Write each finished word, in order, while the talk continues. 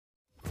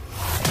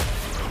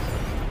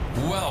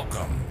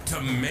Welcome to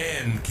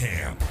Man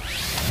Camp,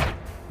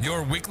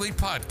 your weekly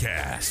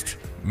podcast,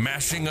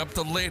 mashing up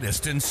the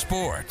latest in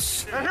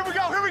sports. And here we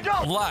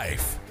go!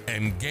 Life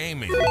and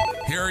gaming.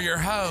 Here are your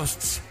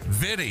hosts,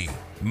 Viddy,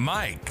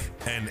 Mike,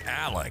 and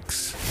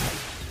Alex.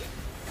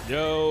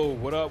 Yo,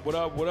 what up?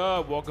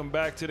 Welcome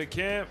back to the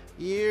camp.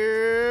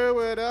 Yeah,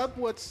 what up?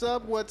 What's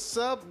up?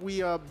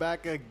 We are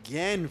back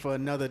again for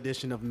another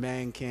edition of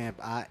Man Camp.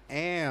 I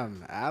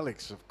am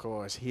Alex, of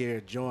course,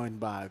 here joined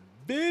by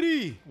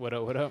Viddy. What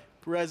up?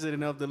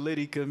 President of the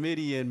Liddy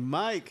Committee, and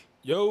Mike.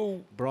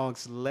 Yo.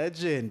 Bronx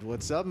legend.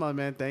 What's up, my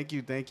man? Thank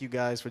you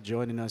guys for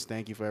joining us.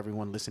 Thank you for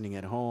everyone listening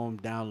at home,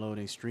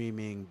 downloading,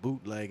 streaming,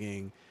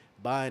 bootlegging,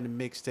 buying the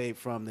mixtape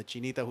from the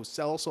Chinita, who's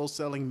also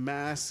selling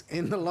masks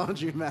in the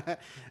laundromat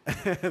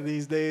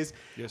these days.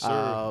 Yes,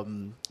 sir.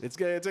 It's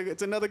good.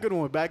 It's another good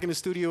one. We're back in the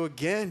studio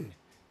again.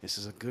 This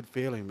is a good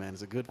feeling, man.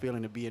 It's a good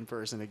feeling to be in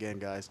person again,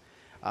 guys.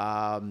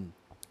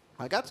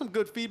 I got some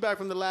good feedback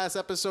from the last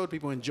episode.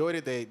 People enjoyed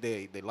it.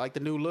 They liked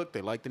the new look.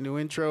 They liked the new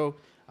intro.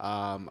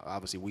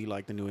 Obviously, we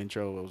liked the new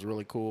intro. It was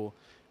really cool.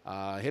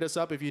 Hit us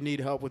up if you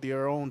need help with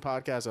your own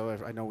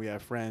podcast. I know we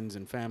have friends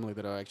and family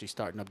that are actually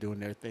starting up doing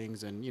their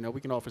things, and we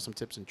can offer some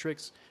tips and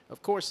tricks,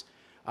 of course.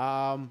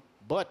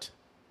 But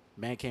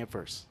Man Camp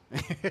first.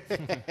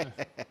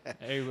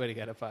 Everybody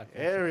got a podcast.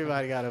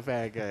 Everybody got a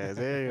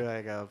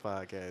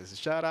podcast.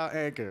 Shout out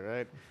Anchor,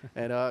 right?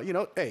 And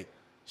hey,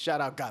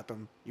 shout out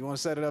Gotham. You want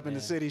to set it up in the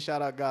city?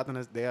 Shout out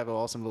Gotham. They have an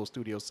awesome little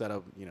studio set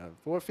up,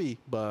 for a fee,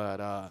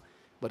 but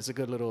it's a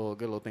good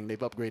little thing. They've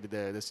upgraded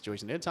their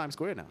situation. They're in Times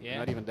Square now. Yeah. They're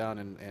not even down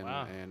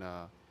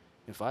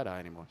in Five Eye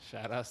anymore.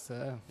 Shout outs to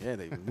them. Yeah,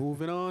 they're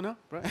moving on up,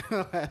 right?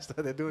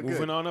 They're doing good.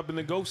 Moving on up in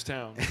the ghost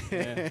town.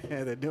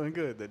 Yeah, they're doing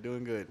good.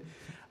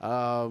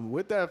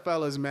 With that,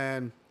 fellas,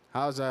 man,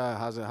 how's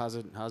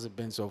it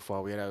been so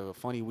far? We had a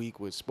funny week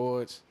with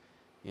sports.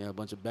 A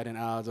bunch of betting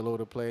odds all over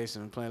the place,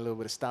 and playing a little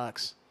bit of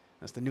stocks.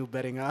 That's the new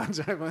betting odds,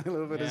 right? Playing a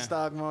little bit of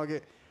stock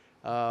market.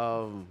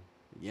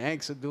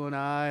 Yanks are doing all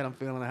right. I'm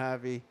feeling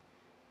happy.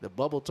 The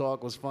bubble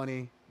talk was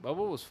funny.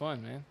 Bubble was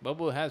fun, man.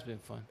 Bubble has been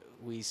fun.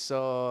 We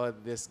saw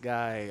this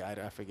guy,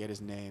 I forget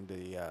his name,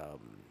 the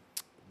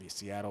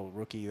Seattle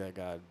rookie that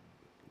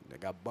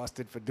got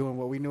busted for doing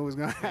what we knew was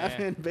going to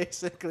happen,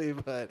 basically.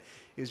 But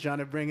he was trying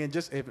to bring in,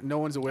 just if no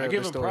one's aware of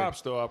the story. I give him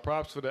props, though.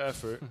 Props for the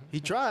effort. He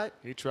tried.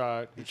 He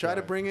tried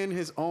to bring in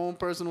his own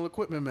personal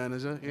equipment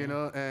manager,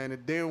 and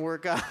it didn't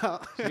work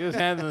out. She was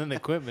handling the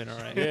equipment, all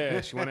right.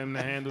 Yeah, she wanted him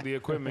to handle the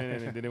equipment,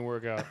 and it didn't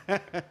work out.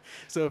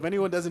 So if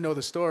anyone doesn't know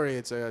the story,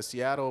 it's a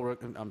Seattle,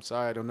 I'm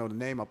sorry, I don't know the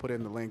name. I'll put it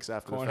in the links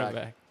after the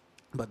fact.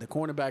 But the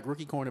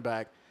rookie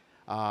cornerback,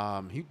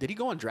 did he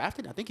go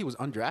undrafted? I think he was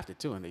undrafted,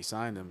 too, and they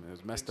signed him. It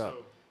was messed up.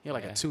 So. He had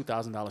like a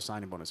 $2,000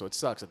 signing bonus, so it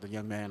sucks that the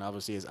young man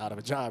obviously is out of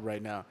a job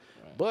right now.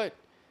 Right. But,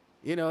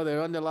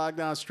 they're under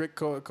lockdown, strict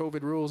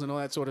COVID rules and all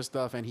that sort of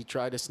stuff, and he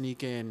tried to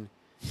sneak in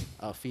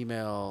a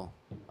female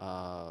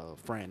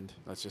friend,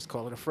 let's just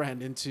call it a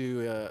friend,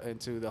 into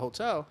the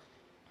hotel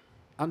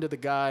under the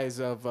guise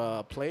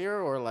of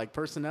player or like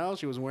personnel.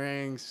 She was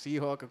wearing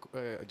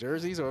Seahawk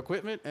jerseys or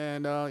equipment,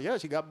 and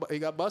he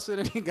got busted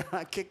and he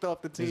got kicked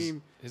off the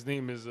team. His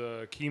name is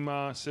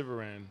Kima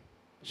Sivaran.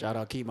 Shout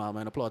out Kima,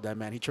 man. Applaud that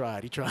man. He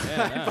tried.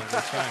 Yeah,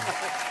 that's fine.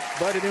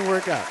 But it didn't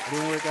work out.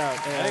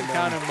 That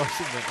encounter must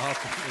have been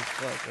awesome as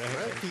fuck,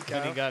 right? Pete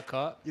when he got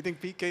caught. You think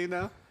Pete came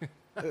now?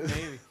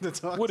 Maybe.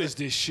 What is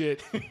this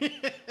shit?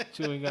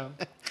 Chewing gum.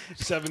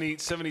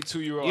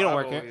 72-year-old. You don't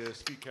work here.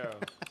 Yes, Pete Carroll.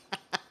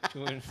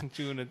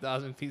 Chewing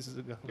 1,000 pieces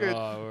of gum.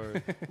 Oh,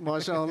 word.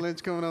 Marshawn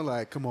Lynch coming on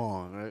like, come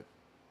on, right?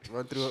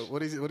 Run through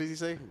what does he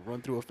say?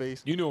 Run through a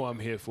face? You know what I'm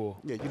here for.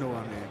 Yeah, you know why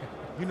I'm here.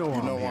 You know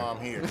why I'm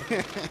here.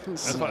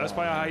 That's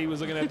probably how he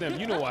was looking at them.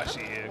 You know why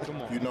she here.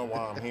 Come on. You know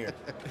why I'm here.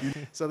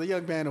 So the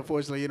young man,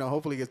 unfortunately,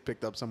 hopefully gets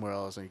picked up somewhere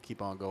else and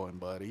keep on going.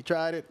 But he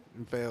tried it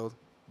and failed.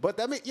 But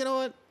that means, you know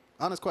what?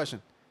 Honest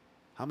question.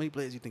 How many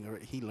players do you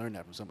think he learned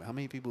that from somebody? How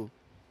many people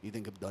you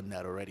think have done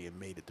that already and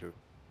made it through?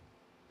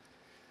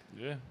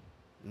 Yeah.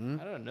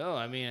 I don't know.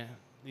 I mean,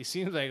 it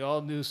seems like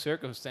all new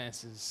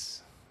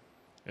circumstances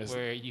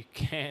where you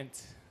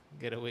can't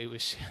get away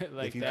with shit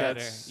like that,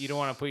 or you don't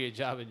want to put your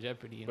job in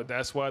jeopardy. But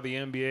that's why the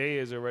NBA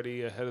is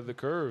already ahead of the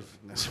curve.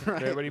 That's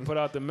right. They already put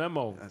out the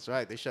memo. That's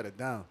right. They shut it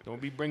down.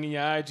 Don't be bringing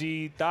your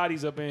IG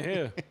thotties up in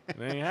here. It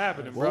ain't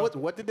happening, bro.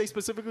 What did they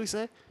specifically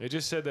say? They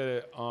just said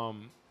that,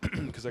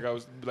 because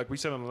like we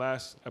said on the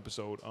last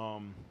episode,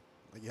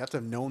 you have to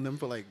have known them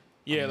for like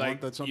a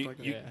month or something like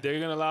that. They're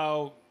gonna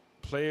allow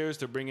players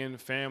to bring in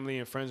family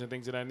and friends and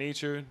things of that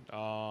nature.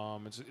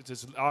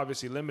 It's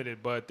obviously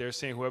limited, but they're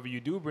saying whoever you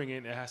do bring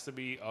in, it has to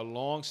be a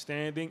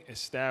long-standing,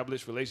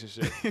 established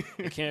relationship.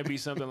 It can't be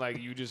something like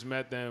you just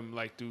met them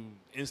like through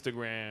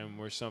Instagram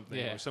or something,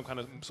 or some kind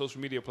of social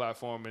media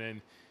platform, and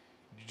then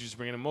you just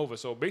bringing them over.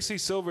 So basically,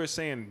 Silver is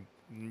saying,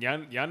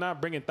 y'all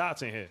not bringing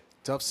thoughts in here.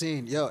 Tough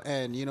scene, yo,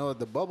 and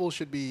the bubble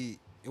should be.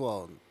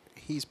 Well,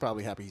 he's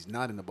probably happy he's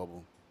not in the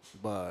bubble,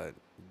 but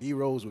D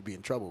Rose would be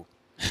in trouble.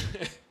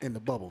 in the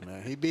bubble,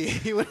 man.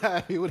 He would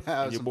have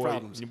some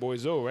problems. Your boy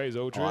Zoe, right?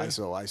 Zoe Trey.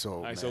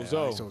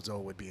 ISO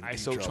Zoe would be in deep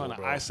trouble, trying to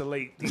bro.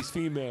 isolate these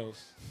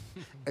females.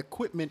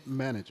 Equipment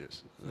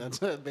managers. That's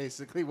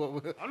basically what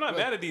we're... I'm not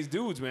mad at these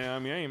dudes, man. I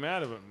mean, I ain't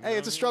mad at them. Hey,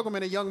 it's a struggle, man.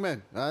 They're young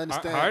men. I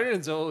understand.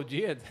 Harden's OG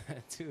at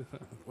that, too.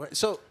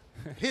 So,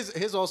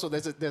 his also,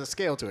 there's a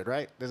scale to it,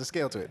 right? There's a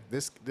scale to it.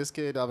 This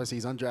kid, obviously,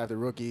 he's undrafted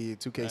rookie,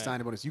 2K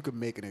signing bonus. You could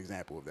make an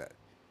example of that.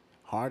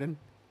 Harden,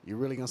 you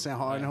really going to send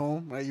Harden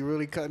home? Right? You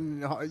really going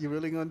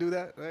to do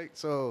that? Right?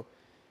 So,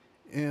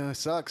 it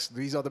sucks.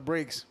 These are the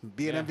breaks.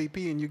 Be an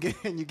MVP and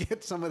you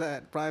get some of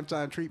that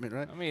primetime treatment,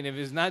 right? I mean, if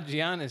it's not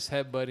Giannis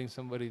headbutting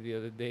somebody the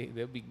other day,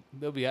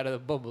 they'll be out of the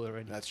bubble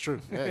already. That's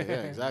true. Yeah,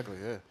 exactly.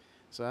 Yeah.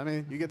 So, I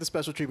mean, you get the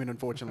special treatment,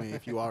 unfortunately,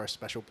 if you are a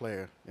special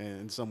player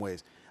in some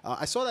ways.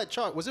 I saw that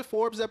chart. Was it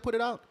Forbes that put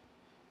it out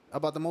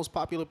about the most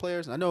popular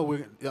players? I know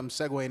I'm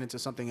segueing into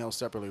something else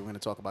separately. We're going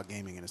to talk about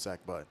gaming in a sec,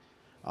 but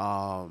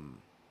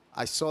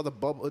I saw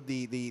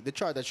the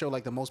chart that showed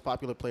like the most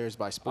popular players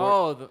by sport.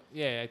 Oh,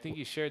 I think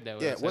you shared that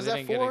with us. Was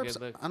that Forbes?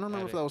 I don't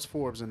remember if that was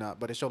Forbes or not,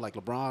 but it showed like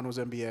LeBron was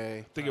NBA.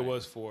 I think it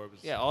was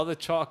Forbes. Yeah, all the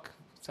chalk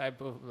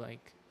type of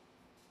like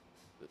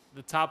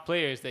the top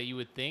players that you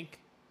would think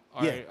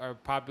are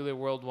popular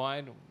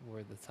worldwide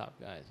were the top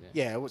guys.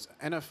 Yeah, it was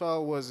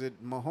NFL. Was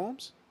it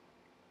Mahomes?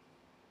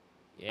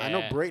 Yeah. I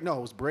know Brady. No,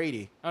 it was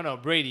Brady. Oh no,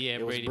 Brady. Yeah,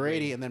 it was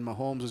Brady, and then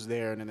Mahomes was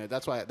there, and then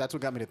that's what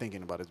got me to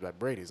thinking about it. Is that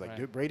Brady's like,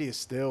 dude, Brady is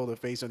still the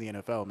face of the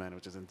NFL, man,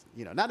 which is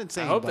not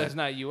insane. I hope that's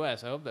not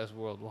U.S. I hope that's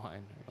worldwide.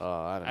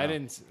 I don't know. I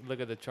didn't look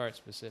at the chart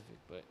specific,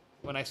 but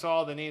when I saw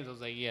all the names, I was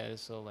like, yeah,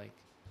 it's so like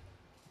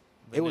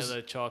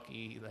vanilla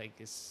chalky, like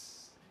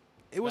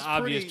it was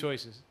obvious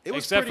choices.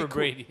 Except for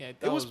Brady.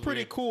 It was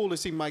pretty cool to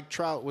see Mike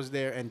Trout was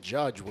there and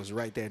Judge was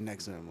right there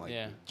next to him. Like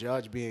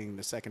Judge being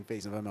the second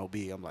face of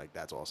MLB, I'm like,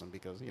 that's awesome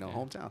because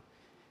hometown.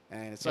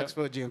 And it sucks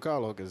for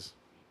Giancarlo because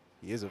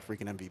he is a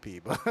freaking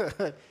MVP.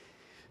 But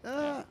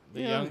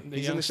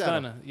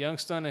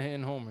young stunner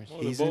hitting homers.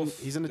 Well,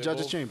 he's in the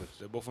judge's chambers.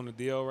 They're both on the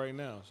DL right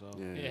now. So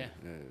it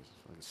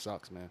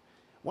sucks, man.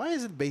 Why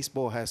is it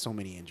baseball has so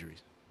many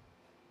injuries?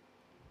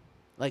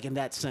 Like in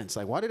that sense,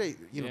 like why do they,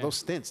 those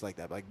stints like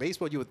that? Like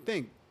baseball, you would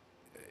think,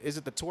 is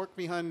it the torque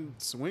behind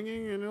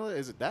swinging?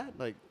 Is it that?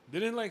 Like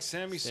didn't like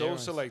Sammy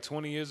Sosa like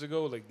 20 years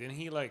ago? Like didn't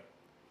he like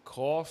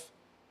cough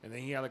and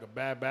then he had like a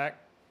bad back?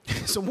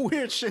 Some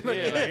weird shit. Like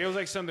it was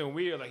like something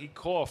weird. Like he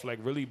coughed like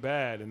really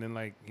bad, and then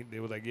like they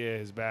were like,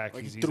 his back.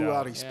 Like he's threw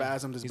out. He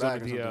spasmed his he's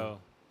back. On the DL.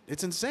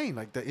 It's insane.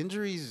 Like the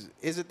injuries.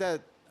 Is it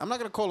that? I'm not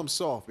gonna call them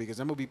soft because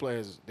MLB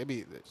players,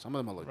 some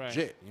of them are legit.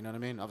 Right. You know what I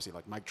mean? Obviously,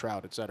 like Mike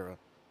Trout, etc.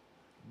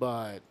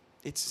 But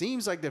it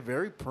seems like they're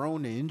very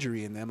prone to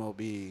injury in the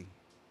MLB,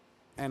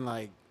 and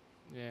like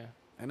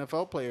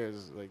NFL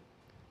players, like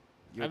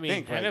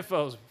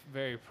NFL's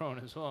very prone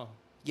as well.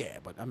 Yeah,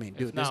 but I mean,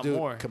 dude, this dude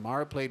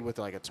Kamara played with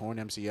like a torn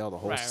MCL the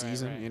whole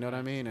season. Right, you know what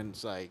I mean? And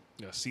it's like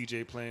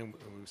CJ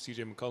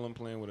McCollum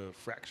playing with a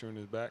fracture in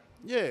his back.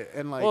 Yeah,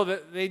 and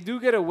like they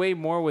do get away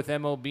more with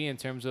MLB in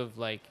terms of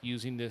like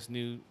using this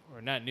new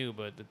or not new,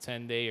 but the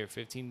 10-day or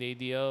 15-day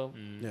deal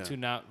to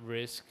not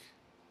risk,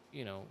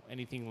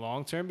 anything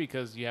long term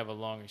because you have a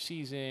longer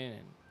season,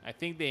 and I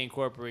think they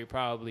incorporate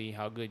probably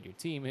how good your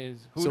team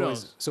is. Who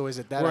knows? So is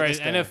it that? Whereas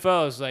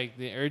NFL is like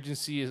the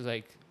urgency is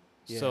like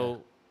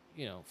so.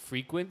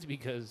 Frequent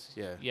because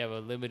you have a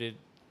limited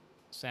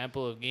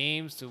sample of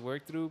games to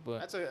work through.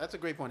 But that's a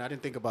great point. I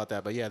didn't think about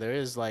that. But yeah, there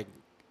is like.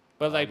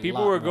 But like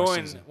people were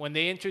going when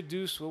they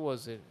introduced what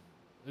was it?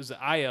 It was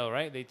the IL,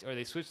 right?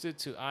 They switched it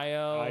to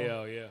IL.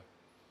 IL, yeah.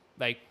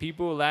 Like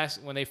people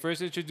when they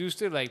first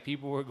introduced it, like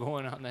people were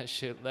going on that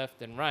shit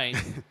left and right.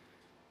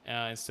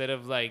 Instead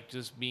of like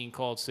just being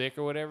called sick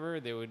or whatever,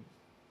 they would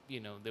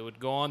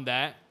go on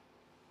that.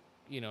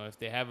 If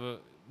they have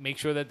make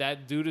sure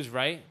that dude is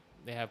right.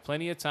 They have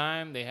plenty of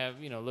time. They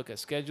have, look at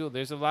schedule.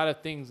 There's a lot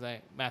of things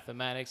like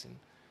mathematics and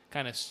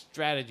kind of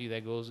strategy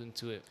that goes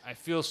into it. I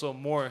feel so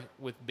more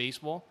with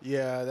baseball.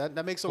 Yeah,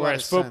 that makes a lot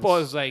of sense. Whereas football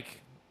is like,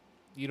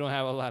 you don't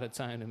have a lot of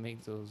time to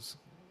make those,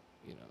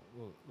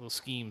 little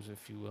schemes,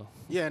 if you will.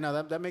 Yeah,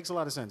 no, that makes a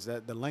lot of sense.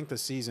 That the length of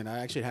season, I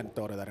actually hadn't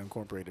thought of that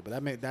incorporated, but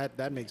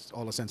that makes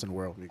all the sense in the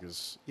world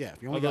because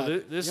if you only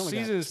this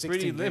season is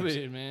pretty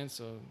limited, man.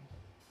 So,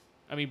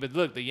 I mean, but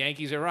look, the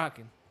Yankees are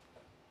rocking.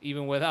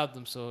 Even without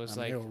them, so it's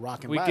like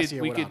we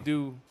could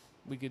do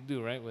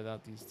right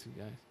without these two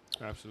guys.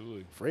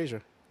 Absolutely,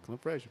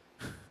 Clint Frazier,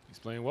 he's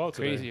playing well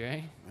today. Crazy,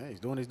 right? Yeah, he's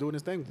doing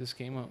his thing. This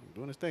came up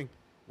doing his thing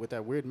with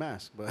that weird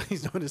mask, but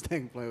he's doing his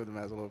thing, playing with the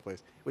mask all over the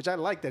place. Which I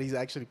like that he's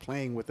actually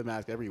playing with the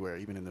mask everywhere,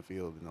 even in the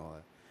field and all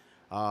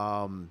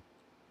that.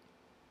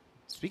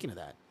 Speaking of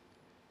that,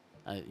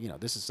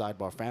 this is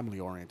sidebar family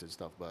oriented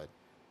stuff, but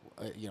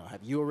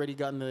have you already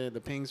gotten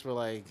the pings for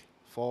like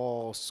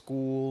fall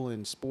school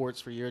and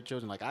sports for your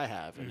children? Like I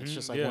have, and it's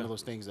just like one of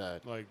those things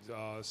that like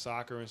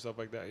soccer and stuff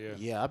like that.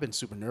 Yeah, I've been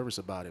super nervous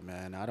about it,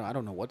 man. I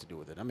don't know what to do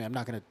with it. I mean, I'm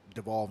not going to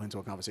devolve into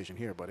a conversation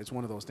here, but it's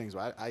one of those things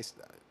where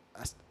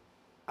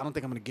I don't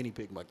think I'm gonna guinea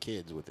pig my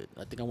kids with it.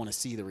 I think I want to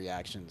see the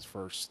reactions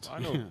first. I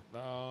know.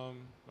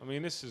 I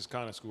mean, this is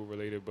kind of school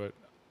related, but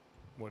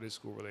what is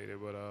school related?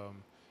 But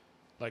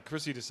like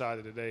Chrissy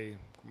decided today,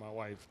 my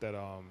wife, that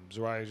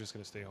Zariah is just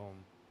gonna stay home,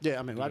 Yeah,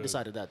 I mean, Do I the-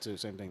 decided that too.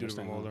 Same thing. do just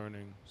the staying remote home.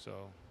 learning.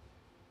 So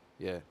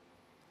Yeah.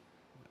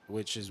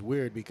 Which is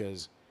weird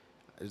because,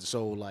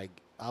 so like,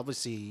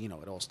 obviously, you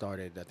know, it all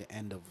started at the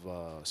end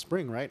of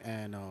spring, right?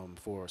 And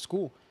for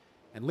school.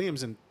 And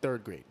Liam's in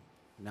 3rd grade.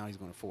 Now he's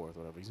going to 4th,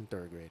 whatever. He's in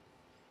 3rd grade.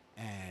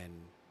 And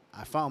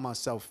I found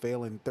myself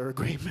failing 3rd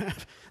grade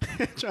math,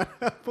 trying to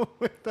help him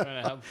with Trying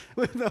to help.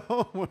 with the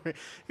homework.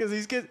 Because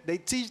these kids, they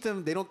teach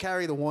them, they don't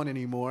carry the 1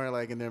 anymore,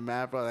 like in their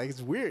math. Like,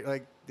 it's weird.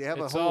 Like, they have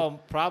It's a whole. all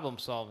problem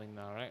solving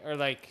now, right? Or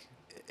like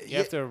you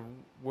have to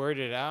word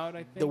it out. I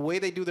think The way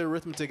they do their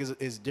arithmetic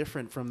is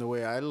different from the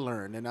way I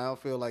learned, and I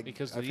feel like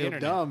Because of I the feel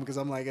internet. dumb because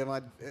I'm like,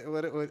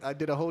 I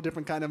did a whole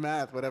different kind of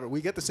math, whatever.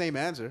 We get the same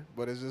answer,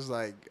 but it's just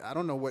like I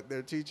don't know what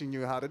they're teaching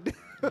you how to do.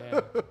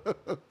 Yeah.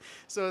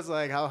 So it's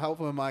like, how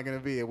helpful am I going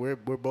to be? And we're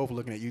both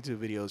looking at YouTube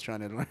videos trying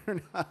to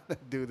learn how to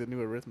do the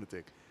new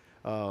arithmetic.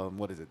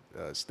 What is it?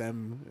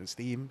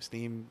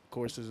 STEAM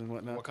courses and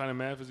whatnot. what kind of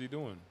math is he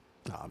doing?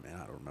 Oh man,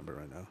 I don't remember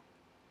right now.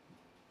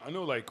 I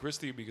know like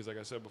Christy, because like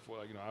I said before,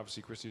 like, you know,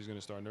 obviously Christy is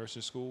gonna start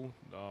nursing school.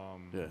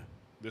 Yeah.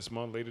 This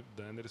month, later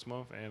the end of this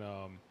month, and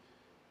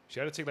she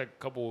had to take like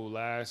a couple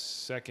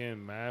last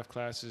second math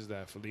classes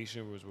that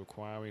Felicia was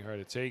requiring her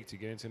to take to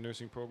get into the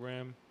nursing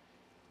program,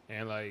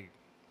 and like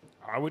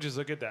I would just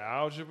look at the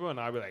algebra and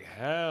I'd be like,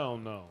 hell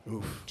no.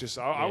 Oof. Just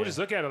I would Yeah. just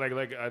look at it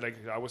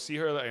like I would see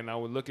her and I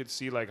would look at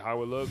see like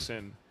how it looks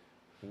and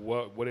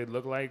what it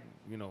looked like,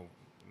 you know,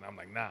 and I'm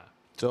like, nah.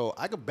 So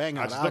I could bang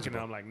I out just look at it,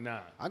 algebra. I'm like, nah.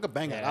 I could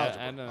bang out Yeah,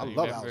 algebra. I don't I love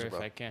remember algebra.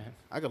 if I can.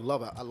 I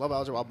love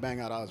algebra. I'll bang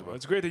out algebra. Well,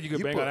 it's great that you can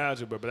You bang put- on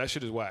algebra, but that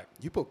shit is whack.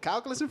 You put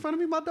calculus in front of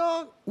me, my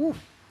dog? Oof.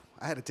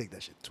 I had to take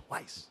that shit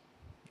twice.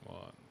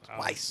 Well,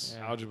 Twice.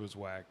 Yeah. Algebra's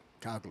whack.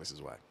 Calculus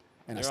is whack.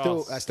 And They're I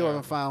all still haven't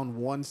terrible. found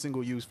one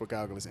single use for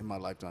calculus in my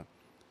lifetime.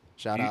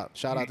 Shout out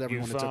to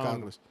everyone that took found-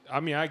 calculus. I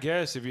mean, I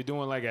guess if you're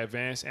doing like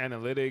advanced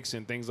analytics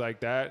and things like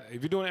that,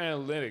 if you're doing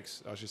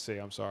analytics, I should say,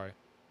 I'm sorry,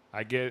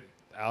 I get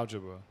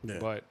algebra, Yeah.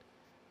 but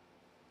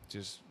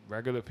just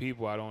regular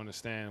people, I don't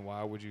understand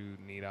why would you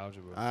need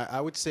algebra.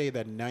 I would say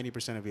that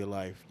 90% of your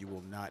life, you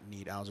will not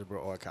need algebra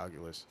or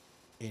calculus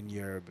in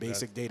your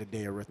basic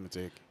day-to-day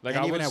arithmetic. Like,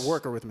 and I even at was-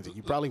 work arithmetic,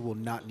 you probably will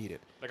not need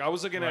it. Like I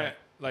was looking Right. at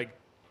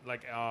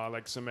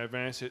like some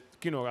advanced,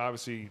 you know,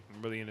 obviously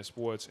I'm really into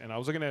sports, and I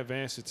was looking at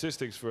advanced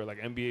statistics for like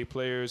NBA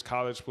players,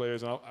 college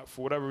players, and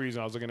for whatever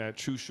reason I was looking at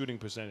true shooting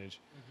percentage,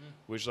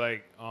 which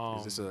like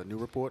Is this a new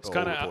report it's or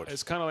kind old of reports?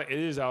 it's kind of like it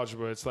is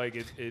algebra. It's like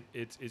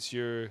it's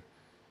your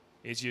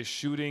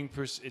shooting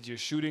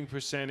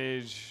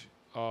percentage.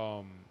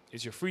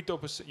 It's your free throw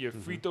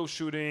free throw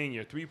shooting,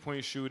 your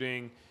 3-point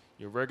shooting,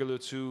 your regular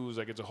twos.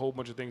 Like it's a whole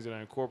bunch of things that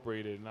I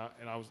incorporated,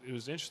 and it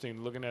was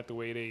interesting looking at the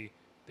way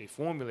they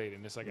formulate it.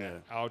 And it's like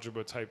an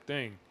algebra type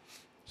thing.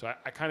 So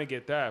I kind of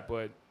get that,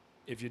 but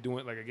if you're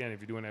doing if you're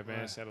doing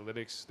advanced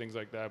analytics, things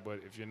like that, but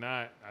if you're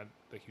not,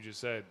 like you just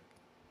said,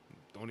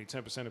 only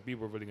 10% of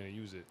people are really going to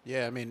use it.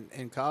 Yeah, I mean,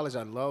 in college,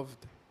 I loved,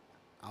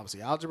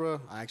 obviously, algebra.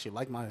 I actually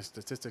liked my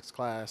statistics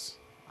class.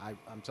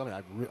 I'm telling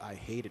you, I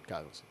hated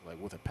calculus. Like,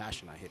 with a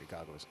passion, I hated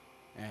calculus.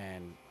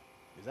 And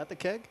is that the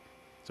keg?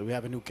 So we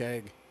have a new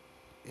keg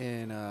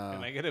in...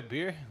 Can I get a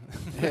beer?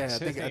 yeah,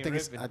 Shit ain't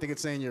ripping. I think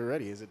it's saying you're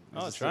ready. Is it?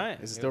 Oh, is it try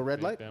still, it. Is it still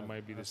red light? That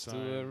might be the Let's do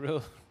sign. a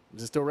real.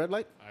 Is it still red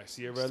light? I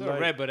see a red Still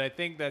light. red, but I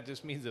think that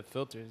just means the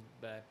filter is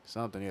bad.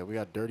 Something, yeah. We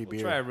got dirty We'll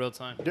beer. try it real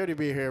time. Dirty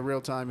beer here, real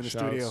time in the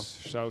studio.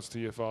 Shouts to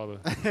your father.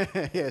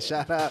 Yeah,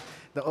 shout out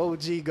the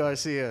OG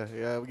Garcia.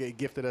 Yeah,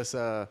 gifted us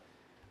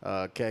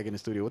keg in the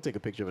studio. We'll take a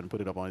picture of it and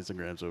put it up on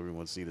Instagram so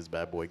everyone can see this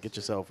bad boy. Get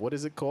yourself, what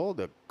is it called?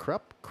 The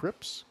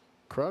Crips?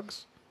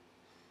 Krugs?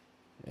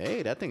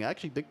 Hey, that thing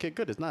actually did kick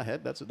good. It's not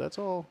head. That's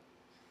all.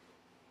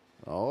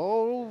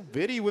 Oh,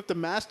 Viddy with the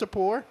master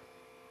pour.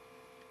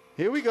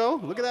 Here we go.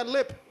 Look at that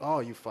lip. Oh,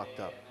 you fucked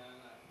up.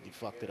 You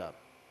fucked it up.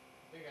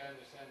 I think I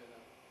understand it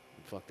now.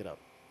 You fucked it up.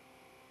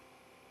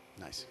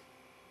 Nice.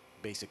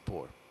 Basic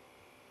pour.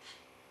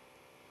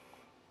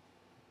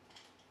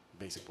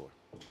 Basic pour.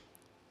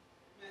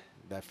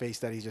 That face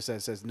that he just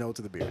says no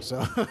to the beer. So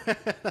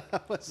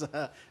that was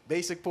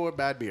basic pour,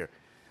 bad beer.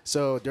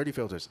 So dirty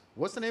filters.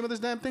 What's the name of this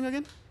damn thing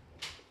again?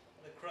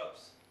 The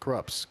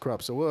Krups.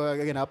 Krups. So we'll,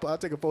 again, I'll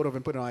take a photo of it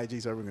and put it on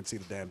IG so everyone can see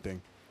the damn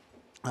thing.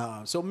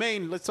 So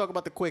Maine, let's talk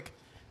about the quick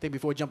thing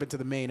before we jump into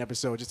the main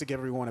episode, just to give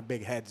everyone a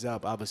big heads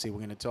up. Obviously, we're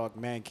going to talk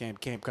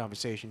camp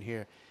conversation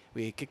here.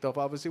 We kicked off,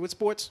 obviously, with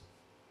sports.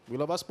 We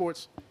love our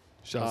sports.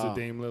 Shouts to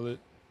Dame Lillard.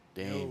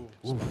 Damn.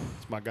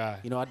 It's my guy.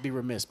 You know, I'd be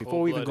remiss.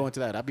 Before we even Cold-blooded. go into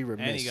that, I'd be And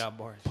he remiss. got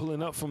bars.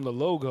 Pulling up from the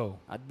logo.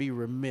 I'd be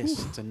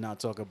remiss to not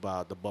talk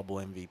about the bubble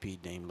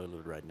MVP, Dame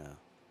Lillard, right now.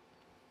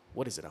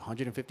 What is it,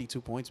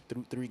 152 points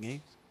through 3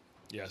 games?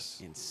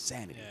 Yes.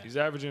 Insanity. Yeah. He's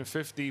averaging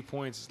 50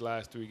 points his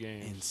last 3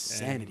 games.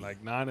 Insanity. And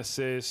like 9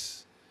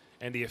 assists.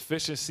 And the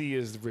efficiency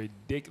is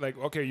ridiculous.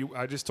 Like, okay,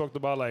 I just talked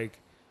about like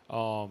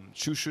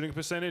true shooting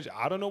percentage.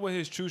 I don't know what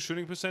his true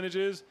shooting percentage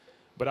is,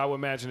 but I would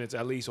imagine it's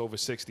at least over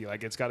 60.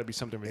 Like, it's got to be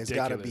something It's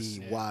ridiculous. got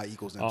to be Y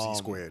equals MC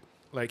squared.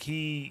 Like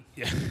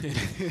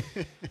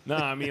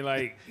nah, I mean,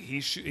 like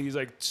he's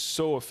like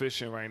so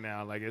efficient right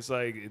now. Like, it's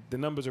like the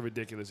numbers are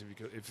ridiculous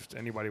if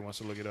anybody wants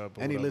to look it up.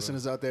 Any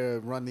listeners out there,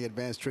 run the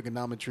advanced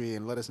trigonometry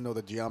and let us know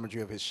the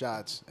geometry of his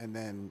shots, and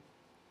then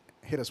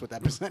hit us with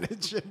that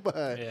percentage.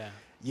 But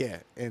yeah,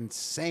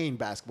 insane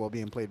basketball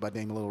being played by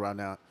Dame Lillard right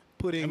now.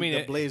 Putting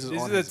the Blazers on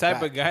his back. This is the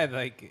type of guy,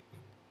 like,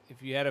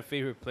 if you had a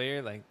favorite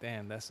player, like,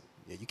 damn, that's.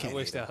 Yeah, you can't. I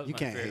wish hate that was you my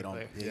can't favorite hate on.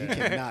 player. Yeah, you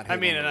cannot. Hate I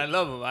mean, on and I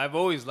love him. I've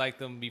always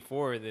liked him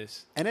before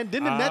this. And then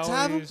didn't the Nets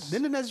have him?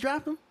 Didn't the Nets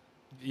draft him?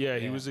 Yeah,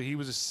 he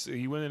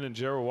went in a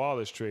Gerald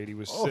Wallace trade. He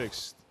was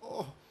sixth.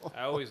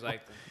 I always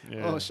liked him.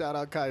 Yeah. Oh, shout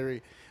out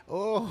Kyrie.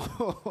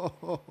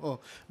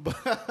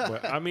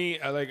 But I mean,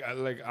 I like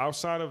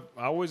outside of,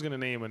 I'm always gonna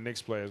name a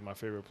Knicks player as my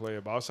favorite player.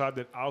 But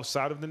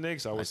outside of the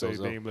Knicks, I would say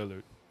Dame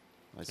Lillard.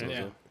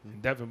 And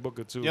Devin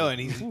Booker too. Yo, and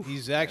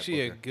he's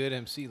actually a good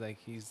MC. Like,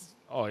 he's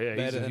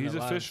he's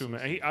official,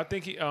 man. I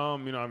think he I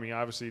mean,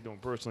 obviously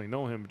don't personally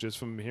know him, but just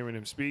from hearing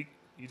him speak,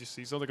 he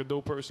sounds like a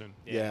dope person.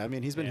 Yeah, I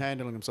mean, he's been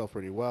handling himself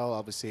pretty well.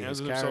 Obviously, his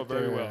himself character,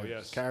 very well.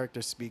 Yes, his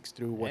character speaks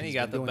through what And he's he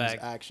got been the doing, bag.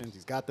 his actions.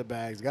 He's got the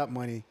bags, he's got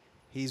money.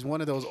 He's one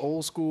of those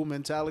old school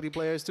mentality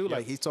players too. Yep.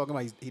 Like, he's talking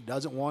about he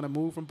doesn't want to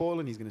move from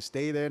Portland. He's going to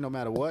stay there no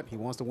matter what. He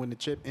wants to win the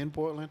chip in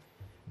Portland,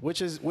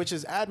 which is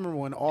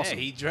admirable and awesome.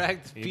 Yeah, he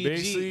dragged He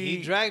PG.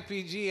 He dragged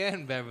PG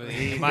and Beverly.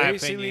 He In my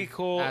basically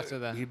opinion, after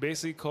that. He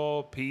basically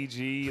called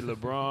PG,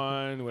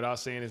 LeBron, without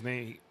saying his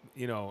name.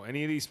 You know,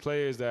 any of these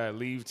players that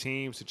leave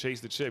teams to chase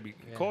the chip,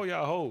 call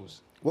y'all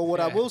hoes. Well, what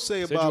I will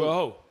say Said about you a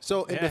hoe.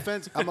 so in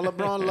defense, I'm a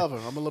LeBron lover.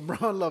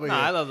 Here.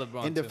 I love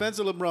LeBron. In defense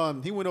of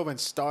LeBron, he went over and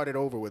started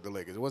over with the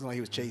Lakers. It wasn't like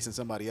he was chasing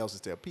somebody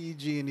else's tail.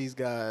 PG and these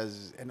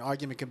guys, an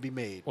argument can be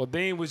made. Well,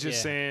 Dame was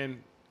just saying,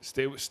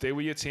 stay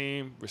with your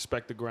team,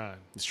 respect the grind.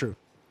 It's true.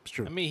 It's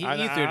true. I mean, he I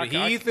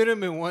ethered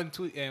him in one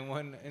tweet and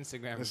one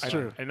Instagram. It's account.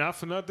 true. And not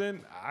for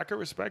nothing, I could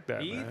respect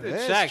that, He man. ethered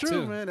Yeah, Shaq it's true,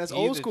 too. man. That's He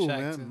old ethered school, Shaq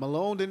man. too.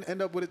 Malone didn't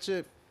end up with a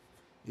chip.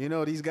 You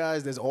know, these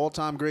guys, there's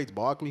all-time greats.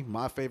 Barkley,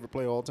 my favorite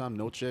player all time,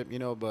 no chip, you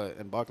know,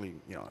 and Barkley,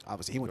 you know,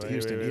 obviously he went to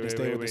Houston. He didn't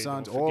stay with the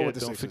Suns or with the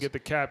Don't Sixers. forget the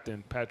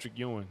captain, Patrick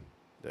Ewing.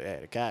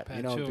 The cap. Pat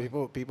You know,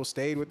 Ewing. people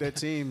stayed with their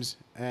teams,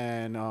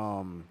 and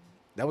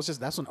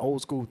that's an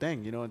old school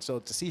thing, you know. And so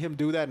to see him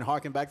do that and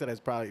harken back to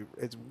that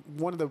it's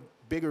one of the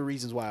bigger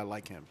reasons why I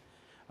like him.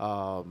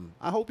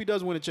 I hope he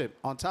does win a chip.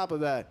 On top of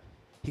that,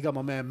 he got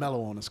my man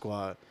Melo on the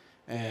squad,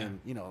 and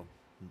you know,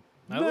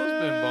 Melo's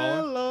been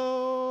balling.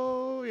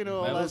 Melo, you know,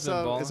 all that Melo's been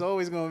stuff. balling. It's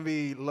always going to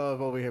be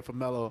love over here for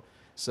Melo.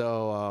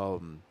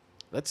 So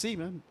let's see,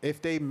 man.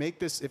 If they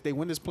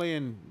win this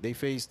play-in, they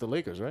face the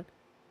Lakers, right?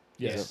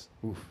 Yes.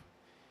 So, oof.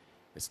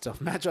 It's a tough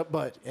matchup,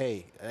 but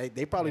hey,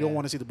 they probably don't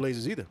want to see the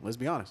Blazers either. Let's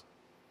be honest.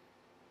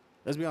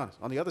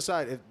 On the other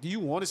side, do you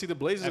want to see the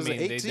Blazers I as mean,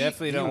 an 8 they seed?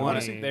 definitely Do you don't want wanna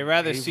to. see- They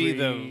rather see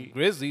the Avery-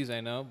 Grizzlies,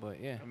 I know, but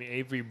yeah. I mean,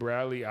 Avery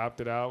Bradley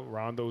opted out.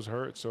 Rondo's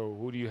hurt. So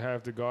who do you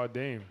have to guard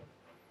Dame?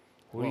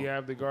 Who do you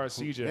have to guard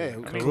CJ? yeah,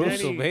 I mean,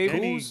 Caruso, baby.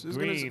 Danny Who's gonna-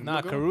 Green.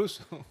 Nah,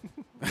 Caruso.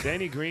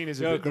 Danny Green is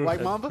Yo, a The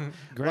White Mamba?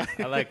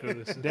 I like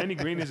Caruso. Danny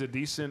Green is a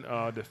decent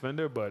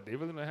defender, but they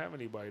really don't have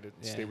anybody to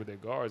Yeah. stay with their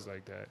guards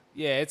like that.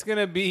 Yeah, it's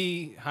gonna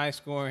be high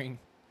scoring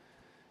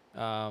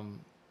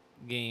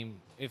game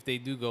if they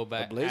do go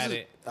back Blazers- at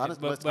it. honest-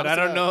 But I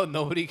don't honestly, know.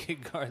 Nobody can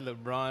guard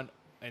LeBron,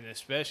 and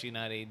especially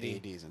not AD.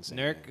 AD is insane.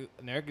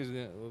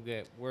 Nurk will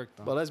get worked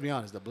on. But let's be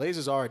honest, the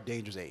Blazers are a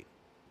dangerous 8.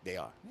 They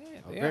are. Yeah,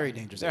 a they very are.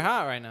 dangerous They're 8.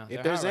 hot right now.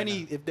 If They're hot right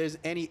now. if there's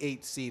any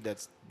 8 seed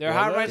that's They're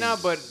Well, hot right now,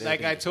 but they're like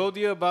I dangerous. told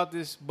you about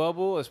this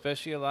bubble,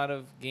 especially a lot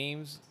of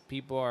games,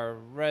 people are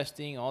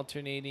resting,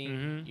 alternating.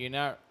 Mhm. You're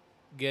not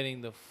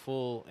getting the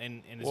full,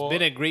 and it's Well,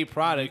 been a great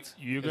product.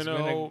 you're It's gonna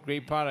been a hope-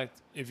 great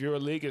product. If you're a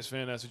Lakers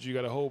fan, that's what you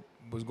got to hope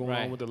was going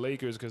Right. on with the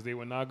Lakers because they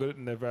were not good,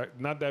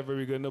 not that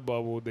very good in the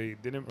bubble. They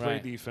didn't play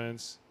Right.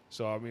 defense.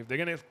 So I mean, if they're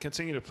gonna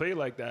continue to play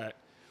like that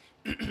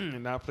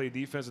and not play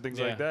defense and things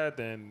Yeah. like that,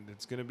 then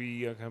it's gonna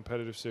be a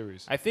competitive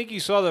series I think you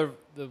saw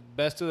the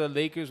best of the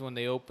Lakers when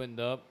they opened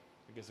up.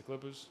 against the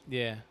Clippers.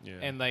 Yeah. Yeah.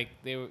 And like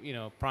they were,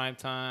 prime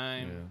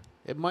time.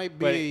 it might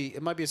But be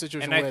a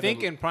situation And where I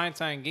think the- in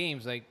primetime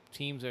games, like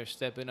teams are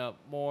stepping up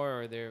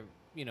more, or they're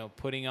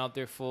putting out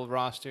their full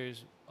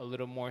rosters a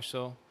little more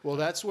so. well,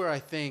 that's where I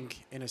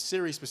think in a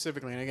series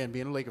specifically, and again,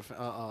 being a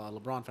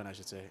LeBron fan, I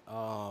should say,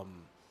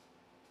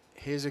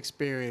 his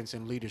experience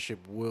and leadership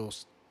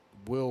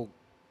will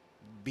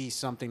be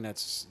something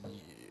that's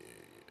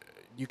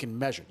you can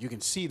measure. You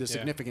can see the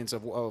significance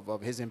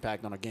of his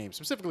impact on a game.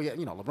 Specifically,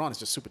 LeBron is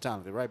just super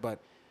talented, right? But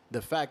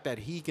the fact that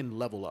he can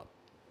level up,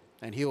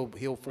 and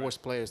he'll force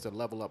players to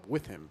level up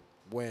with him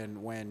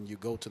when you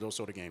go to those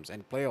sort of games.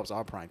 And playoffs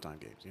are primetime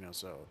games,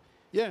 So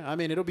yeah, I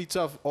mean, it'll be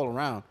tough all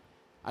around.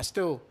 I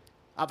still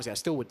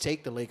would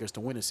take the Lakers to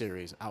win a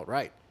series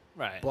outright.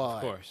 Right. But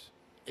of course.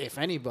 if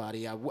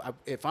anybody,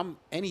 if I'm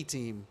any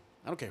team,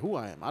 I don't care who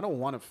I am. I don't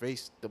want to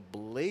face the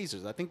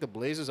Blazers. I think the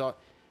Blazers are.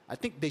 I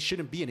think they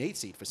shouldn't be an 8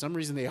 seed. For some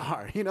reason, they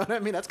are. You know what I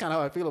mean? That's kind of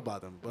how I feel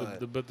about them.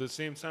 But at the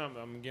same time,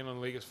 I'm getting on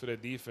the Lakers for their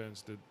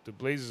defense. The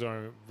Blazers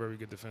aren't very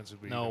good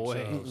defensively. No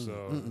way.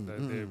 So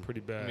they're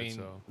pretty bad. I mean,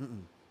 so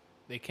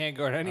they can't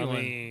guard anyone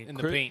in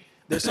the paint.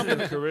 There's something.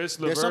 Caris There's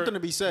LeVert, something to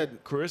be said.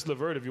 Caris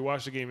LeVert, if you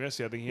watched the game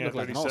yesterday, I think he had looked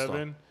like an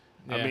 37.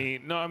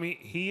 all-star. I mean,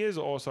 he is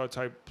an all-star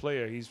type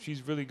player.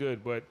 He's really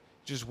good, but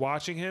just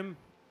watching him,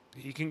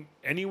 he can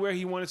anywhere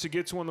he wanted to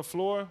get to on the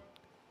floor,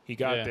 he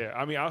got there.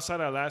 I mean, outside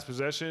that last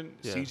possession,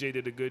 CJ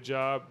did a good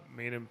job,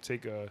 made him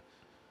take a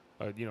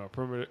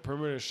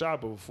perimeter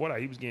shot, but before that,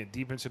 he was getting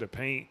deep into the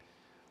paint,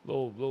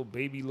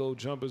 little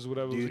jumpers,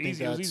 whatever. It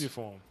was easy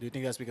for him. Do you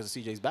think that's because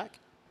CJ's back?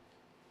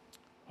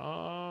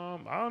 I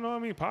don't know. I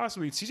mean,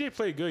 possibly. CJ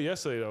played good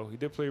yesterday, though. He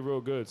did play real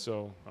good.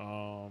 So,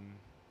 I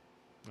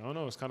don't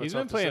know. It's kind of He's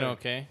tough been to playing say.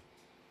 okay.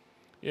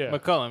 Yeah.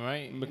 McCollum,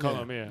 right?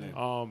 McCollum,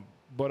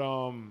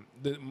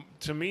 yeah.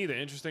 To me, the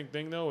interesting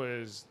thing, though,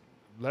 is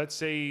let's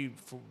say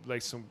for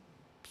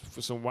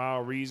some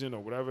wild reason or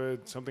whatever,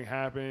 something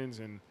happens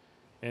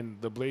and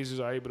the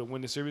Blazers are able to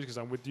win the series, because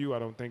I'm with you. I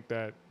don't think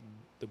that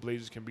the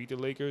Blazers can beat the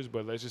Lakers,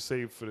 but let's just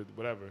say for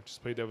whatever,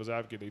 just play devil's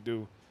advocate, they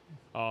do.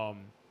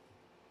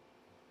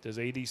 Does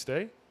AD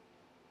stay?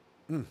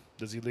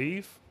 Does he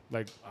leave?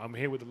 Like, I'm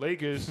here with the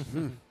Lakers.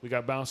 We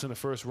got bounced in the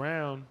first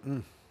round.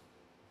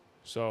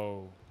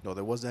 So No,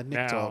 there was that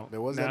Nick talk.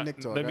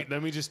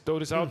 Let me just throw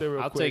this out there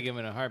real I'll quick. take him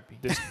in a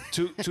heartbeat. There's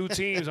two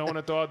teams I want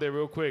to throw out there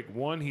real quick.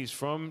 One, he's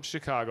from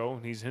Chicago,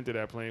 and he's hinted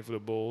at playing for the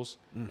Bulls.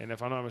 And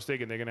if I'm not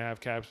mistaken, they're going to have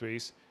cap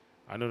space.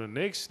 I know the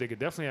Knicks, they could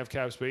definitely have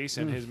cap space.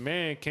 And his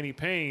man, Kenny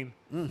Payne,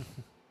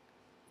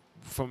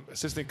 from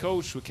assistant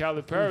coach with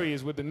Calipari,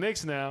 is with the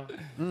Knicks now.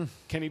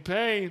 Kenny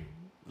Payne,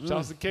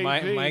 shouts to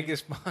KP. Mike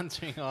is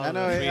sponsoring all I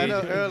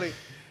know early.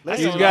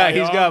 He's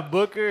got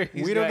Booker.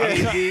 He's We don't got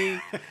get-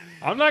 AD.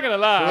 I'm not going to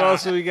lie. Who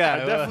else do we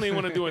got? I definitely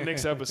want to do a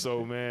Knicks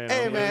episode, man.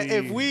 Hey, I'm man,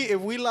 really- if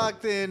we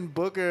locked in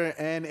Booker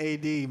and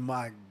AD,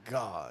 my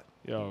God.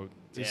 Yo,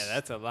 just, Yeah,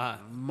 that's a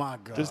lot. My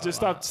God. just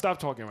stop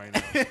talking right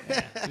now.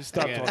 Just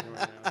stop talking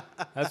right now.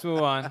 Let's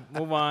move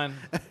on.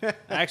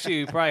 Actually,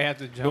 we probably have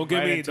to jump. Don't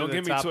get me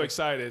topic. too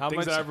excited. How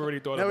Things much- I've already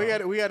thought No,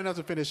 about. we got enough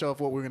to finish off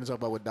what we're going to talk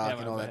about with Doc Yeah,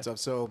 and my all that bad. stuff.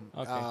 So,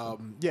 Okay,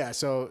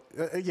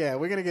 cool.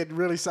 we're going to get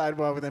really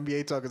sidebar with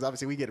NBA talk, because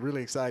obviously we get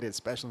really excited,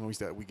 especially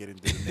when we get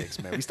into the Knicks,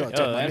 man. We start Yo,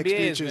 talking the about Knicks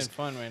NBA has been futures.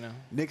 fun right now.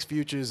 Knicks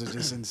futures are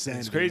just insane.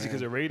 It's crazy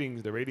because the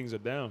ratings are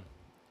down.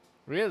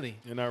 Really?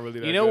 They're not really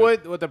that You know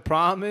good. what the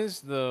problem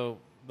is? The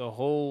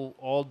whole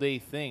all day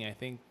thing. I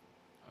think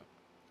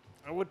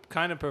I would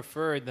kind of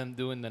prefer them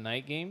doing the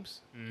night games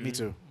Me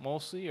too.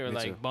 mostly, or Me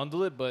like too.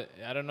 bundle it. But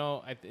I don't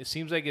know. It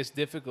seems like it's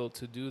difficult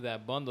to do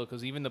that bundle,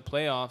 because even the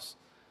playoffs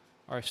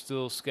are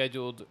still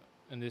scheduled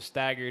in this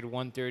staggered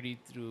 1:30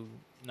 through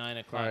 9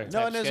 o'clock. Right. No,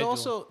 type and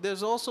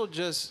there's also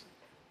just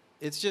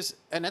it's just,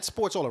 and that's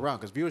sports all around,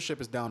 because viewership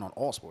is down on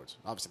all sports.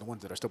 Obviously, the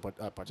ones that are still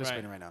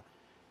participating right now.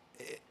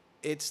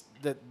 It's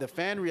the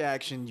fan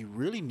reaction. You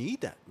really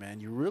need that, man.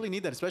 You really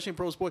need that, especially in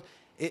pro sports.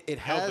 It No, but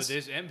has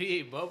this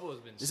NBA bubble has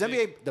been this sick.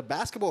 NBA. The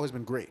basketball has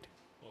been great.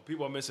 Well,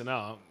 people are missing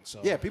out. So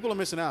Yeah, people are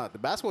missing out. The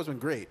basketball has been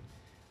great,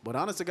 but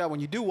honest to God, when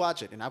you do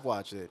watch it, and I've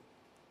watched it,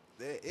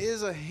 there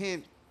is a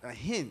hint.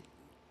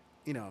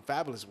 You know,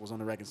 Fabulous was on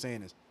the record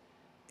saying this.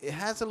 It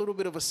has a little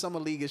bit of a summer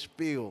league-ish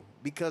feel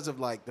because of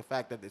like the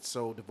fact that it's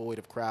so devoid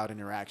of crowd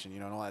interaction, you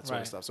know, and all that sort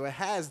of Right. stuff. So it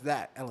has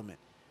that element.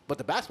 But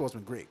the basketball's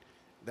been great.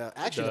 The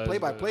It the does,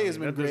 play-by-play but, has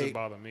been that doesn't great.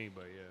 bother me,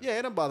 but yeah. Yeah,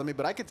 it doesn't bother me,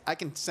 but I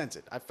can sense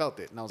it. I felt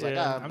it, and I was like,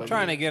 Yeah, ah. I'm but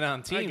trying to yeah. get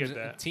on get teams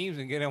that.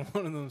 and get on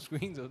one of them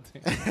screens up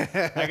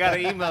there. I got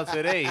an email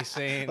today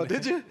saying, Oh,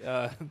 did you?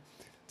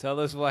 Tell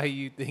us why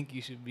you think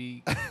you should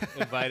be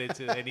invited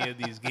to any of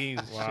these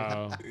games.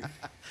 Wow.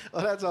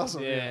 Oh, that's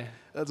awesome. Yeah. Yeah.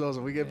 That's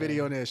awesome. We get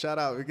video on there. Shout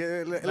out.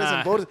 Listen,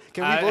 Nah, vote.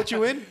 Can we vote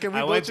you in? Can we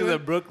I vote went you to the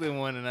in? Brooklyn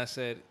one and I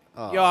said,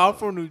 Oh. "Yo, I'm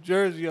from New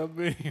Jersey. I've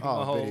been here my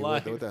Oh, whole Biddy,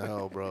 life." what the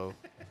hell, bro?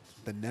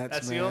 The Nets,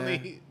 That's man.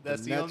 the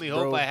Nets, only bro.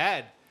 hope I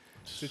had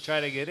to try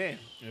to get in.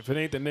 If it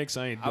ain't the Knicks,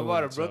 I ain't I doing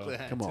bought a it. so Brooklyn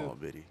hat Come too. on,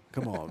 Biddy.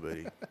 Come on,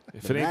 Biddy.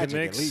 If The it ain't Magic, the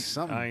at Knicks, least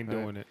something, I ain't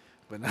right? doing it.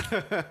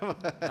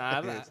 But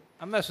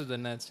I mess with the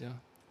Nets, yo.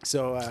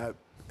 so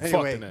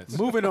anyway, Nets.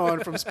 moving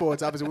on from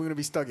sports. Obviously, we're gonna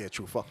be stuck here.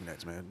 True, fuck the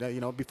Nets, man.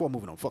 You know, before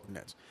moving on, fuck the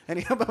Nets.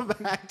 Anyway,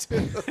 back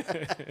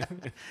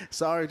to.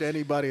 Sorry to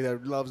anybody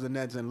that loves the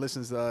Nets and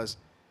listens to us.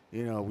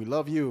 You know, we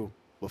love you,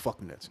 but fuck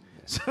the Nets.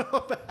 So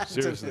back to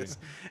Seriously. this.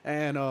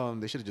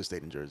 And they should have just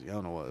stayed in Jersey. I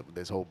don't know what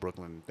this whole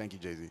Brooklyn. Thank you,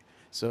 Jay-Z.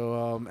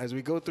 So as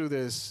we go through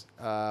this,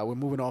 we're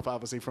moving off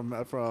obviously from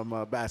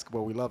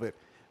basketball. We love it,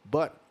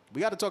 but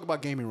we got to talk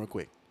about gaming real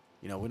quick.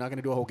 You know, we're not going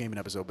to do a whole gaming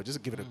episode, but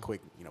just give it a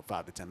quick,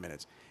 5 to 10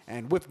 minutes.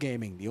 And with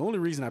gaming, the only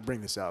reason I bring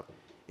this up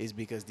is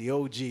because the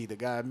OG, the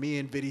guy me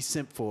and Viddy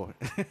simp for,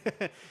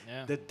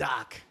 Yeah. the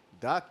Doc,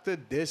 Dr.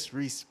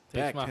 Disrespect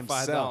Takes my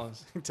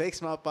himself,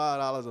 takes my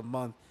 $5 a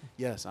month.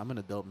 Yes, I'm an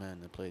adult man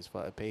that pays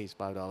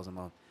 $5 a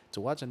month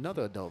to watch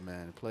another adult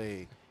man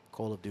play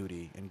Call of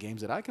Duty and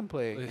games that I can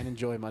play and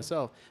enjoy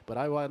myself. But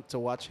I want to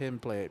watch him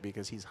play it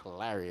because he's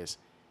hilarious.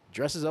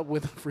 Dresses up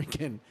with a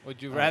freaking.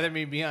 Would you rather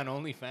me be on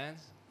OnlyFans?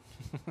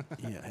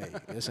 Yeah, hey,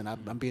 listen,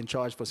 I'm being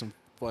charged for some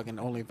fucking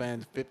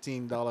OnlyFans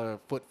 $15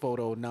 foot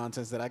photo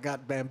nonsense that I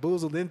got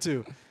bamboozled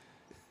into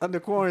under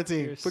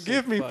quarantine. You're a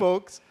Forgive sick me, fuck.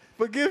 folks.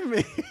 Forgive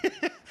me.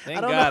 Thank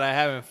I don't God know- I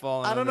haven't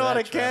fallen. I don't under know how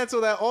to that trap.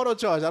 cancel that auto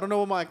charge. I don't know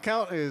what my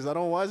account is. I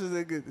don't watch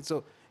this.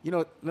 So,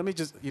 let me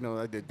just,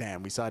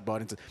 damn, we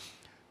sidebarred into.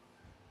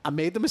 I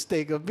made the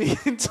mistake of being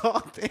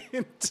talked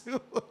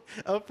into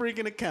a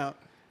freaking account,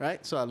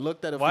 right? So I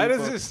looked at a Why few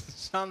does folks. this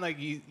sound like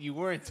you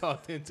weren't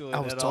talked into it I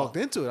was at talked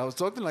all? into it. I was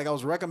talked into like I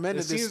was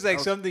recommended It this. seems like I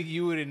was- something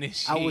you would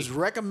initiate. I was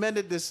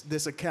recommended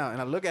this account,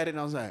 and I look at it and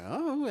I was like,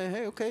 oh,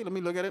 hey, okay, let me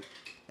look at it.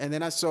 And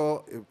then I saw,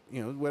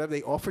 whatever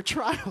they offer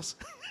trials.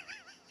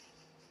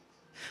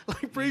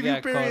 Like preview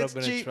got caught periods up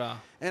in a cheap, trial.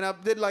 and I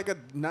did like a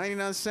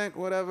 99-cent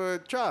whatever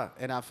trial,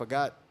 and I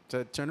forgot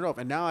to turn it off.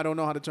 And now I don't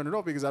know how to turn it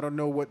off because I don't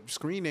know what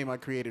screen name I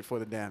created for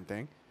the damn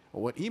thing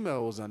or what email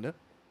it was under.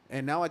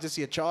 And now I just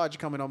see a charge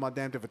coming on my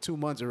damn thing for 2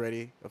 months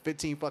already of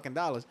 $15 fucking.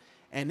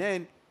 And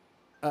then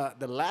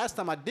the last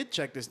time I did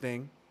check this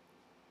thing,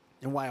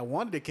 and why I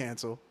wanted to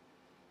cancel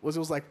was it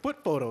was like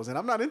foot photos, and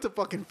I'm not into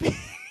fucking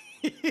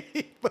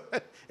feet,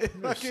 but it's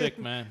You're fucking sick,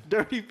 man.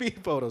 dirty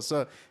feet photos.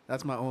 So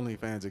that's my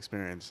OnlyFans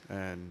experience,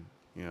 and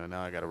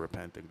now I gotta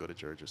repent and go to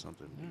church or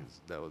something.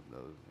 Because that was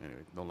anyway.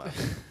 Don't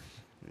laugh.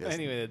 Yes.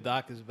 Anyway, the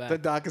doc is back. The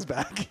doc is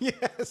back.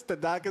 Yes, the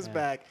doc is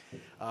back.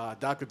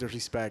 Doc with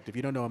Disrespect. If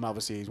you don't know him,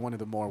 obviously he's one of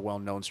the more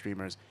well-known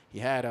streamers. He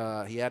had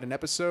an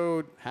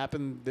episode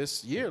happen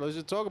this year. Let's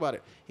just talk about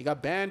it. He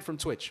got banned from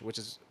Twitch, which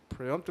is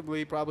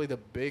preemptively probably the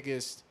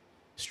biggest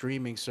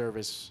streaming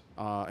service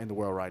in the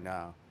world right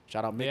now.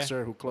 Shout out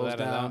Mixer, who closed without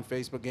a down doubt.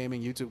 Facebook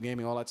gaming, YouTube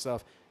gaming, all that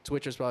stuff.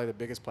 Twitch is probably the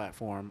biggest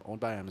platform owned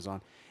by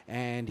Amazon,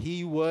 and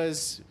he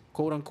was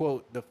quote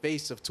unquote the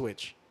face of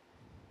Twitch.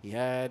 He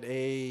had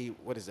a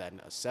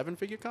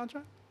 7-figure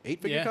contract,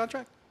 8-figure Yeah.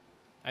 contract.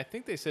 I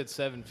think they said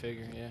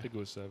 7-figure. Yeah. I think it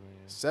was 7.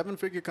 Yeah.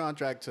 7-figure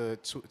contract to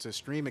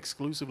stream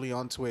exclusively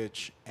on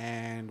Twitch,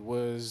 and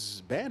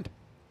was banned,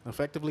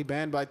 effectively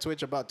banned by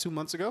Twitch about 2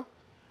 months ago.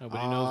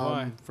 Nobody knows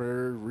why.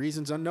 For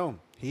reasons unknown.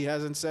 He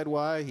hasn't said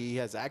why. He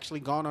has actually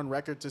gone on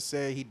record to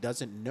say he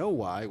doesn't know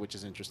why, which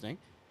is interesting.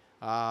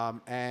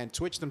 And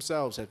Twitch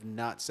themselves have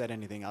not said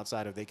anything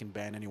outside of they can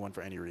ban anyone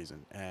for any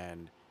reason,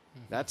 and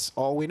that's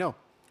all we know.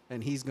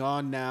 And he's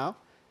gone now,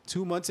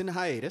 2 months in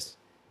hiatus,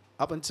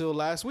 up until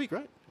last week,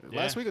 right?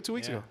 Last Yeah, week or 2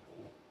 weeks yeah. ago.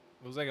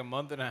 It was like a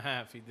month and a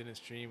half he didn't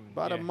stream. and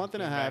About yeah, a month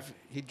and a came half. back.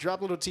 He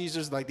dropped little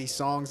teasers like these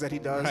songs that he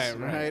does,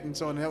 Right. and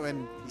so on.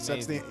 And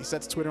he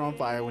sets Twitter on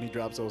fire when he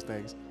drops those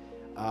things.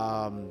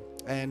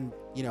 And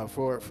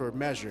for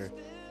measure,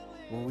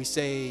 when we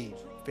say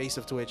face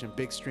of Twitch and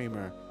big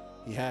streamer,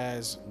 he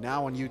has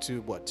now on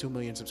YouTube 2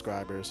 million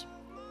subscribers,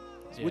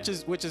 Yeah. which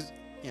is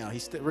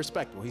he's still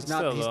respectable. He's It's not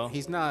still low.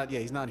 he's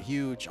not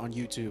huge on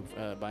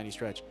YouTube by any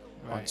stretch.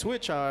 On Right.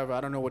 Twitch, however, I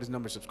don't know what his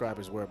number of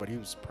subscribers were, but he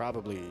was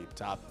probably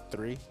top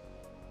 3.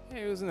 Yeah,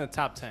 he was in the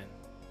top 10.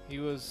 He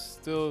was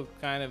still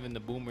kind of in the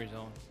boomer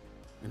zone.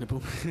 In the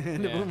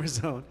the Yeah. boomer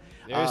zone.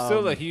 There's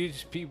still a He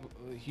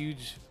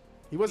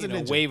wasn't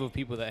Ninja. wave of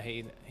people that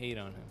hate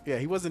on him. Yeah,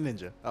 he was a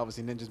Ninja.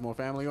 Obviously, Ninja's more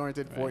family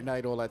oriented, Right.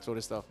 Fortnite, all that sort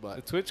of stuff. The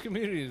But Twitch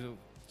community is a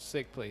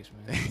sick place,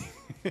 man.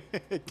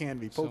 it can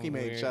be. Some Pokemade,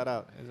 weird- shout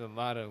out. There's a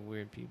lot of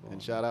weird people.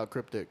 And shout out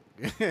Cryptic.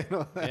 And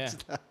all that Yeah.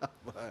 stuff.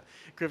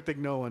 Cryptic,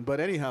 no one. But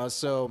anyhow,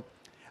 so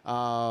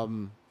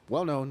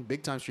well known,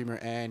 big time streamer,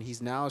 and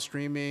he's now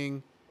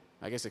streaming,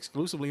 I guess,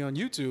 exclusively on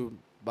YouTube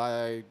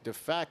by de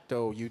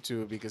facto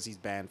YouTube because he's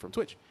banned from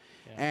Twitch.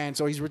 Yeah. And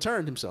so he's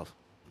returned himself.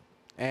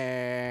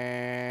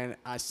 And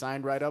I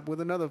signed right up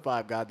with another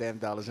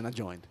 $5 and I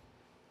joined.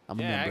 I'm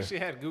a Yeah, I member. actually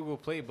had Google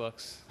Play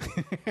bucks.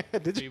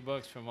 Did you?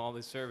 $3 from all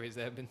the surveys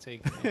that have been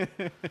taken.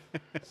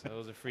 So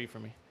those are free for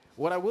me.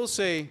 What I will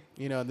say,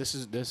 this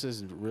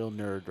is real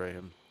nerd right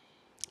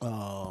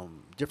here.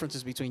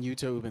 Differences between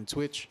YouTube and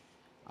Twitch.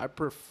 I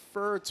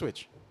prefer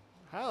Twitch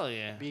Hell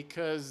yeah.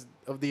 because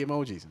of the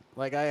emojis.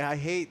 Like I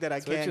hate that I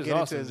Twitch can't is get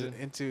awesome, dude.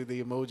 into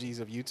the emojis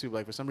of YouTube.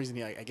 Like for some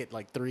reason, I get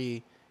like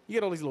 3. You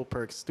get all these little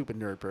perks, stupid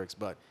nerd perks,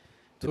 but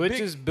the Twitch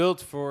big- is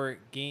built for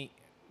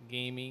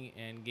gaming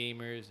and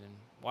gamers and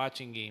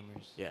watching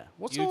gamers. yeah.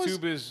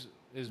 YouTube is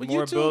But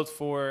more YouTube- built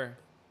for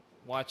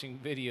watching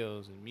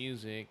videos and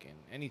music and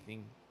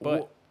anything.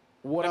 But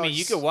what I mean,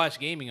 you could watch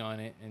gaming on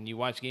it and you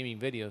watch gaming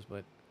videos,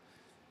 but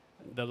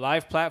the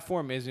live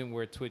platform isn't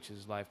where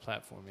Twitch's live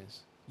platform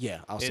is.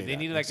 Yeah, I'll say They that.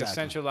 need like Exactly. a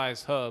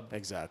centralized hub,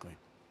 Exactly.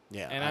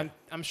 Yeah. and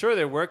I'm sure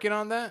they're working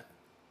on that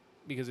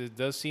because it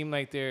does seem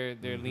like they're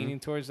Mm-hmm. leaning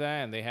towards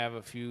that, and they have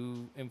a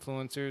few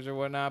influencers or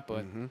whatnot,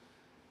 but Mhm.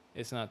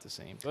 it's not the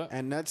same. But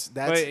And that's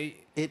but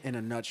it in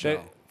a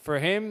nutshell. for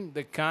him,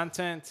 the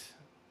content,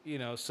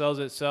 sells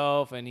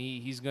itself, and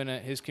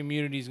his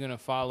community's gonna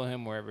follow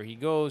him wherever he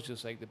goes,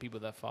 just like the people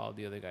that follow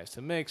the other guys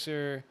to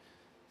Mixer.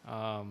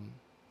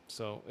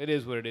 So it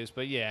is what it is.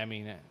 But yeah, I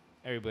mean,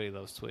 everybody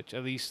loves Twitch,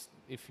 at least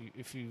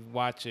if you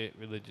watch it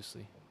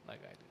religiously, like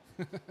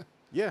I do.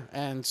 Yeah,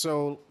 and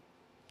so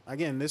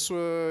again, this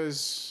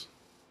was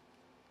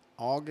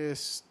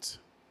August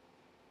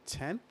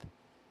 10th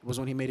was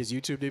when he made his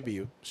YouTube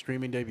debut,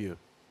 streaming debut.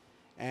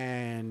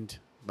 and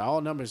by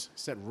all numbers,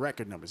 set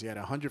record numbers. He had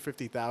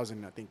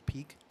 150,000, I think,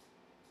 peak.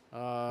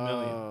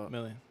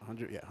 Million.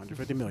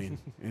 150 million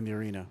in the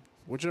arena,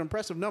 which are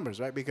impressive numbers,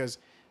 right? Because,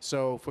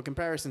 so for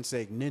comparison's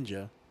sake,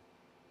 Ninja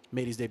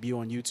made his debut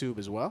on YouTube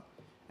as well,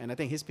 and I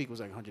think his peak was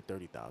like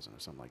 130,000 or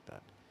something like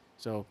that.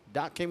 So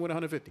Doc came with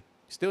 150.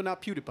 Still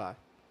not PewDiePie,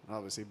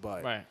 obviously,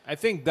 but Right. I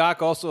think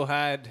Doc also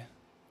had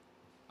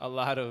a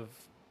lot of,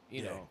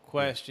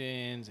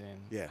 questions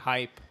and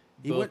hype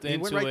he built went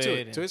into right to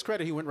it. it. To his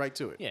credit, he went right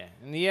to it. Yeah,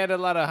 and he had a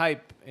lot of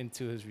hype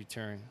into his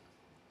return.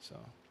 So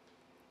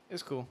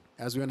it's cool.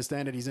 As we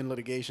understand it, he's in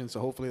litigation, so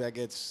hopefully that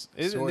gets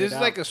This sorted is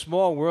out. like a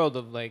small world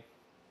of like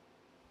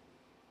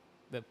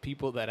the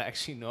people that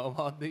actually know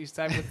about these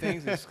type of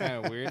things. It's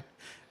kind of weird.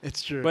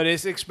 It's true. But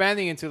it's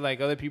expanding into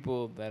like other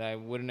people that I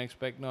wouldn't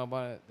expect know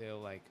about it. They're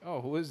like,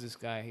 oh, who is this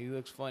guy? He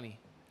looks funny.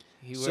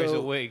 He wears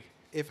a wig.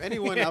 If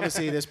anyone,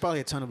 obviously, there's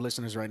probably a ton of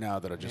listeners right now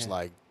that are just Yeah.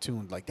 like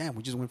tuned, like, damn,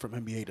 we just went from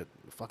NBA to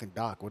fucking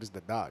Doc. What is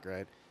the Doc,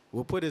 right?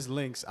 We'll put his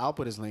links. I'll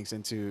put his links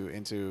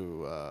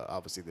into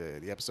obviously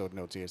the episode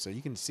notes here, so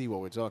you can see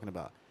what we're talking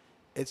about.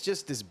 It's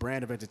just this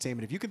brand of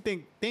entertainment. If you can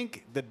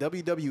think the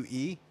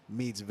WWE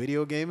meets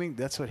video gaming,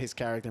 that's what his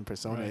character and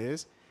persona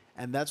is,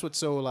 and that's what's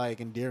so like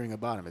endearing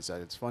about him.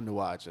 It's fun to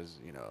watch, as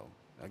you know,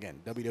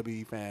 again,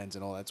 WWE fans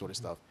and all that sort of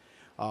stuff,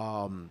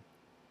 and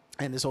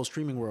this whole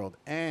streaming world.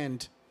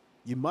 And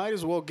you might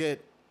as well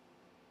get,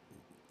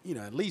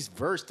 at least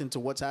versed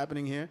into what's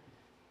happening here,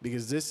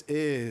 because this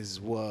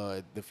is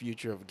what the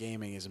future of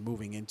gaming is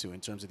moving into in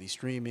terms of these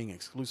streaming,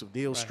 exclusive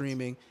deal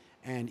streaming,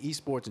 and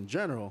esports in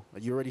general.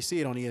 You already see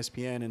it on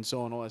ESPN and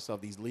so on, all that stuff.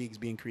 These leagues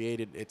being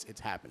created, it's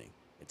happening.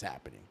 It's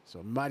happening.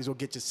 So might as well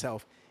get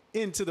yourself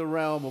into the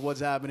realm of what's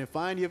happening.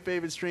 Find your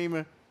favorite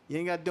streamer. You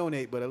ain't got to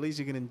donate, but at least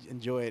you can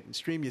enjoy it and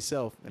stream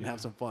yourself and have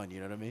some fun.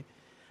 You know what I mean?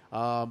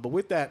 But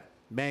with that,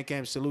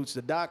 Bandcamp salutes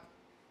the Doc.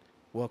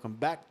 Welcome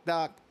back,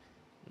 Doc.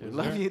 We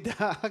love you,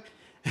 Doc.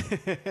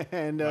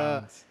 And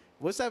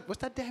what's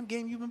that damn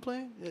game you've been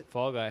playing?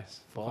 Fall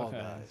Guys. Fall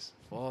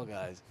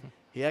Guys.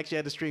 He actually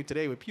had to stream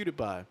today with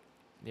PewDiePie.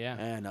 Yeah.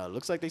 And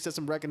looks like they set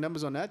some record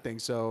numbers on that thing.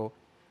 So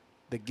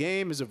the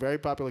game is a very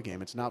popular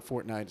game. It's not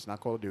Fortnite. It's not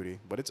Call of Duty.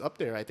 But it's up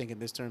there, I think, in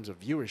this terms of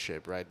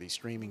viewership, right? The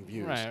streaming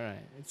views. Right.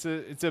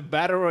 It's a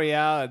battle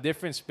royale, a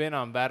different spin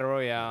on battle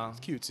royale. It's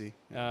cutesy.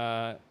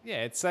 Yeah,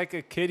 it's like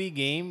a kiddie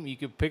game. You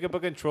could pick up a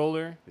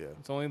controller. Yeah.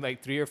 It's only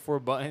like 3 or 4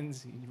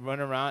 buttons. You run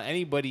around.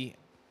 Anybody,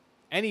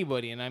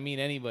 and I mean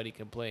anybody,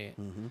 can play it.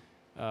 Mm-hmm.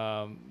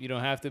 You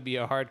don't have to be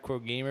a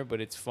hardcore gamer,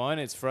 but it's fun.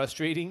 It's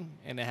frustrating,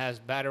 and it has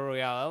battle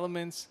royale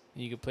elements.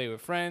 And you can play with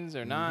friends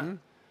or not.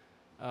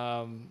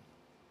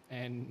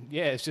 And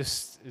yeah, it's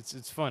just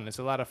it's fun. It's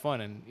a lot of fun,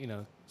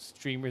 and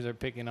streamers are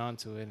picking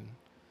onto it,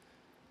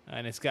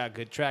 and it's got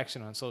good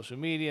traction on social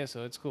media,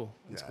 so it's cool.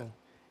 It's cool.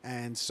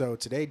 And so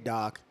today,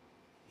 Doc,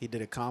 he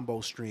did a combo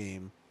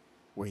stream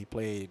where he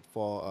played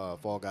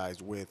Fall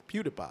Guys with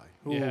PewDiePie.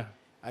 Who,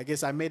 I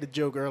guess I made a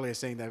joke earlier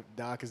saying that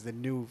Doc is the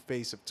new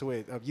face of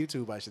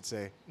YouTube, I should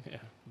say. Yeah.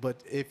 But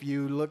if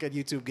you look at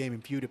YouTube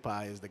gaming,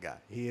 PewDiePie is the guy.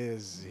 He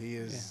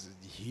is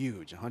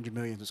huge, 100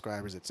 million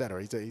subscribers,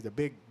 etc. He's a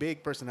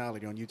big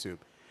personality on YouTube.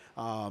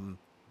 And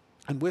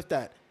with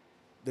that,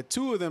 the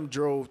two of them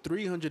drove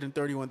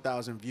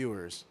 331,000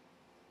 viewers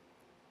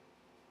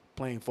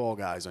playing Fall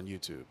Guys on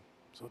YouTube.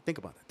 So think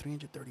about that,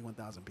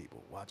 331,000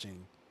 people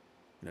watching.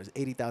 There's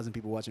 80,000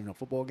 people watching a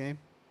football game.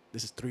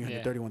 This is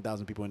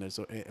 331,000 people in there,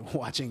 so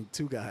watching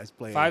two guys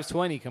play.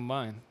 520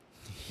 combined.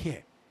 Yeah.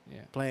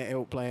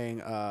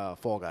 Playing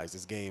Fall Guys,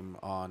 this game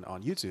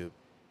on YouTube.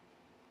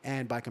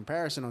 And by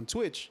comparison on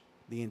Twitch,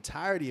 the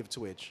entirety of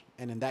Twitch,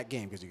 and in that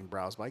game, because you can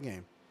browse by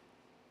game,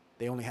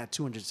 they only had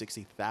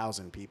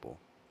 260,000 people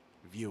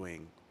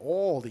viewing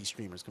all these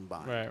streamers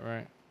combined.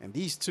 Right. And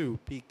these two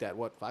peaked at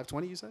what,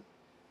 520 you said?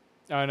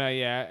 Oh, no,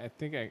 yeah. I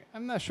think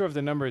I'm not sure if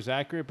the number is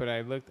accurate, but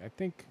I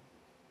think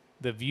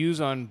the views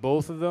on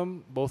both of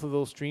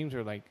those streams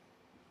are like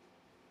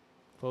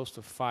close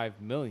to 5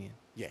 million.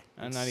 Yeah.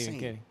 I'm not even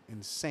kidding.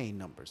 Insane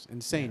numbers.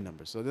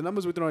 So the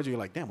numbers we're throwing at you, you're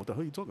like, damn, what the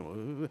hell are you talking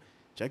about?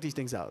 Check these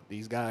things out.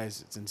 These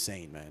guys, it's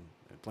insane, man.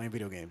 They're playing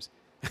video games.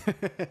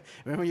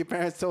 Remember when your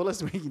parents told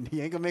us you ain't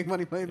going to make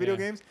money playing video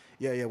games?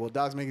 Yeah. Well,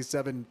 Doc's making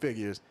 7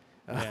 figures.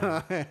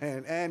 Yeah.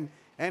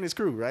 and his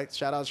crew, right?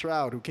 Shout out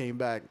Shroud, who came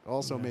back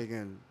also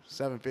making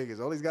 7 figures.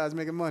 All these guys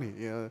making money,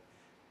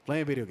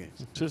 playing video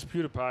games. Just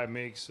PewDiePie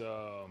makes an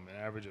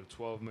average of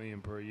 $12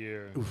 million per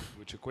year,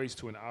 which equates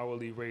to an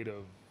hourly rate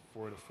of,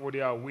 for the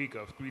 40-hour week,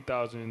 of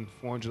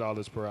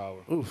 $3,400 per hour.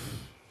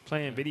 Oof.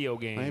 Playing video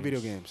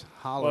games.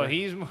 Holler.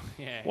 Well,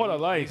 What a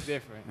life. He's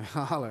different.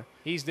 Holler.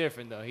 He's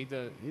different though. He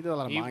did a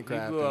lot of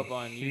Minecraft. He grew up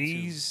on YouTube.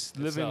 He's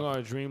living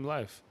our dream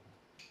life.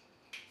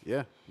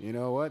 Yeah. You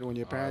know what? When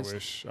your parents...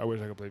 I wish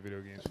I could play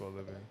video games for a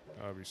living.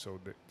 I'd be so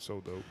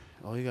dope.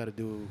 All you got to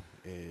do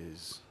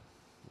is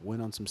win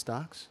on some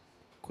stocks,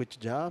 quit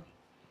your job,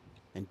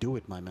 and do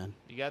it, my man.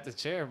 You got the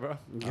chair, bro.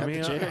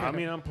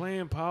 I'm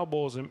playing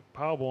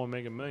Powerball and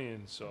making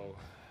millions. So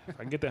if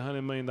I can get that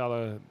 $100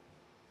 million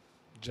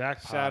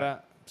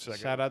jackpot,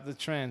 Shout out to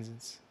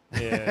Transits.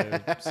 Yeah,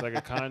 it's like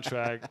a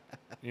contract,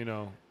 you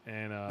know.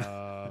 And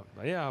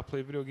yeah, I'll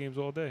play video games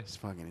all day. It's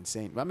fucking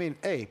insane. I mean,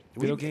 hey,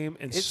 Video game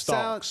and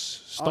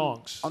stonks.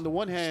 On the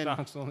one hand,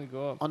 Stocks only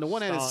go up. on the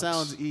one hand, it Stonks.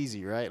 sounds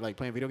easy, right? Like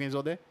playing video games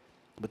all day.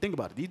 But think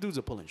about it. These dudes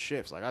are pulling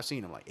shifts. Like I've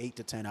seen them like 8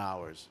 to 10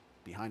 hours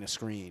behind a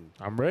screen.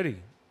 I'm ready.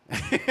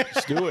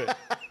 Let's do it.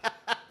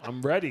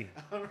 I'm ready.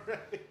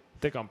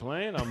 Think I'm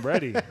playing? I'm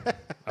ready.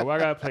 I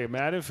gotta play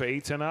Madden for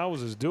 8-10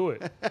 hours. Let's do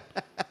it.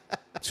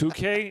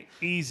 2K,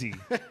 easy.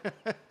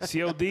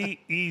 COD,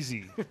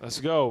 easy. Let's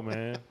go,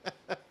 man.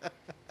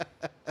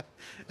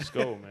 Let's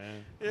go,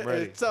 man. I'm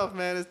ready. It's tough,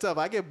 man. It's tough.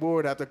 I get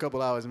bored after a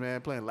couple hours,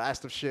 man. Playing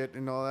Last of shit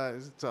and all that.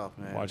 It's tough,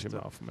 man. Watch your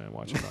mouth, man.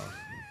 Watch your mouth.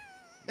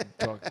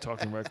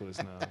 Talking reckless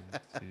now.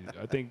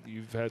 I think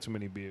you've had too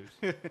many beers.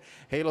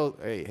 Halo.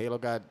 Hey, Halo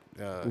got.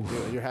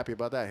 You're happy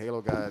about that?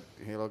 Halo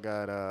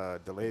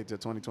got delayed to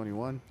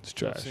 2021. It's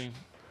trash. See.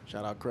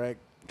 Shout out Craig.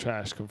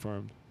 Trash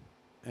confirmed.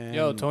 And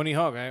Yo, Tony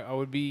Hawk. I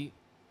would be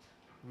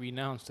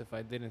renounced if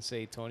I didn't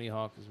say Tony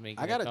Hawk is making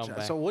I got a to.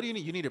 comeback. So what do you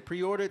need? You need to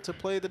pre-order to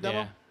play the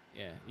demo.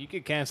 Yeah. You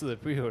could cancel the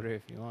pre-order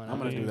if you want. I'm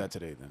gonna I mean, do that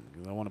today then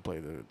because I want to play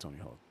the Tony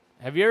Hawk.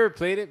 Have you ever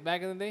played it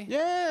back in the day?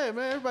 Yeah,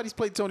 man. Everybody's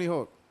played Tony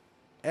Hawk.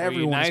 you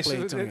Everyone's nice played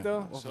with Tony it,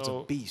 though? Hawk. Oh, it's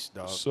a beast,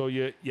 dog. So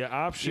your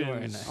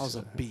options. nice. I was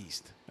a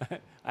beast.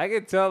 I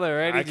can tell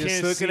already I just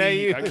can't looking see. at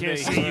you. I can't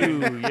see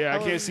you. Yeah, I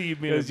can't see you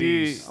being a 'Cause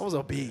you- beast. I was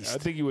a beast. I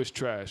think you was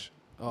trash.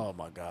 Oh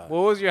my god.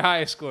 What was your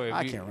highest score? If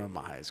I you- can't remember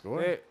my high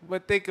score.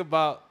 But think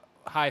about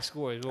high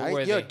scores. What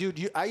were they?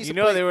 Dude, I used You to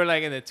know play. they were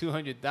like in the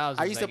 200,000.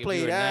 I used to like, if play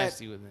you were that.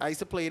 nasty with it. I used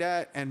to play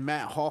that and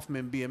Matt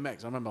Hoffman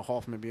BMX. I remember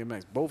Hoffman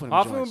BMX. Both of them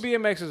Hoffman joints.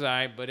 BMX was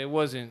alright, but it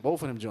wasn't.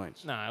 Both of them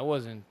joints. Nah, it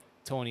wasn't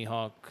Tony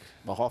Hawk.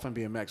 But Hoffman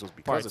BMX was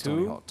because Part of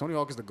Tony two? Hawk. Tony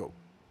Hawk is the GOAT.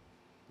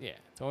 Yeah,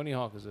 Tony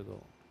Hawk is a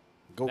goal.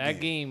 GOAT That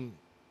game,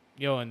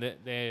 yo, and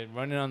they're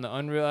running on the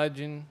Unreal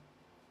Engine.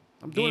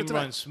 I'm doing Game it tonight.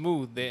 runs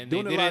smooth. They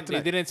Doing it live didn't. They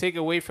tonight. didn't take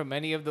away from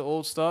any of the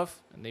old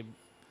stuff, and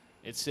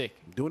it's sick.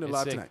 Doing it It's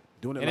live sick. tonight.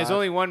 Doing it And live. it's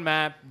only one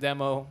map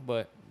demo,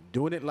 but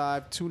Doing it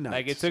live tonight.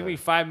 like it took sir. me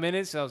 5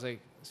 minutes. I was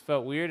like, it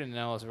felt weird, and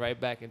then I was right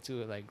back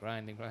into it, like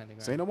grinding.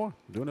 Say no more.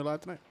 Doing it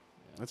live tonight.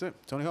 That's it.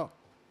 Tony Hawk.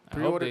 I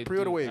hope Pre-order. they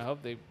Pre-order do- wave. I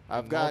hope they.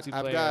 I've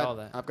multiplayer, all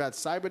that. got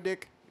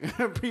Cyberdick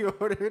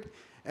pre-ordered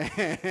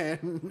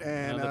and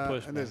Another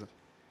push, and there's man.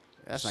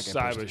 that's not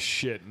getting Cyber pushed.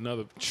 shit.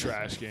 Another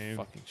trash game.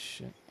 Fucking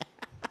shit.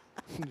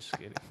 I'm just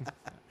kidding.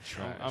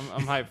 Trash.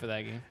 I'm hyped for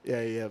that game.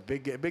 Yeah,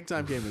 big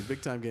time gaming,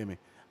 big time gaming.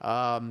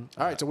 All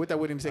right, so with that,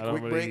 we're gonna take a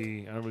quick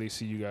break. I don't really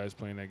see you guys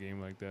playing that game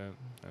like that.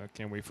 I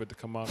can't wait for it to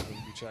come out and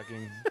be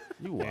checking.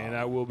 You And wild.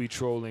 I will be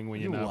trolling when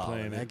you're You not wild.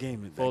 playing That it.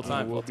 game, Full that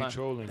time. I will be full time.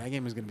 trolling. That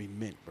game is gonna be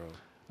mint, bro.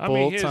 I mean,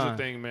 Full here's time.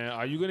 the thing, man.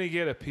 Are you gonna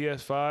get a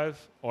PS5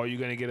 or are you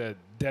gonna get a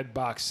dead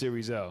box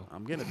Series L?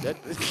 I'm getting a dead.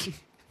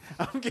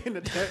 I'm getting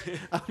an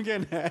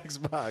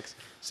Xbox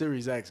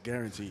Series X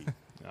guaranteed.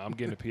 I'm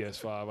getting a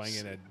PS5. I ain't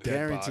getting a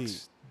Guaranteed.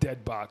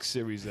 dead box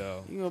Series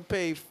L. You gonna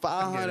pay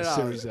I'm getting a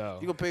Series $500. L.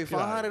 You gonna pay Get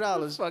outta here.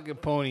 $500. Fucking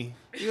pony.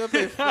 You gonna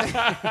pay.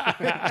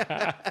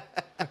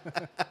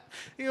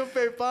 You gonna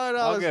pay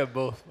I'll $5. get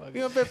both.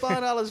 You gonna pay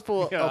 $5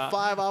 for Yeah, a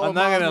 5-hour I'm not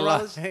Miles gonna lie.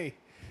 Morales? Hey,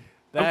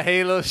 that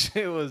Halo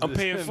shit was. I'm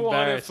paying $400 for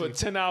embarrassing.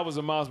 10 hours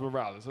of Miles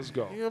Morales. Let's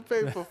go. You gonna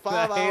pay for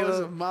 5 That hours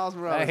Halo- of Miles That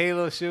Morales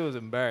Halo shit was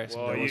embarrassing.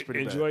 Well, that was you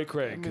pretty bad. enjoy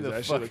Craig Get me because the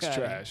that shit fuck looks outta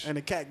here. trash. and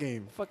the cat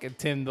game. Fucking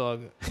Tim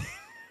Dog.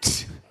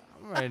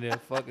 I'm ready to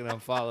fucking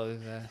unfollow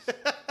his ass.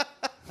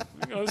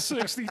 You know,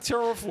 60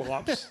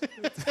 teraflops.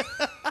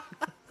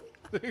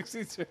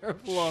 60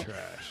 terrible.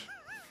 Trash.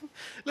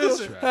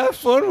 Listen, Trash. have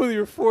fun with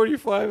your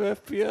 45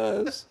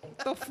 FPS. Get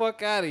the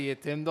fuck out of here,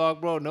 Tim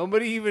Dog, bro.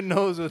 Nobody even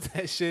knows what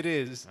that shit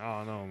is. I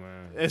don't know,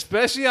 man.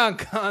 Especially on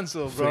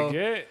console, bro.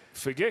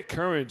 Forget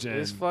current gen.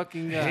 This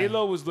fucking guy.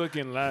 Halo was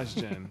looking last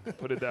gen.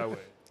 Put it that way.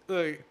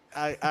 Look,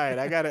 all right,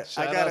 I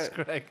gotta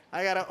Craig.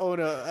 I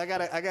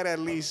gotta at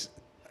least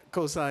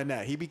co-sign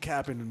that. He be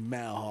capping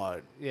mad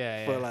hard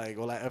Yeah, for yeah. like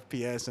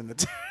FPS and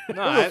the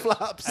No, I,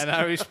 flops. and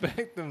I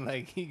respect him.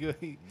 Like he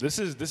This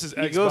is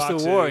he goes to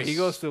war. He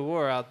goes to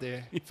war out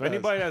there. For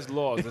anybody that's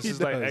lost, this He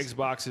is like does.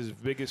 Xbox's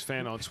biggest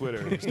fan on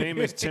Twitter. His name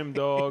is Tim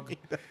Dog.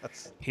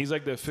 He's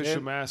like the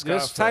official mascot.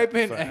 Just for, type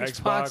in for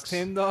Xbox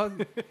Tim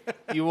Dog.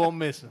 You won't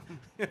miss him.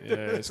 Yeah,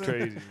 it's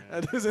crazy,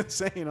 man. That is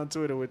insane on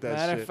Twitter with that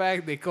Matter shit. of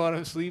fact, they caught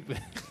him sleeping.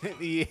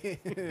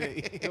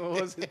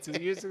 What was it,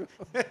 2 years ago?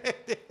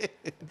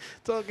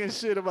 Talking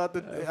shit about the.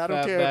 I don't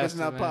fat care if it's bastard,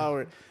 not man.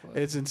 powered.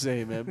 It's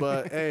insane, man.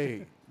 But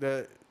hey,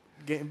 the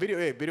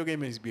video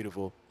gaming is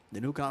beautiful.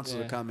 The new consoles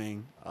Yeah. are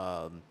coming.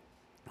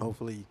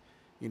 Hopefully,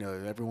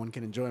 everyone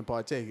can enjoy and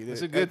partake.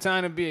 It's a good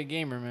time to be a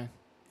gamer, man.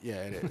 Yeah,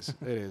 it is.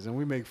 It is, and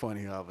we make fun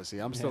here. Obviously,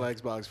 I'm still Yeah. an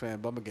Xbox fan,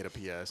 but I'm gonna get a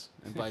PS,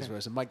 and vice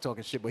versa. Mike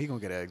talking shit, but he gonna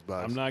get an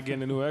Xbox. I'm not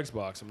getting a new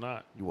Xbox. I'm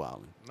not. You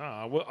wildin'.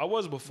 Nah, I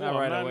was before. Not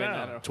right I'm not away,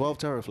 now. not at 12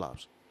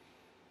 teraflops.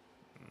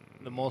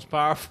 The most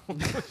powerful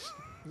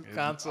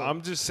console.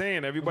 I'm just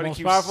saying, everybody most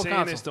keeps powerful saying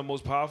console. it's the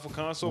most powerful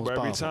console, Most but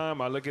every powerful.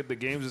 time I look at the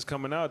games that's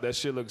coming out, that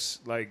shit looks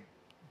like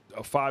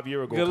a 5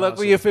 year ago. Good luck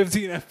with your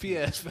 15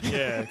 FPS.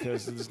 Yeah,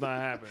 because it's not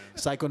happening.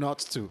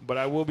 Psychonauts 2. But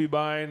I will be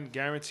buying,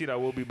 guaranteed. I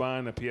will be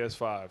buying a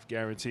PS5,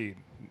 guaranteed.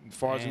 As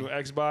far as Man. new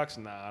Xbox,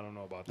 nah, I don't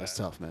know about that. That's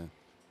tough, man.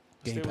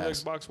 Stay Game with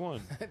Pass. Xbox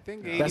One. I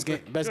think Best,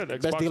 eighty- best Good,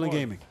 best Xbox deal in One.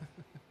 gaming.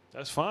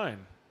 That's fine.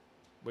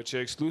 But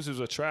your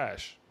exclusives are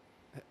trash.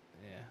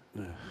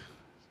 Yeah.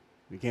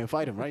 You can't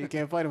fight him, right? You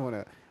can't fight him on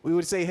that. We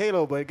would say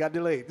Halo, but it got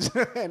delayed.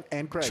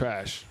 and Craig.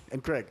 Trash.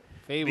 And Craig.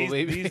 Fable,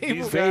 baby.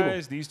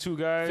 Fable. These two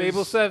guys,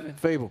 Fable 7.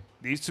 Fable.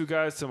 these two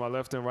guys to my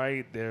left and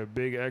right, they're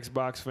big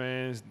Xbox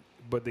fans.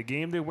 But the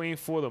game they're waiting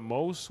for the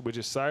most, which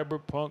is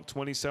Cyberpunk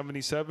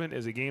 2077,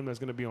 is a game that's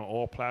going to be on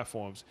all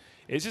platforms.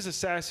 It's just a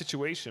sad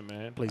situation,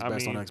 man. Plays I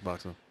best mean, on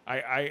Xbox,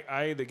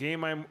 though. the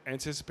game I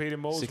anticipated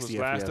most 60 was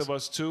Last FPS. of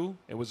Us 2.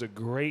 It was a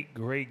great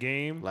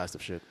game. Last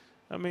of shit.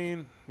 I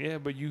mean, yeah,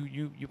 but you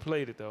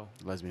played it though.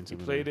 Lesbian You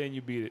simulator. played it and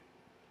you beat it.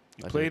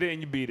 You I played did. it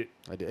and you beat it.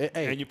 I did.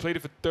 Hey, And you played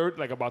it for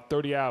about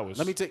 30 hours.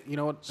 let me take. You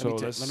know what? So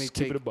Let let's me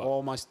keep it take a buck.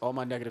 all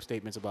my negative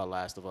statements about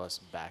Last of Us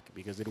back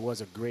because it was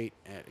a great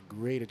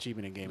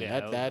achievement in gaming.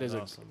 Yeah, that is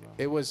awesome, bro.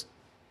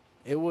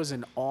 it was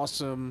an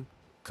awesome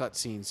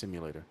cutscene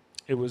simulator.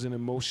 It was an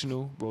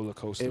emotional roller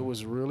coaster. It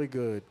was really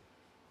good.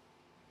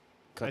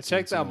 I cutscene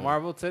checked out simulator.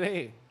 Marvel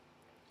today.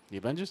 The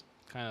Avengers.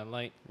 Kind of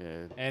light.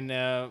 Yeah,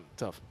 And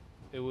tough.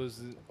 it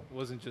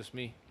wasn't just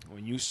me.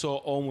 When you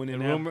saw Owen The,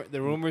 in that,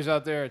 the rumors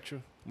out there are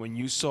true. when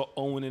you saw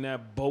Owen in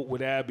that boat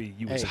with Abby,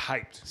 you was Hey.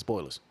 hyped.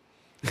 Spoilers.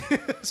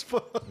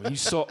 When you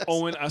saw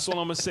Owen, that's all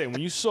I'm gonna say.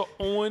 When you saw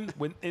Owen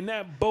in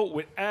that boat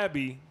with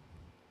Abby,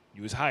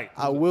 you was hyped.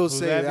 I will who's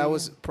say that that again?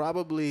 was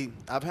probably.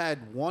 I've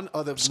had one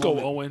other. Let's go,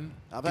 moment- Owen.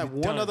 I've Get had it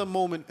one done. other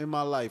moment in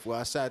my life where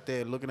I sat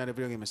there looking at a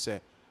video game and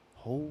said,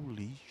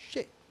 "Holy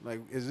shit! Like,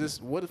 is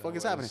this what the fuck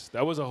is happening?"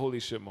 That was a holy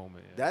shit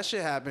moment. Yeah. That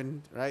shit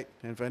happened, right?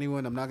 And for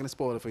anyone, I'm not gonna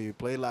spoil it for you.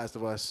 Play Last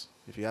of Us.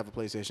 If you have a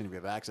PlayStation, if you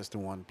have access to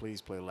one,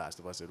 please play Last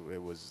of Us. It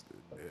was,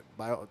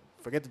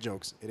 forget the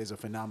jokes. It is a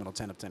phenomenal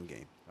 10 of 10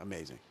 game.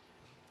 Amazing.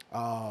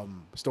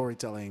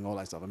 Storytelling, all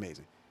that stuff,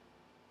 amazing.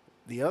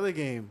 The other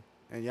game,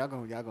 and y'all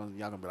gonna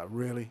be like,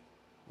 really?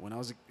 When I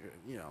was,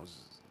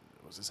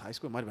 was this high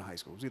school? It might have been high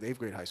school. It was either 8th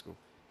grade high school.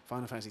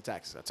 Final Fantasy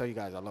Tactics. I tell you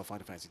guys, I love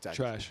Final Fantasy Tactics.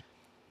 Trash.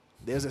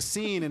 There's a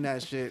scene in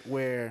that shit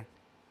where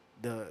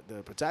the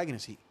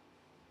protagonist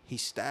he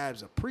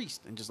stabs a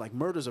priest and just like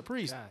murders a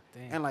priest. God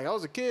damn. And like I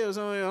was a kid or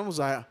something, I was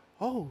like,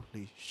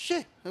 holy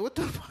shit! Like, what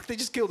the fuck? They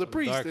just killed a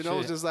priest, dark and I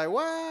was shit. just like,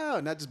 wow!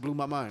 And that just blew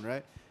my mind,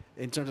 right?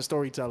 In terms of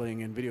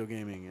storytelling and video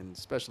gaming, and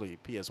especially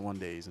PS1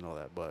 days and all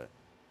that. But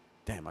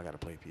damn, I gotta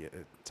play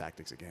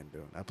Tactics again,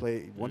 dude. I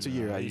play once a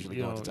year. I usually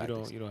go into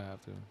Tactics. You don't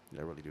have to.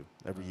 I really do.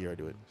 Every year I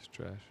do it. It's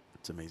trash.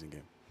 It's an amazing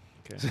game.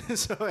 Okay.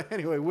 So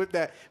anyway, with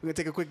that, we're gonna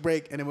take a quick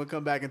break, and then we'll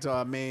come back into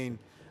our main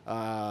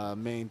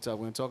talk.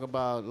 We're gonna talk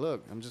about.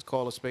 Look, I'm just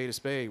call a spade a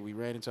spade. We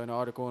ran into an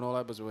article and all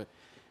that, but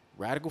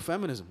radical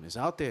feminism is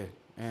out there,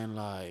 and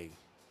like,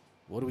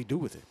 what do we do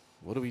with it?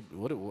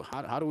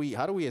 How do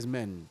we as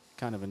men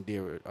kind of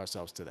endear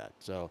ourselves to that?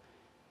 So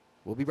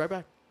we'll be right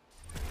back.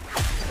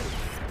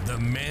 The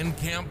Man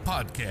Camp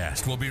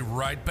Podcast will be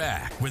right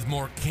back with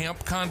more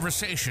camp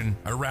conversation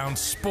around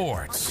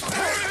sports,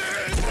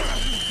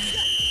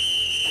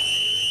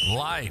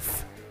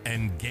 life,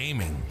 and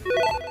gaming.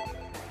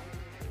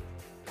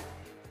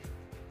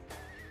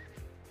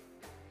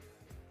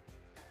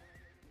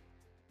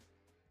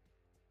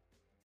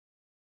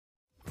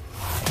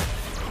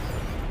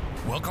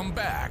 Welcome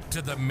back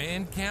to the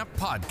Man Camp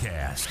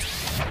Podcast,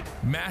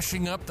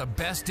 mashing up the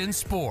best in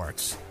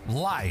sports,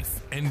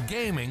 life, and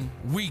gaming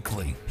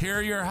weekly. Here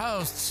are your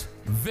hosts,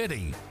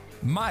 Viddy,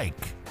 Mike,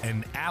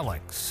 and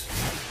Alex.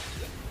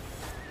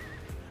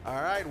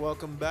 All right,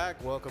 welcome back.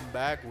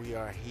 We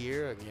are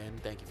here again.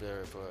 Thank you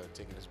for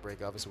taking this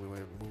break. Obviously, we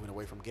were moving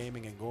away from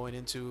gaming and going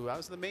into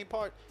the main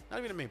part. Not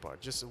even the main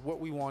part, just what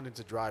we wanted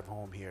to drive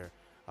home here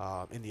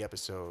in the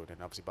episode,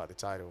 and obviously by the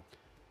title,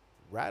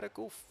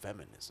 radical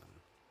feminism.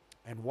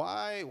 And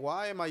why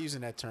am I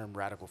using that term,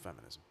 radical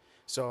feminism?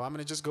 So I'm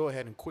going to just go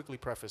ahead and quickly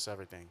preface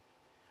everything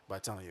by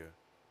telling you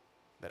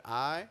that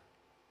I,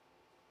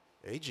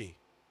 AG,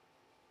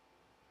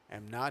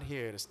 am not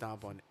here to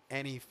stomp on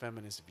any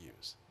feminist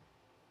views.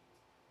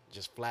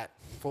 Just flat,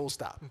 full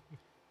stop.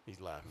 He's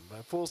laughing,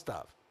 but full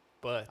stop.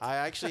 But I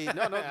actually no,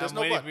 there's I'm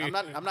no waiting but.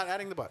 for you. I'm not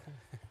adding the but.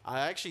 I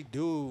actually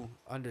do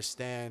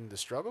understand the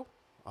struggle.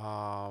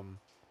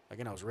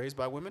 Again, I was raised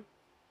by women.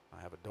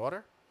 I have a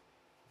daughter.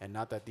 And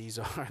not that these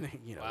are,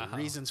 Wow.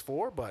 reasons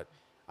for, but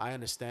I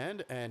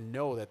understand and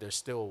know that there's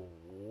still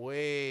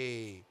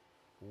way,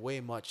 way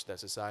much that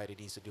society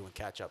needs to do and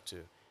catch up to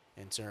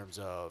in terms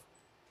of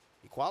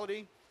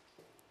equality,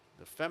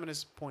 the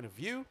feminist point of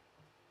view,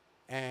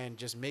 and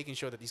just making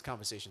sure that these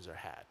conversations are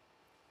had.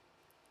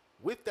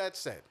 With that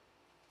said,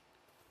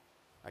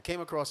 I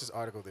came across this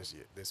article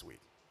this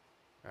week,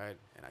 right?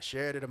 And I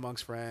shared it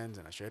amongst friends,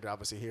 and I shared it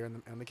obviously here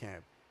in the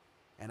camp.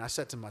 And I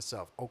said to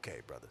myself,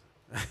 okay, brother.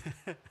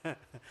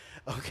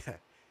 Okay,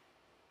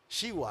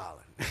 she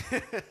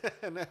wildin'.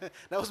 And that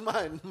was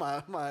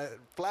my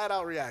flat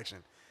out reaction.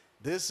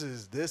 This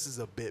is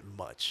a bit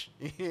much,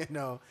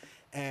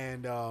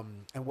 And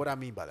what I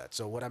mean by that.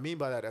 So what I mean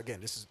by that,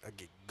 again, this is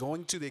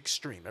going to the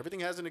extreme. Everything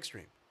has an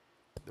extreme.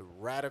 The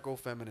radical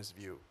feminist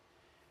view,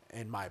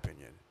 in my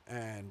opinion.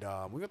 And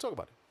we're gonna talk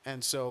about it.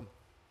 And so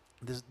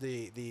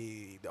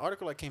the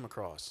article I came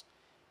across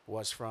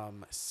was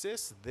from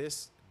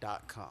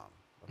sisthis.com.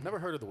 I've never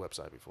heard of the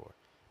website before.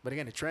 But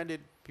again, it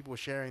trended. People were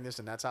sharing this,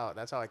 and that's how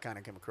I kind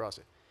of came across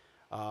it.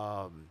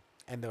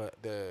 And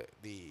the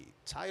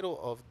title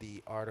of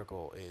the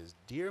article is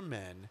 "Dear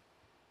Men,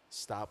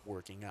 Stop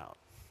Working Out."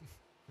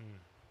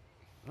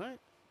 Right?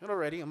 And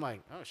already I'm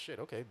like, oh shit,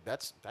 okay,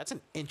 that's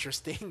an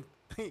interesting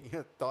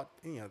thought,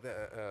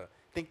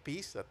 think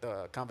piece,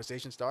 the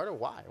conversation starter.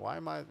 Why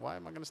am I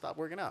gonna stop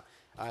working out?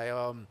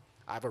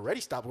 I've already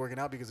stopped working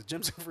out because the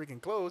gyms are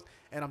freaking closed,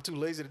 and I'm too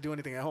lazy to do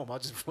anything at home. I'll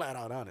just flat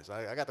out honest.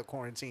 I got the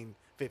quarantine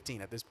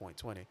 15 at this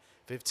point,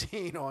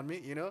 15 on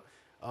me,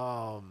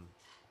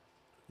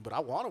 but I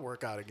want to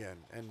work out again.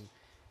 And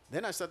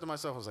then I said to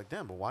myself, I was like,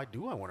 damn, but why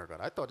do I want to work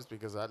out? I thought it's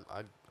because I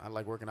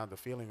like working out, the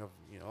feeling of,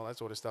 all that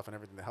sort of stuff and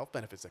everything, the health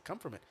benefits that come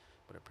from it.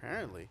 But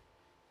apparently,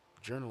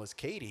 journalist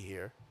Katie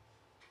here,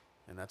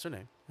 and that's her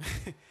name,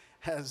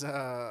 has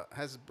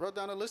brought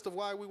down a list of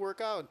why we work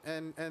out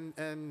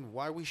and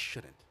why we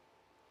shouldn't.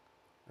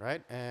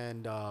 Right?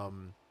 And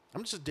I'm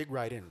just dig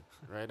right in,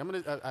 right?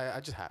 I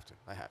just have to.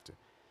 I have to.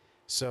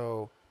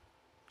 So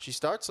she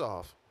starts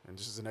off, and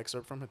this is an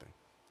excerpt from her thing.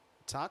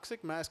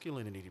 Toxic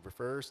masculinity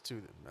refers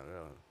to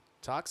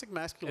toxic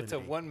masculinity.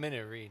 It's a 1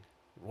 minute read.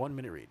 1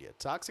 minute read, yeah.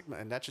 Toxic,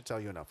 and that should tell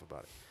you enough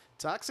about it.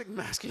 Toxic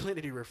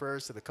masculinity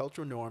refers to the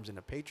cultural norms in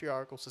a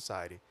patriarchal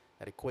society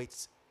that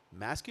equates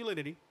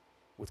masculinity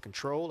with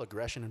control,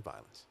 aggression, and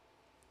violence.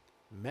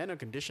 Men are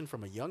conditioned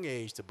from a young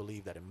age to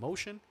believe that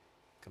emotion,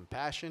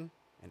 compassion,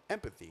 and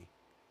empathy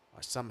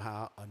are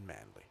somehow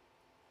unmanly.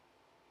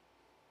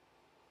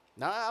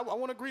 Now, I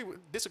want to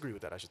disagree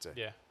with that, I should say.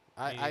 Yeah.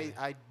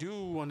 I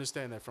do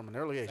understand that from an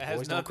early age. It has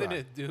boys nothing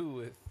don't cry. to do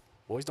with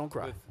Boys don't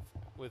cry.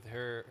 with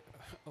her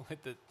with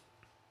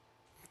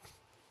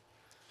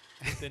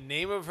the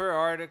name of her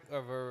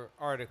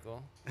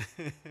article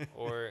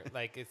or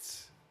like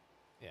it's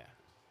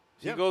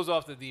She goes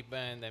off the deep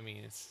end. I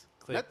mean, it's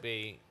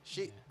clickbait.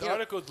 The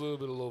article's a little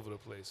bit all over the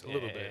place. A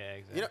little bit. Yeah,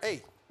 exactly.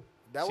 Hey,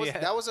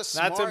 that was a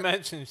smart. Not to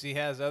mention, she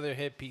has other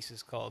hit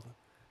pieces called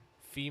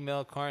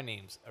 "Female Car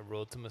Names: A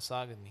Road to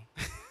Misogyny."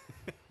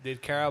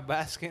 Did Carol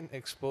Baskin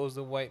expose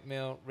the white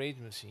male rage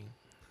machine?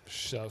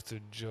 Shouts to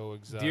Joe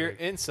Exotic. Dear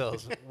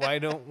incels, why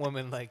don't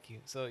women like you?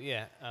 So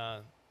yeah.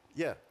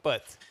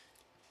 But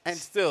and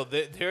still,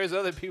 there's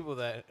other people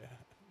that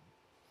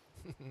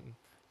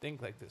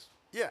think like this.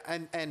 Yeah,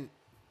 and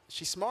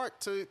she's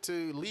smart to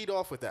lead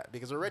off with that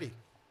because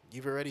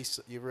you've already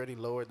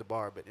lowered the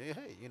bar. But hey,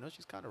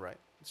 she's kind of right.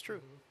 It's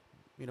true.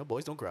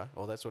 Boys don't cry.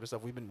 All that sort of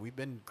stuff. We've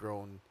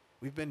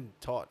been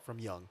taught from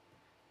young,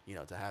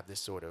 to have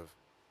this sort of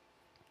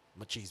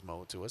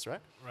machismo to us,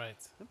 right? Right.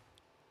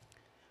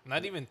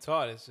 Not even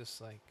taught. It's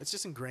just like it's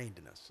just ingrained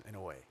in us in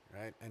a way,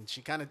 right? And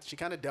she kind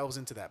of delves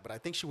into that, but I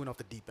think she went off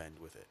the deep end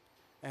with it.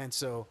 And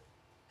so,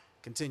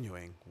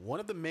 continuing, one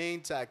of the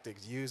main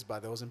tactics used by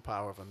those in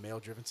power of a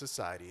male-driven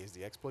society is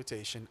the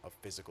exploitation of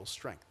physical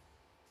strength.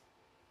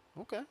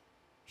 Okay,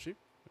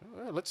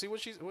 let's see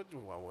what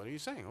are you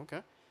saying?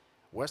 Okay.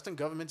 Western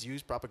governments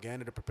use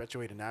propaganda to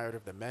perpetuate a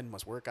narrative that men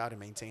must work out and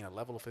maintain a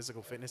level of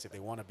physical fitness if they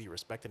want to be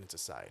respected in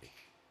society.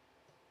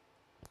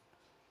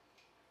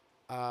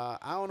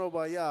 I don't know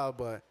about y'all,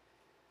 but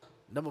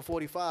number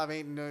 45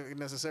 ain't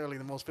necessarily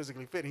the most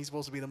physically fit. He's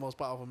supposed to be the most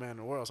powerful man in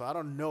the world. So I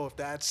don't know if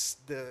that's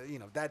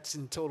that's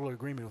in total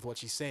agreement with what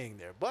she's saying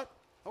there. But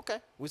okay,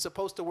 we're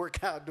supposed to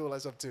work out, do all that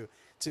stuff to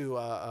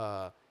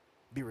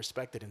be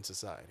respected in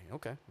society.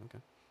 Okay.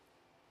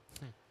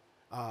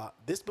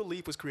 This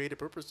belief was created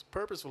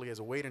purposefully as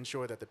a way to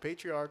ensure that the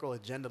patriarchal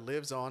agenda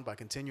lives on by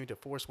continuing to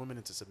force women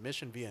into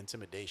submission via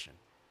intimidation.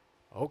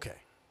 Okay.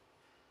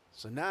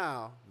 So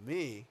now,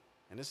 me,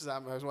 and this is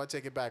why I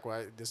take it back,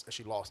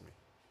 she lost me.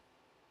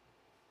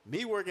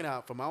 Me working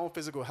out for my own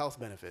physical health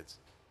benefits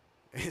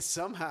is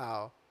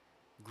somehow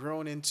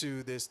grown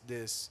into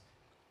this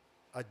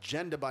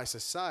agenda by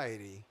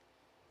society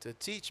to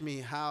teach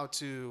me how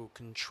to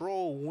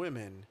control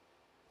women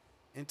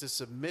into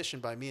submission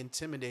by me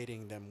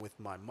intimidating them with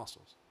my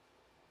muscles.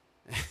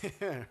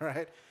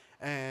 Right?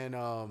 And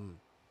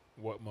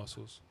what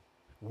muscles?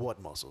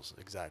 What muscles,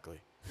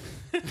 exactly.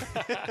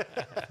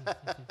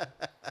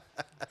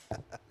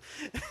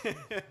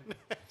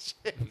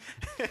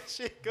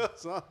 she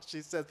goes on.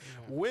 She says,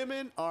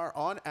 women are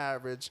on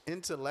average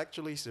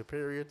intellectually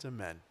superior to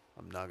men.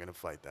 I'm not going to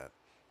fight that.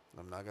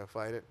 I'm not going to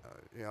fight it.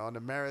 On the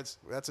merits,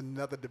 that's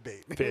another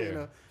debate.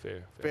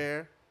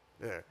 Fair.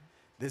 Yeah.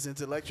 This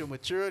intellectual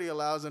maturity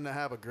allows them to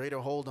have a greater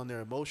hold on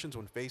their emotions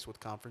when faced with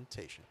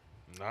confrontation.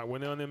 Not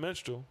when they're on their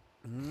menstrual.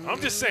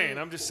 I'm just saying.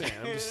 I'm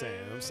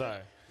sorry.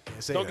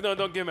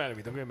 Don't get mad at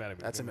me. Don't get mad at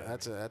me.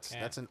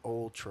 That's an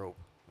old trope,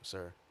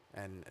 sir,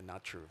 and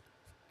not true.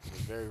 It's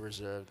very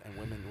reserved, and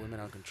women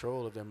are in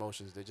control of their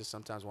emotions. They just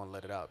sometimes want to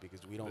let it out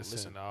because we don't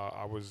listen.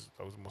 I was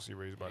mostly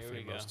raised by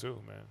females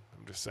too, man.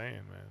 I'm just saying,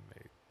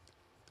 man.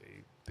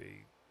 they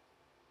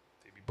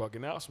be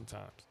bugging out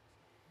sometimes.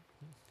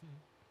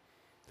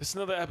 It's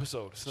another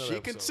episode. She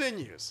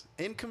continues.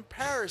 In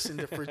comparison,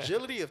 the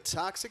fragility of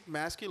toxic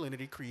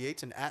masculinity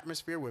creates an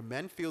atmosphere where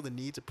men feel the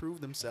need to prove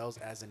themselves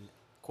as an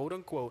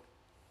quote-unquote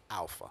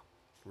alpha,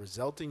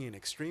 resulting in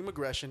extreme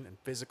aggression and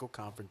physical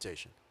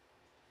confrontation.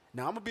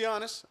 Now, I'm going to be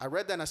honest. I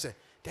read that and I said,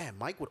 damn,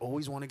 Mike would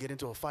always want to get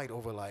into a fight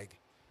over, like,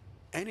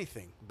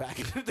 anything back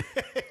in the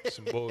day.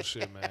 Some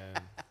bullshit,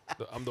 man.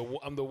 I'm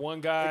the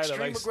one guy Extreme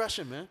that likes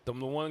aggression, man. I'm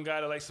the one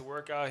guy that likes to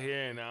work out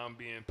here, and now I'm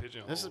being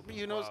pigeonholed. This is,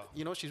 you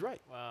know, she's right.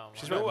 Wow.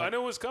 She's I right. know, I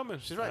know what's coming.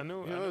 She's right. I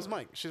know, it was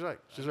Mike. She's right.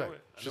 She's right.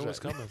 I know what's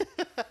coming.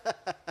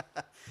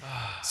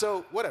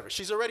 So whatever.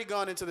 She's already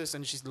gone into this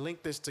and she's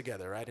linked this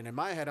together, right? And in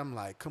my head, I'm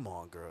like, come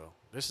on, girl.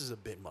 This is a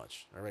bit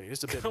much already. This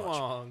is a bit much. Come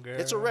on, girl.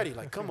 It's already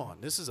like, come on.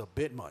 This is a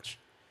bit much.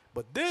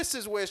 But this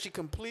is where she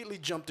completely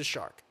jumped the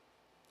shark.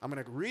 I'm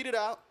going to read it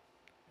out.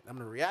 I'm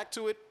going to react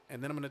to it.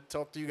 And then I'm going to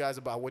talk to you guys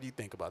about what do you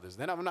think about this.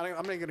 Then I'm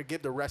not going to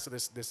give the rest of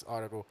this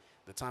article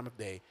the time of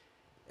day.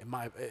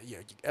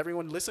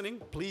 Everyone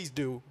listening, please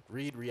do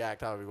read,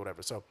 react, however,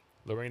 whatever. So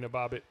Lorena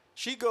Bobbitt.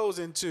 she goes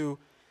into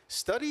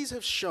studies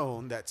have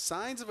shown that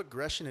signs of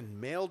aggression in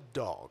male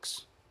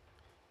dogs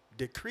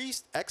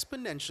decreased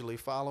exponentially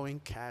following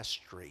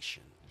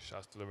castration.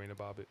 Shouts to Lorena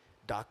Bobbitt.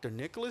 Dr.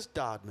 Nicholas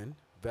Dodman,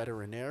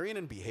 veterinarian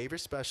and behavior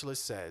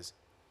specialist, says,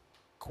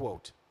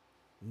 quote,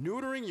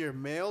 neutering your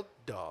male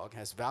dog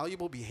has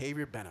valuable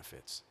behavior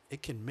benefits.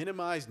 It can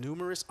minimize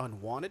numerous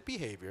unwanted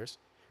behaviors,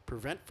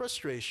 prevent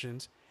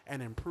frustrations,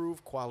 and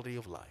improve quality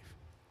of life.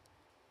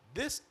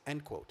 This,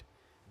 end quote.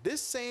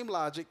 This same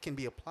logic can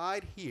be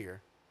applied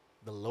here.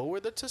 The lower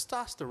the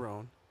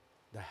testosterone,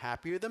 the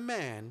happier the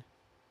man,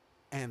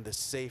 and the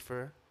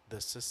safer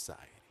the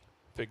society.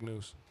 Fake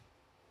news.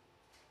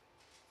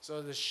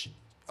 So the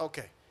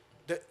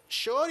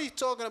shorty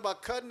talking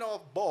about cutting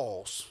off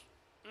balls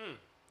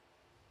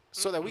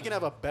so that we can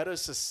have a better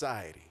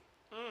society.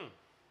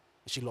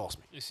 She lost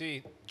me. You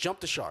see,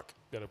 Jump the shark.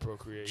 Gotta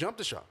procreate. Jump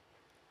the shark.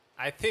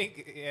 I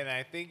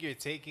think you're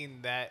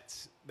taking that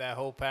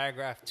whole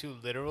paragraph too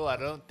literal. I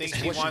don't think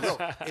she what she wants.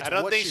 wrote. It's I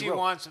don't what think she she wrote.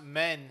 wants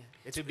men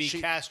It's- to be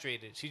she-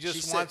 castrated. She just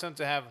she wants said them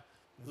to have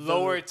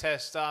lower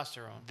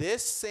testosterone.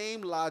 This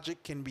same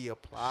logic can be She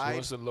applied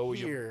wants to lower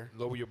here.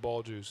 your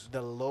ball juice.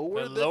 The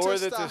lower, The lower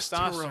the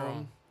testosterone,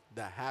 testosterone.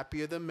 the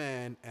happier the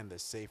man and the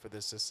safer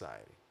the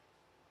society.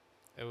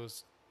 It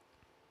was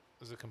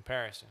a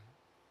comparison.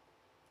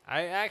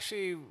 I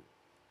actually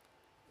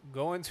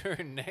go into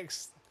her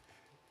next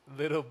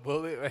little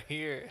bullet right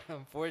here.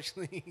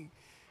 Unfortunately,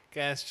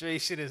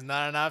 castration is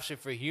not an option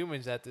for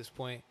humans at this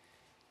point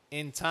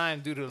in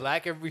time due to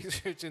lack of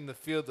research in the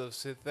field of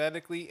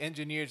synthetically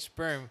engineered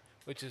sperm,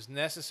 which is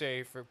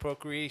necessary for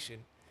procreation.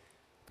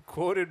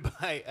 Quoted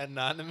by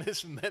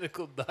anonymous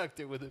medical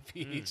doctor with a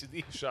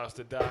PhD. Shouts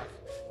to Doc.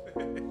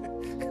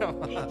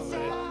 Come on,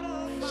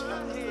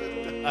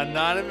 man.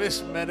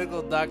 Anonymous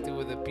medical doctor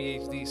with a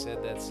PhD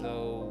said that,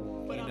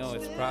 so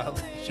it's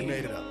probably She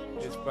made it up.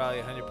 It's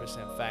probably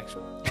 100%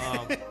 factual,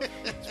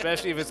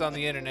 especially if it's on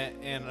the internet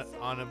and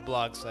on a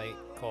blog site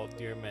called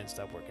 "Dear Men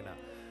Stop Working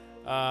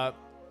Out."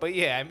 But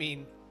yeah, I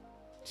mean,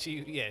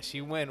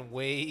 she went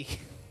way,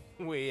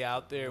 way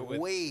out there with.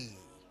 Way.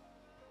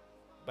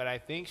 But I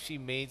think she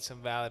made some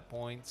valid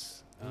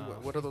points.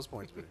 What are those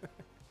points, Billy?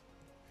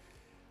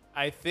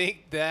 I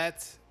think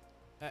that,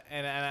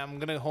 and I'm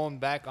going to hone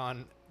back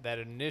on that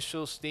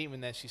initial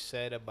statement that she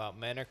said about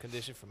men are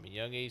conditioned from a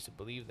young age to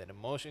believe that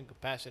emotion,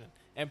 compassion, and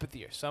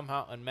empathy are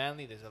somehow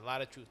unmanly. There's a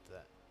lot of truth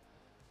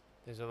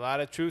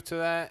to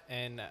that.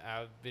 And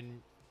I've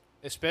been,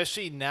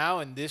 especially now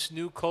in this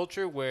new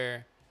culture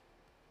where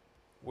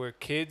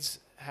kids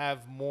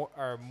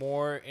are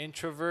more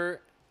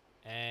introvert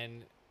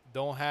and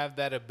don't have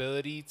that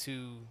ability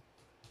to,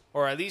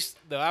 or at least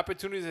the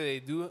opportunities that they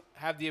do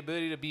have the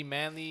ability to be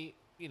manly,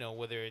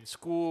 whether in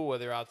school,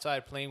 whether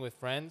outside playing with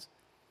friends,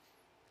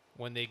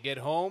 when they get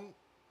home,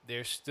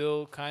 they're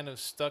still kind of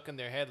stuck in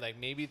their head, like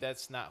maybe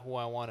that's not who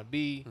I want to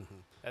be. Mm-hmm.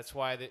 That's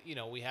why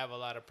we have a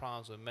lot of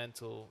problems with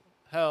mental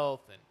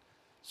health and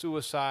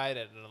suicide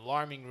at an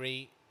alarming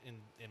rate in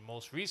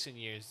most recent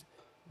years.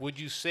 Would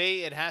you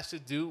say it has to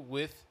do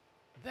with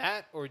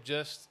that or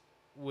just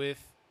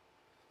with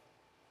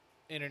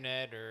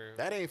internet or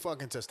That ain't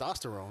fucking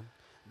testosterone.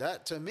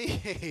 That to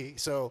me.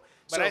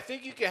 But I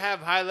think you can have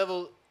high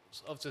levels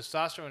of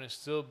testosterone and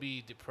still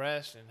be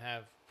depressed and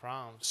have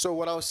problems. So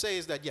what I would say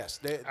is that yes,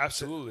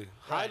 Absolutely.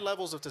 high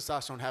levels of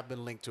testosterone have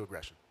been linked to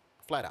aggression,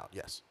 flat out.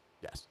 Yes,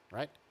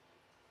 right.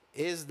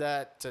 Is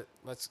that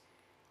let's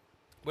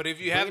But if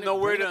you Bringing have it-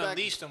 nowhere bringing it to back-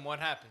 unleash them, what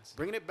happens?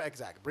 bringing it back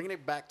exactly, bringing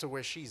it back to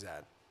where she's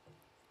at,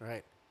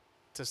 right?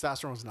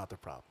 Testosterone is not the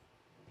problem,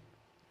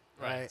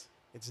 right?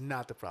 It's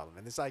not the problem,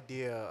 and this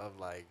idea of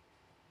like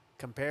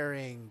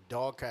comparing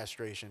dog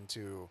castration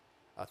to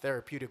a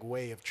therapeutic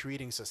way of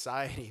treating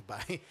society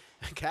by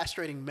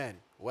castrating men,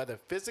 whether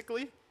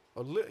physically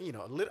or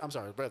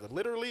whether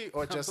literally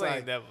or just playing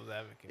like devil's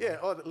advocate. yeah,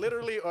 or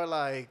literally or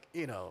like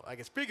I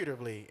guess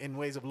figuratively in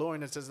ways of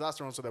lowering the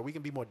testosterone so that we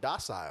can be more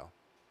docile.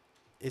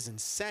 is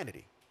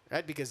insanity,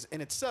 right? Because in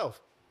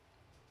itself,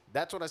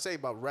 that's what I say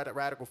about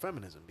radical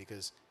feminism.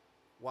 Because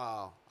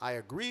while I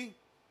agree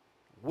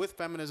with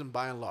feminism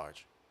by and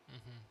large,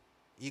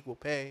 equal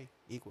pay,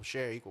 equal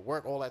share, equal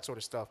work, all that sort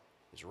of stuff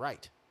is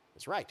right.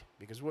 It's right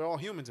because we're all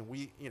humans and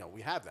we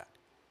have that.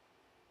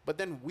 But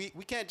then we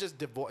can't just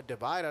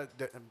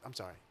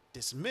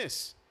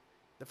dismiss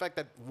the fact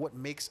that what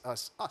makes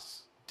us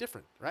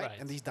different, right?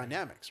 And these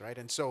dynamics, right?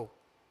 And so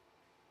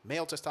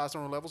male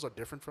testosterone levels are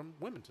different from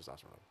women's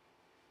testosterone levels.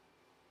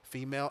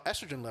 Female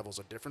estrogen levels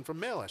are different from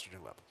male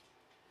estrogen levels.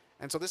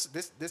 And so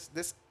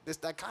this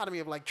dichotomy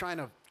of like trying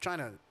to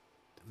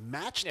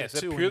match the two it's a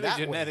purely in that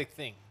genetic way,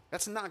 thing.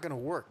 that's not going to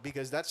work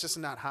because that's just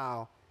not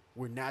how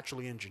we're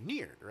naturally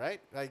engineered,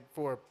 right? Like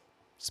for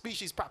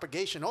species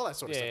propagation, all that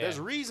sort of stuff. There's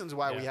reasons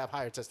why we have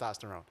higher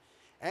testosterone.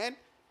 And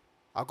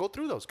I'll go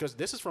through those because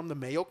this is from the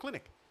Mayo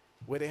Clinic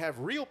where they have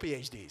real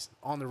PhDs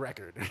on the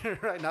record,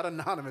 right? Not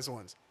anonymous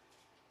ones.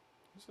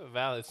 It's a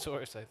valid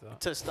source, I thought.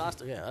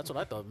 Testosterone, yeah, that's what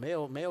I thought.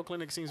 Mayo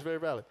Clinic seems very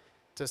valid.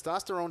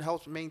 Testosterone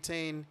helps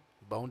maintain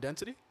bone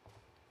density,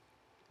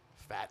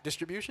 fat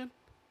distribution,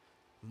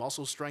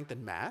 muscle strength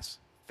and mass,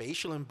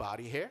 facial and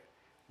body hair,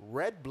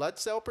 red blood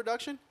cell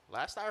production.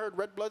 Last I heard,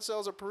 red blood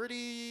cells are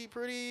pretty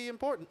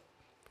important.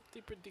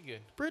 Pretty good.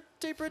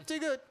 Pretty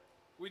good.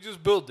 We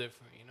just build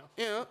different, you know?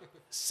 Yeah.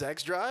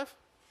 Sex drive,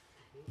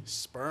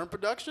 sperm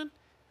production.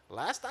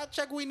 Last I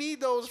checked, we need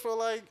those for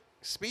like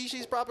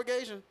species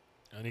propagation.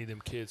 I need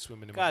them kids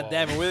swimming in my God balls.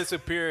 damn it, we're the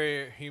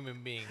superior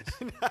human beings.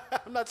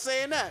 I'm not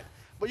saying that.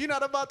 But you're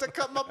not about to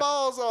cut my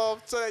balls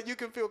off so that you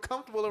can feel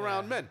comfortable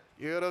around men.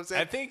 You know what I'm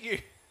saying? I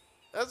think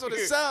That's what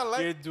it sounds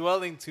like. You're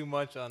dwelling too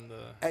much on the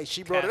Hey,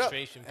 she brought it up.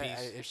 castration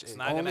piece. It's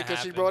not only gonna because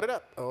she happen. brought it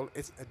up. Oh,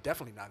 it's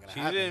definitely not gonna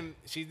happen.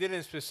 She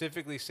didn't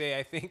specifically say.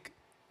 I think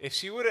if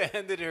she would have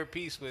ended her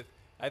piece with,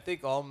 I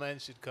think all men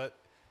should cut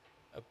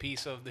a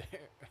piece of their,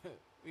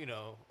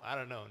 I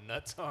don't know,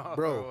 nuts off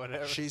or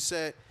whatever. She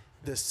said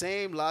the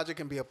same logic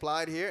can be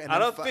applied here. And I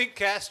don't think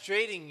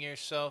castrating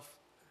yourself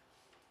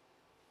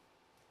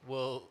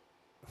will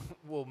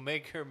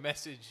make her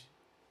message,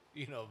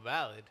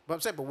 valid. But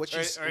I'm saying, but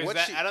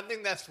I don't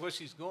think that's what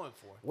she's going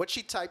for. What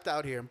she typed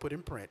out here and put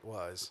in print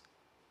was,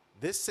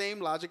 this same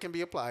logic can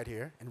be applied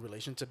here in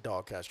relation to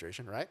dog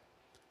castration, right?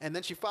 And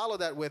then she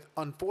followed that with,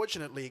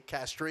 unfortunately,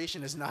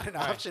 castration is not an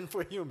option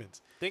for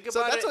humans.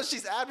 So that's what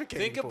she's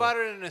advocating for. Think about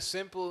it in a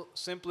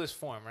simplest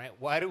form, right?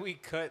 Why do we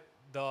cut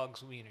dogs'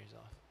 wieners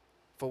off?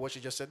 For what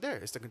you just said there.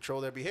 It's to control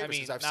their behavior. I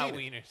mean, I've not seen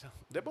wieners.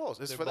 Their balls.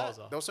 It's their for balls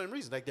that. off. Those same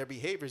reasons. Like their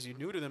behaviors, you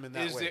neuter them in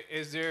that way.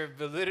 Is there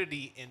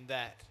validity in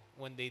that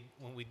when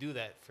we do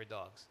that for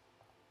dogs?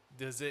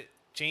 Does it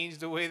change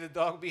the way the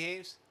dog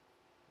behaves?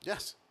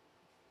 Yes.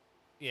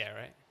 Yeah,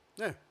 right?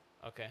 Yeah.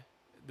 Okay.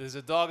 Is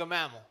a dog a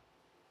mammal?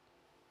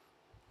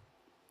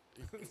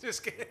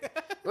 Just kidding.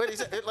 What do you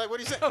say? Like, what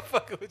do you say? I'm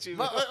fucking with you.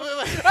 Wait.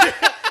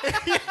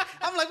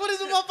 I'm like, what is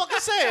the motherfucker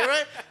saying,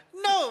 right?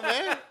 No,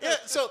 man. Yeah,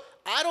 so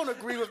I don't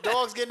agree with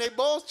dogs getting their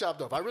balls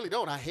chopped off. I really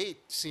don't. I hate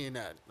seeing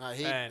that. I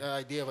hate the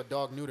idea of a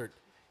dog neutered.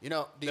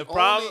 The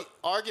only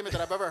argument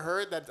that I've ever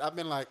heard that I've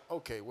been like,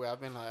 okay, where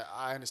I've been like,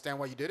 I understand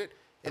why you did it,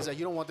 is that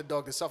you don't want the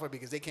dog to suffer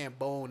because they can't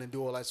bone and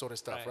do all that sort of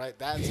stuff, right?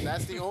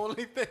 That's the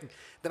only thing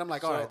that I'm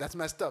like, all right, that's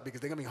messed up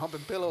because they're gonna be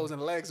humping pillows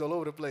and legs all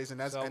over the place, and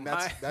that's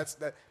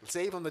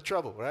save them the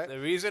trouble, right? The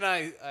reason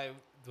I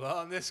dwell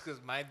on this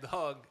because my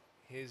dog,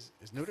 his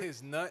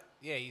nut,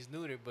 he's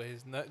neutered, but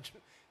his nut,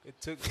 it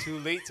took too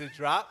late to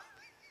drop,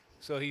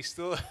 so he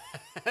still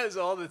has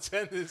all the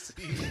tendencies.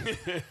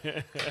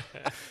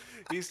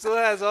 He still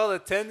has all the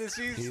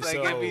tendencies,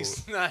 if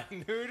he's not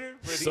neutered,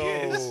 but he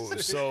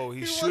is. So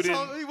he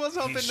shouldn't. He was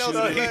humping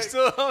No, he's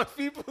still on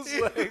people's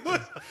legs.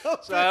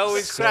 So I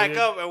always crack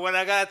up, and when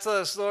I gotta tell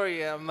a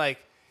story, I'm like,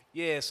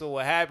 yeah. So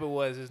what happened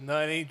was his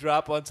nut ain't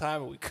drop on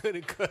time, and we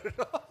couldn't cut it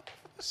off.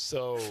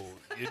 So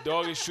your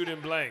dog is shooting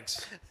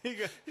blanks.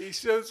 He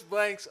shoots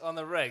blanks on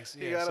the regs.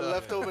 You got a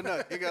leftover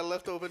nut. You got a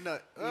leftover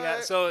nut.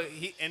 Right. So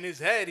he in his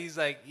head he's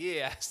like,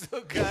 yeah, I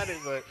still got it,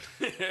 but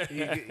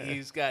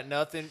he's got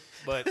nothing.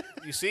 But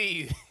you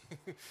see,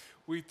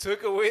 we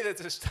took away the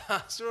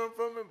testosterone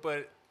from him,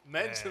 but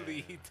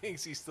mentally he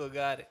thinks he still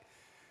got it.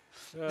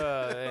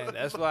 Man,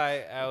 that's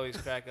why I always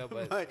crack up.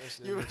 Mike,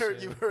 you've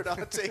heard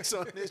our takes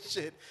on this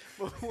shit.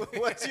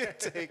 What's your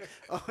take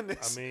on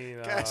this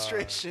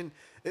castration?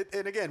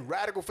 And again,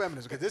 radical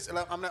feminism. Because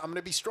I'm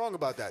gonna be strong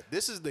about that.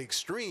 This is the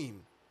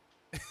extreme,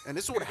 and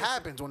this is what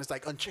happens when it's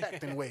like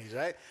unchecked in ways,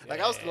 right?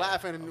 Like I was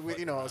laughing,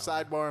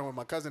 sidebarring with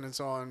my cousin and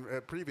so on before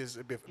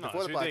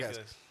the podcast.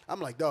 Ridiculous. I'm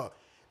like, dog.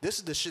 This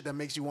is the shit that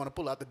makes you want to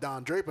pull out the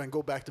Don Draper and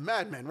go back to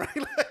Mad Men, right?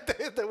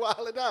 Like they're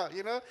wilding out,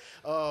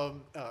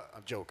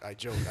 I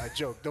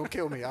joke. Don't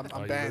kill me. I'm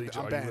banned.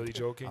 Are you really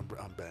joking?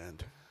 I'm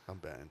banned.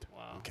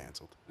 Wow. I'm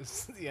canceled.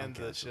 This is the end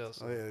of the show.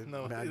 So Oh, yeah.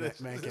 no,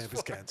 Man Camp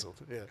is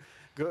canceled. Yeah.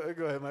 Go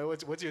ahead, Mike.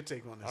 What's your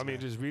take on this? I mean,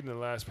 just reading the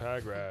last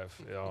paragraph,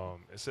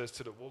 it says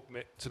to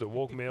the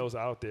woke males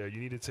out there, you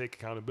need to take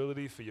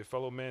accountability for your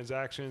fellow man's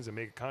actions and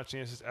make a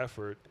conscientious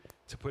effort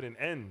to put an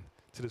end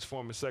to this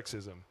form of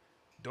sexism.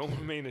 don't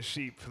remain a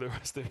sheep for the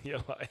rest of your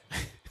life.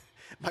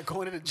 By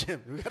going to the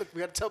gym. We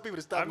gotta tell people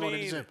to stop going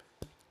to the gym.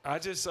 I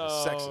just,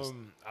 Sexist.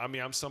 I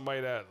mean, I'm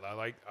somebody that I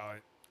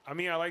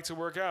like to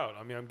work out.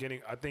 I mean,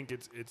 I think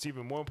it's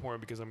even more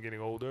important because I'm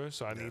getting older,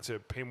 so I need to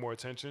pay more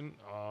attention.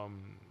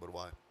 But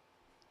why?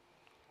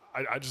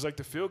 I just like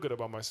to feel good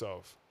about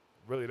myself.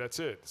 Really, that's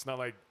it. It's not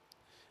like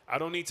I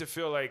don't need to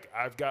feel like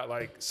I've got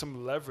like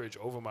some leverage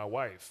over my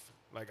wife.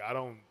 Like I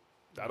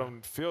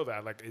don't feel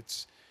that. Like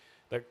it's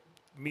like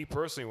me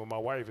personally with my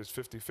wife is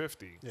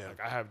 50-50. Yeah.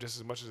 Like I have just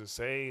as much as to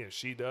say as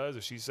she does.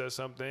 If she says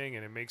something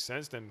and it makes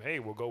sense, then hey,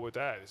 we'll go with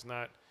that. It's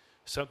not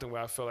something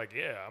where I feel like,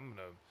 yeah, I'm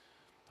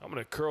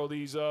gonna curl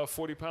these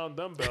 40-pound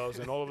dumbbells,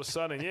 and all of a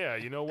sudden, yeah,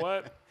 you know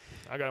what?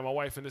 I got my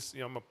wife in this. I'm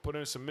gonna put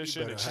her in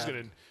submission, and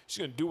she's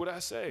gonna do what I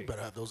say. You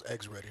better have those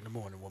eggs ready in the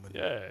morning, woman.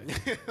 Yeah,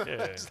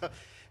 yeah.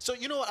 So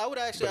you know what? I would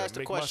actually ask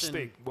the Make question. my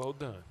steak well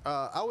done.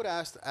 I would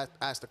ask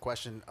the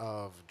question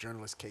of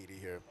journalist Katie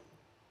here.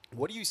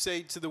 What do you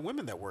say to the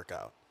women that work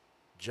out?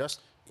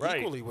 Just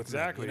equally with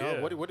exactly. men, you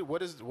know? Yeah.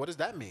 What does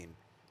that mean?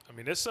 I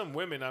mean, there's some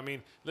women. I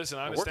mean, listen,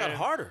 I Work understand. out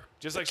harder.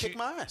 Just They like kick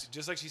my ass.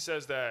 Just like she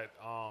says that.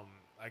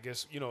 I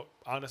guess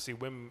honestly,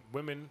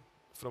 women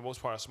for the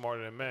most part are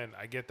smarter than men.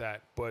 I get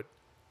that, but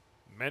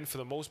men for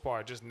the most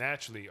part just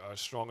naturally are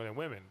stronger than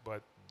women.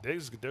 But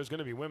there's going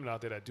to be women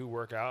out there that do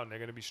work out, and they're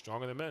going to be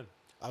stronger than men.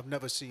 I've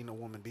never seen a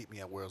woman beat me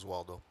at Where's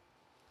Waldo.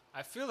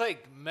 I feel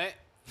like men.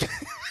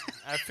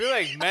 I feel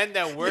like men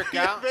that work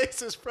out.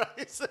 Basis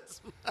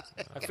prices.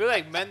 I feel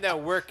like men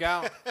that work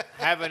out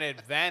have an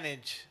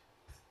advantage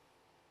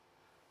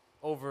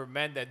over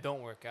men that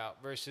don't work out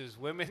versus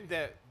women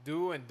that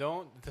do and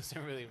don't. It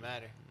doesn't really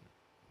matter.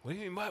 What do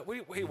you mean? What do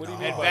you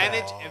mean?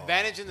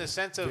 Advantage in the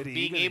sense of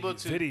being able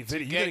to.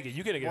 Viddy,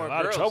 you're gonna get more a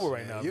lot girls. of trouble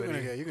right now. You're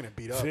Viddy. gonna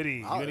beat up. Viddy,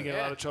 you're gonna get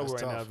a lot of trouble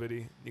That's right now, tough.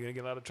 Viddy. You're gonna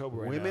get a lot of trouble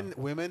right now.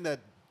 Women that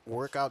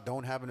work out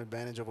don't have an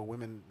advantage over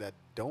women that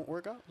don't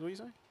work out. Is what you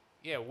saying?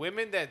 Yeah,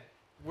 women that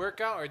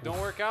work out or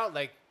don't work out,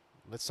 like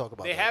Let's talk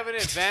about they that. have an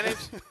advantage.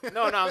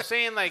 No, I'm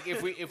saying like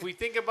if we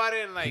think about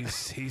it and like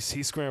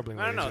He's scrambling.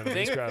 I don't know.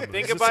 ladies and gentlemen.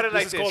 Think This about is- it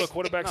like this is called this. a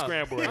quarterback No,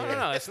 scramble right here.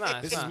 No, it's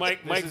not. This is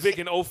Mike Vick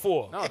in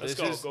 04. No, Let's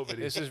this go, Viddy.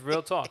 is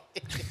real talk.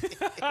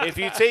 if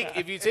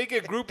you take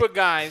a group of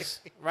guys,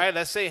 right?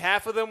 Let's say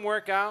half of them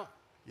work out,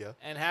 Yeah.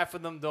 and half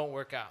of them don't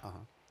work out.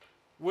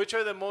 Which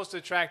are the most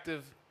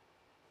attractive?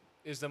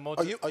 Is the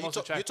most You're most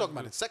attractive? talking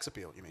about group? in sex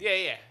appeal, you mean? Yeah.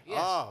 Yes.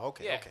 Oh,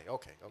 okay, Yeah.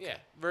 okay. Yeah.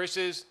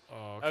 Versus a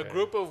Okay.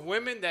 group of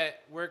women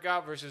that work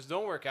out versus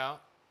don't work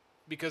out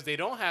because they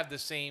don't have the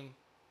same.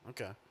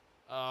 Okay.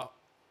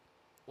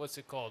 What's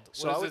it called?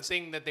 So What I is would- the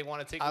thing that they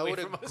want to take I away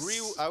would from agree.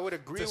 us? I would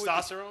agree with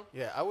Testosterone.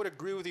 Yeah, I would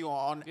agree with you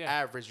on Yeah.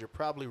 average. You're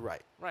probably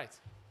right, Right.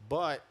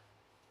 but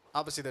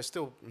obviously there's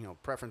still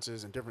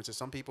preferences and differences.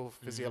 Some people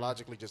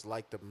physiologically just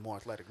like the more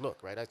athletic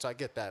look, right? So I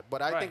get that,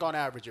 but I think Right. on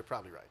average you're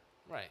probably right.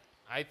 Right.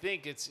 I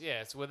think it's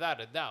without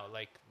a doubt.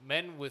 Like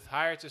men with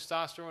higher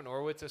testosterone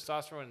or with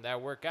testosterone that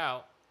work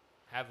out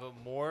have a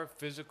more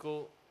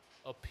physical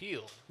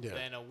appeal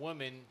than a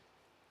woman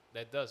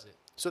that does it.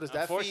 So does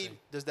that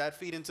Unfortunately.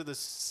 feed into the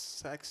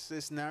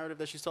sexist narrative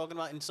that she's talking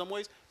about in some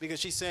ways? Because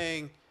she's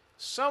saying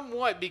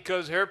Somewhat,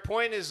 because her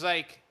point is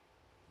like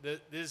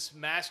this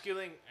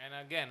masculine,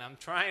 and again, I'm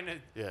trying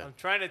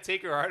to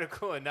take her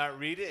article and not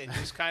read it and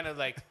just kind of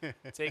like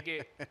take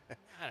it.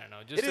 I don't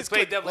know, just to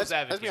play devil's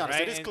advocate. Let's be honest,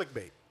 right? it is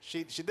clickbait.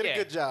 She did a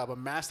good job, a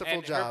masterful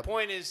and job. Her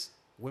point is,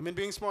 Women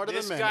being smarter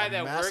this than men, guy a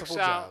that masterful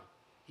works job. out,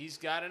 he's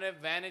got an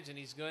advantage, and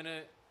he's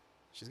gonna.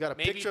 She's got a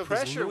maybe picture of this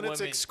pressure lunatic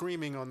women.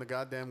 screaming on the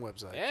goddamn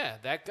website. Yeah,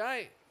 that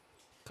guy.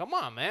 Come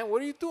on, man.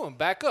 What are you doing?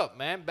 Back up,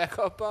 man. Back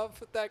up off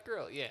with that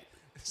girl. Yeah.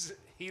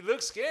 He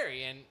looks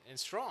scary and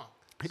strong.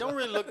 He don't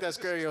really look that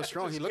scary or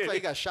strong. He looked like he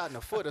got shot in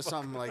the foot or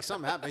something, like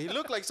something happened. He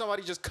looked like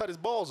somebody just cut his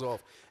balls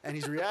off, and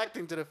he's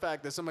reacting to the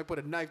fact that somebody put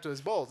a knife to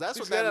his balls. That's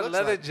He's what that got a looks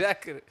leather like.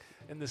 jacket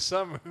in the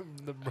summer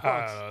in the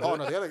Bronx. Oh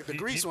no, the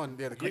Grease one.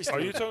 Yeah, the Grease Are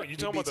one. you talking He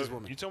about beats his the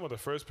woman. you talking about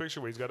the first picture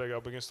where he's got to go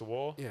up against the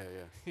wall? Yeah.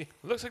 It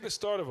looks like the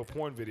start of a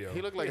porn video.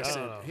 He looked like a I don't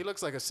simp. know. He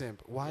looks like a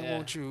simp. Why Yeah.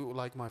 won't you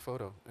like my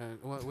photo? And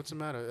what's the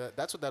matter?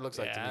 That's what that looks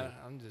like to me.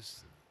 I'm just.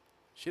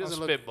 She doesn't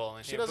I'm look.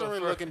 spitballing She here, doesn't but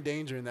really for- look in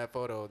danger in that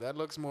photo. That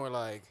looks more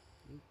like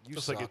you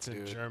Looks suck, like it's in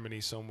dude. Germany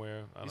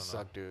somewhere. I don't You know.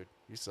 suck, dude.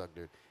 You suck,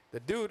 dude.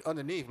 The dude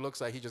underneath looks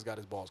like he just got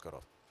his balls cut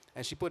off,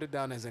 and she put it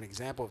down as an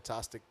example of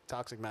toxic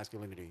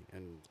masculinity.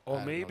 And I Or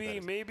don't know what that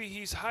is. maybe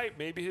he's hype.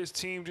 Maybe his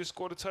team just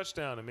scored a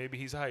touchdown, and maybe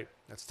he's hype.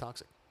 That's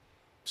toxic,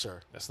 sir.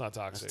 That's not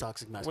toxic. That's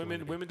toxic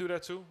masculinity. Women do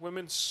that too.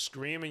 Women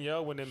scream and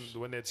yell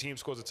when their team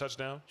scores a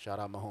touchdown. Shout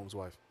out Mahomes'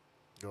 wife.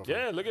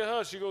 Girlfriend. Yeah, look at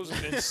her. She goes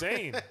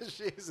insane.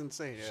 She is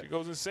insane. Yeah. She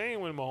goes insane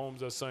when Mahomes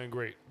does something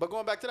great. But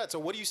going back to that, so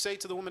what do you say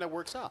to the woman that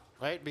works out,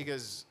 right?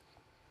 Because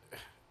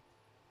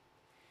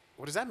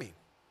what does that mean?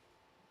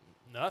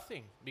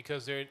 Nothing,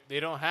 because they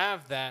don't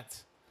have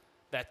that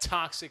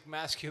toxic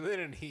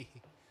masculinity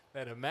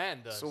that a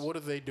man does. So what are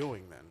they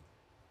doing then?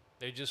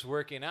 They're just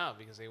working out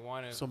because they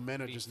want to. So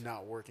men are just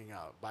not working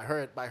out. By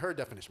her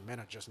definition, men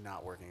are just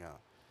not working out.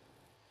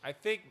 I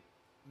think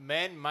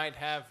men might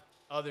have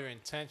other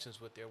intentions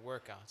with their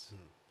workouts.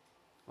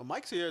 Well,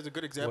 Mike's here is a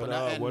good example.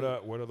 What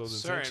are those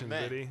Certain intentions,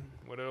 men. Biddy?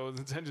 What are those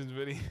intentions,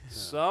 Biddy?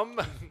 Some,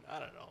 I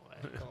don't know,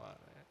 man. Come on,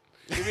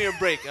 man. Give me a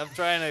break. I'm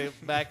trying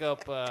to back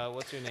up.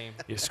 What's your name?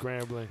 You're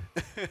scrambling.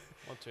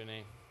 What's her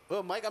name?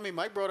 Well,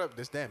 Mike brought up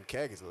this damn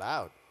keg is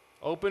loud.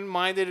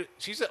 Open-minded.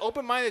 She's an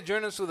open-minded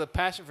journalist with a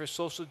passion for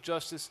social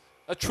justice,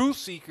 a truth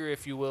seeker,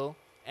 if you will,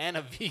 and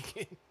a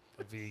vegan.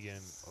 A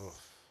vegan. Oh.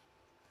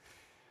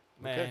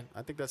 Man, Okay.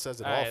 I think that says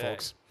it All all, right,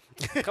 folks.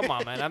 come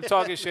on, man. I'm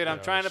talking shit. I'm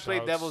Yo, trying to play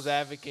shouts- devil's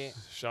advocate.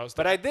 Shouts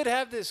But to, I did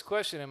have this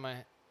question in my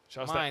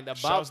shouts mind to, about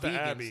shouts to vegans.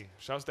 Abby.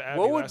 Shouts to Abby.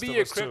 What would Last be of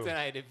your Us 2.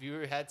 kryptonite if you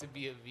had to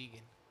be a vegan?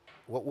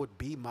 What would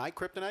be my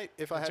kryptonite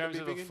if I In had terms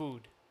to of be a vegan?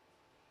 food.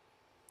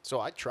 So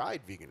I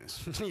tried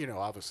veganism,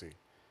 obviously.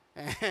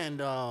 And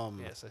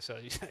Yes, I saw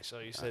you. I saw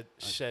you said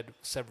shed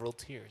several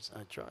tears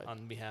I tried.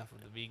 on behalf of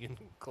the vegan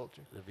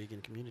culture. The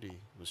vegan community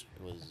was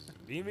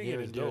Being near vegan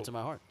is and dear dope. to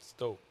my heart. It's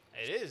dope.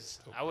 It is.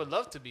 I would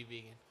love to be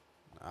vegan,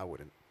 I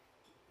wouldn't.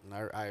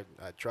 I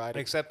tried it.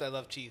 except I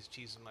love cheese.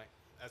 Cheese is my.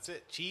 That's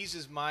it. Cheese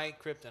is my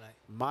kryptonite.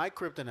 My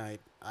kryptonite,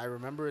 I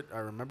remember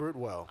it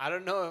well. I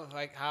don't know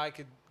like how I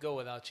could go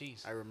without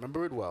cheese. I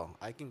remember it well.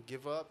 I can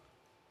give up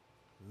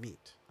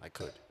meat. I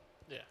could.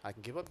 Yeah. I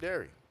can give up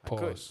dairy. Pause, I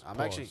could. I'm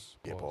pause,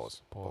 actually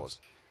pause, pause.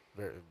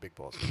 Very big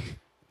pause.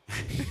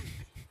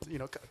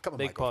 Cut my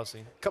Big mic off.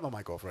 pausing. Cut my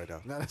mic off right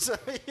now. No,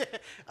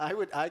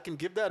 yeah, I can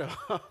give that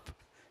up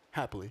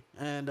happily.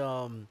 And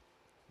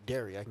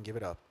dairy, I can give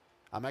it up.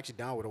 I'm actually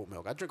down with oat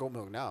milk. I drink oat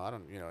milk now. I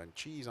don't, and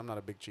cheese. I'm not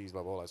a big cheese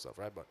lover, all that stuff,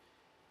 right? But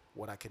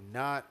what I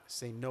cannot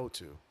say no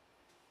to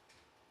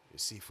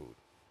is seafood.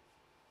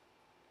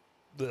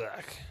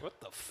 What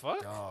the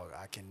fuck? Dog,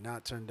 I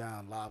cannot turn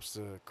down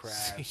lobster, crab,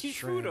 Seafood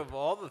shrimp, of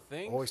all the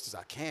things. oysters.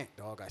 I can't,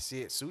 dog. I see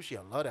it. Sushi,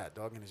 I love that,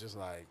 dog. And it's just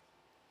like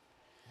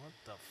What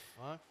the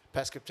fuck?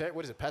 pescatarian.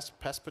 What is it?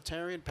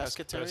 Pescatarian?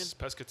 Pescatarian?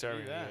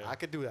 Pescatarian. Do that. Yeah. I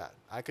could do that.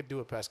 I could do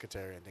a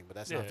pescatarian thing, but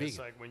that's Yeah, not vegan. it's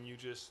like when you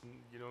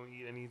don't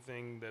eat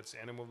anything that's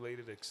animal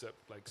related except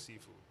like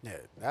seafood. Yeah,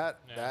 Yeah.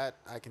 that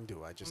I can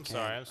do. I just I'm can't.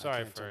 sorry. I'm sorry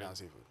I can't turn for- down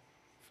seafood.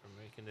 For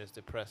making this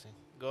depressing.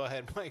 Go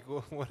ahead, Mike.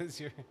 What is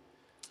your?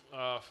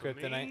 For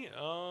Kryptonite? me,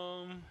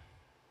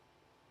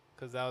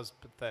 Because that was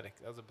pathetic.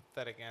 That was a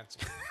pathetic answer.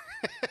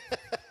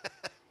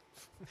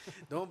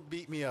 Don't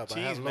beat me up. I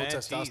Cheese, have low man,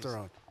 cheese.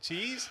 testosterone.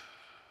 Cheese?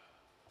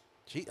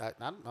 Cheese.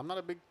 I'm not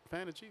a big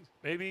fan of cheese.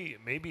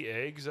 maybe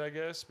eggs, I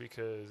guess,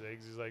 because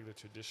eggs is like the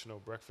traditional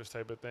breakfast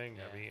type of thing.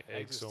 Yeah, I mean, eggs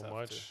eggs is so tough,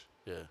 much.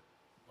 Yeah.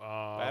 But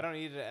I don't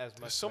eat it as much.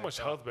 There's so as I much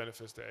thought. health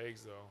benefits to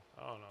eggs,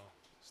 though. I don't know.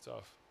 It's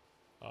tough.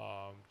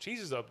 Cheese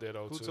is up there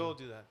though Who too. told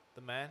you that?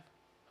 The man?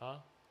 Huh?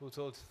 Who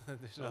told you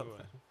there's No no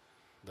one.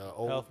 The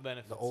old health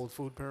benefits? the old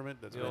food pyramid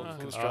that's The been old food-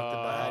 constructed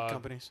by ad Uh,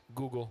 companies.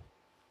 Google.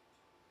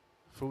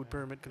 Food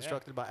pyramid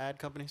constructed by ad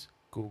companies.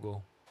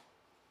 Google.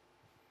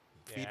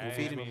 Yeah,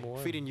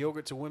 Feeding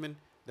yogurt to women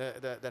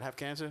that have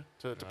cancer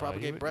to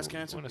propagate breast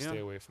cancer. I want to you know?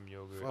 stay away from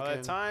yogurt. By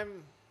the fucking-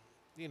 time,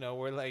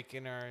 we're like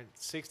in our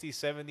 60s,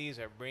 70s,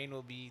 our brain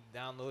will be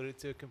downloaded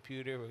to a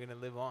computer. We're going to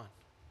live on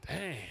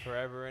Dang.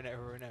 forever and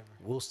ever and ever.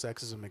 Will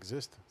sexism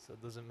exist So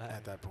it doesn't matter.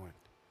 at that point?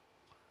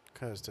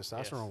 Because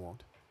testosterone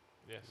won't.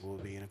 Yes. We'll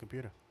be in a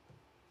computer.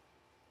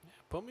 Yeah,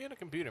 put me on a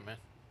computer, man.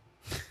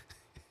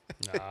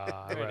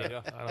 Nah, There you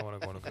go. I don't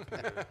want to go on a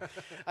computer.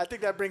 I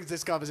think that brings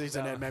this conversation to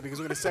an No. end, man, because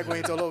we're going to segue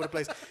into all over the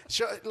place.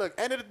 Look,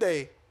 end of the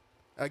day,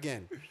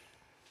 again,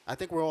 I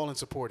think we're all in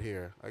support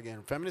here.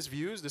 Again, feminist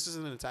views, this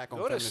isn't an attack on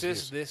Go to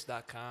feminist views.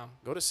 sisthis.com.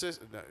 Go to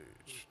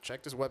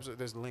check this website.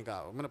 There's a link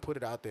out. I'm going to put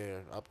it out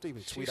there. I'll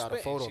even tweet She's out a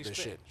spitting, photo of she's this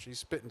spitting. shit. She's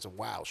spitting some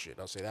wild shit.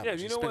 I'll say that. Yeah, much.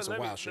 you She's know spitting what? some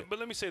wild shit. But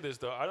let me say this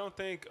though. I don't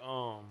think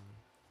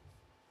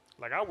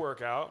like I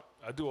work out.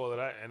 I do all of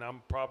that, and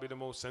I'm probably the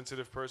most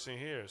sensitive person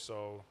here.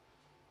 So,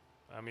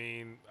 I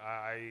mean,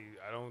 I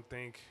don't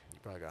think. You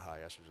probably got high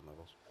estrogen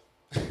levels.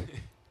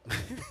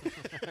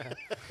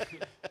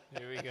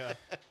 Here we go.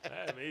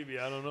 Maybe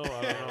I don't know.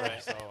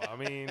 So I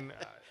mean,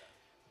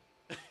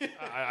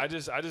 I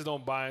just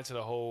don't buy into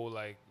the whole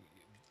like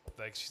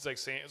she's like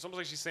saying it's almost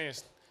like she's saying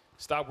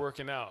stop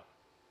working out,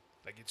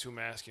 like you're too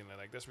masculine.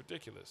 Like that's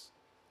ridiculous.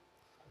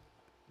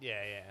 Yeah.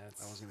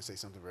 I was going to say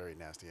something very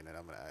nasty, and then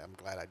I'm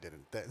glad I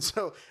didn't.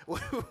 So,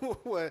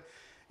 what,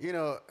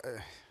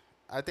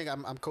 I think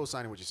I'm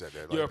co-signing what you said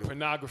there. You're a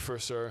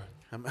pornographer, sir.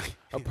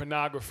 A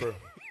pornographer.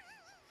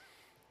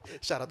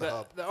 Shout out to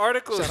Hub. The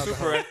article is Shout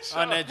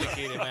out to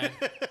super uneducated, man.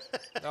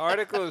 The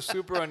article is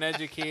super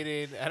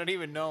uneducated. I don't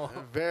even know.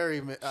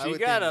 She She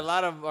got a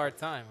lot of our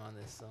time on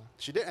this, so.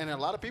 She did, and a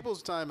lot of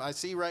people's time. I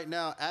see right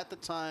now at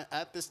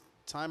this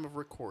time of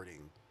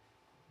recording,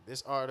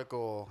 this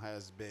article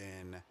has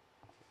been.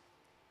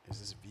 Is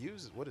this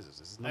views? What is this? Is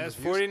this number That's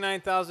of views?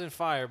 49,000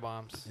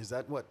 firebombs. Is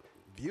that what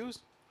views?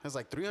 Has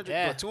like 300,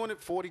 Yeah.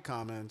 240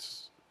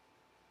 comments.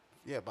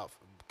 Yeah, about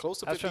close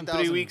to That's from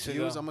 15,000 3 weeks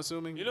views. ago. I'm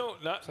assuming. You know,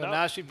 So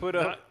now she put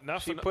up.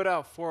 not She for put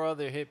out 4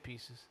 other hit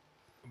pieces.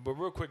 But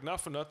real quick,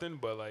 not for nothing,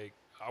 but like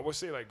I would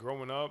say, like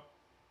growing up,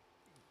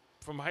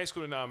 from high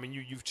school to now, I mean,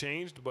 you've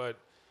changed, but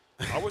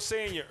I would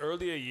say in your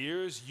earlier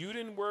years, you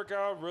didn't work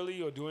out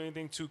really or do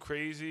anything too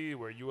crazy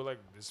where you were like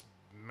this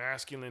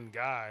masculine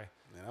guy,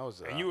 Man, I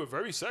was. and you were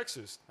very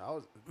sexist. I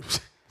was.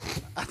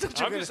 I thought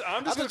you I'm were just gonna, I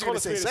gonna thought you call were gonna a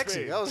say spade a sexy.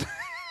 spade. I was.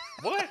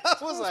 What? I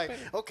was like,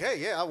 okay,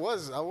 yeah, I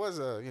was.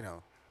 You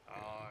know.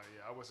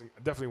 Yeah, I wasn't.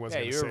 Definitely Yeah,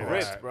 wasn't. you're gonna say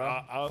ripped, that.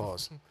 bro.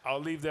 Pause. I'll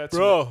leave that. To,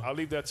 Bro. I'll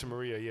leave that to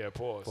Maria. Yeah,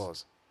 pause.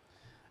 Pause.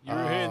 You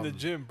were here in the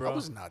gym, bro. I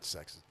was not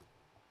sexist.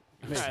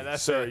 Alright,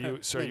 that's Sir, it. you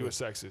Maybe. were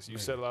sexist. You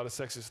said a lot of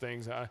sexist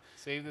things.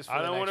 Save this for I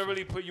the don't want to next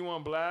really put you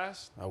on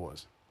blast, I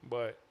was.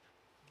 but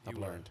I've you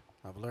were. learned.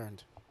 I've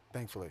learned,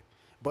 thankfully.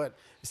 But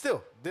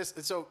still, this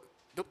so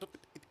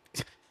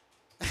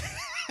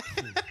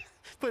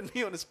putting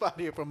me on the spot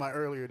here from my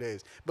earlier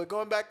days. But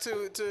going back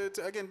to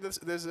again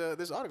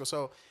this article.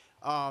 So,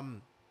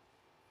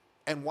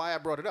 and why I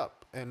brought it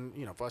up, and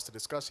you know, for us to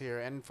discuss here,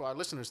 and for our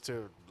listeners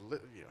to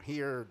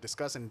hear,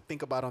 discuss, and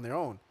think about on their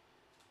own.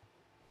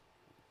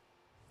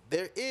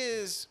 There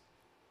is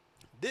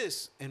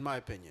this, in my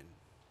opinion,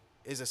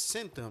 is a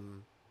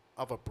symptom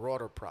of a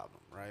broader problem,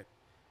 right?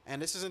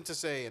 And this isn't to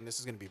say, and this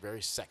is going to be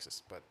very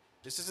sexist, but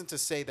this isn't to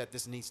say that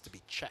this needs to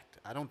be checked.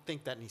 I don't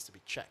think that needs to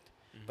be checked.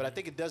 But I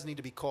think it does need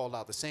to be called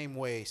out the same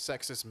way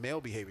sexist male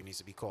behavior needs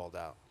to be called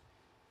out.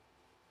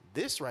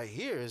 This right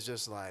here is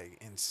just like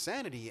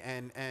insanity,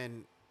 and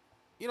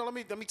you know, let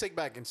me take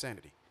back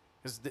insanity,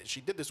 because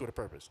she did this with a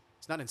purpose.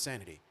 It's not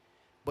insanity,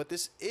 but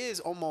this is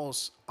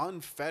almost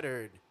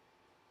unfettered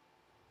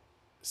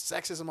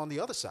sexism on the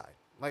other side.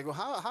 Like, well,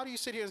 how do you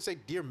sit here and say,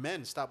 dear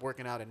men, stop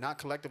working out, and not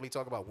collectively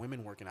talk about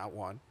women working out?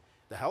 One,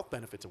 the health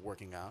benefits of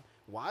working out,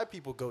 why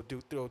people go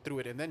through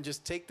it, and then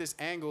just take this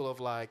angle of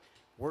like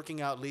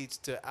working out leads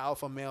to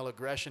alpha male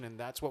aggression, and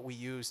that's what we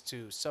use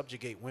to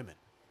subjugate women.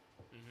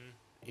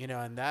 You know,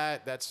 and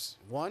that's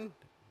one,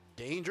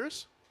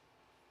 dangerous.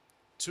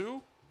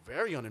 Two,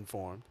 very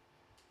uninformed,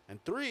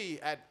 and three,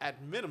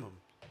 at minimum,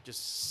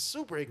 just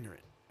super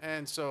ignorant.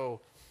 And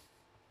so,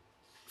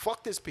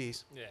 fuck this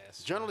piece.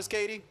 Yes. Journalist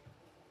Katie,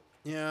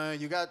 yeah,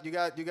 you got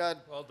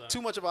Well done.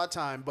 too much of our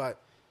time, but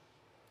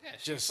Yeah,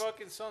 she just-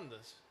 fucking sunned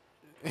us.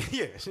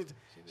 yeah, she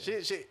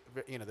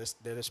you know,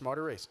 they're the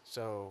smarter race.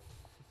 So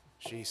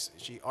she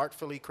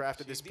artfully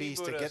crafted this piece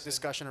to debuted get us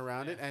discussion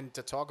around it and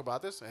to talk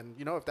about this. And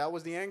you know, if that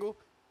was the angle,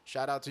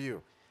 shout out to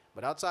you.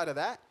 But outside of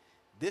that,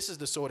 this is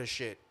the sort of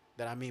shit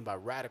that I mean by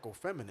radical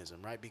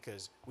feminism, right?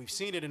 Because we've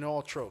seen it in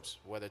all tropes,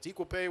 whether it's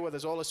equal pay, whether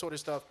it's all this sort of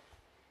stuff.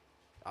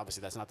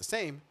 Obviously, that's not the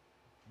same,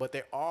 but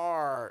there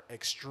are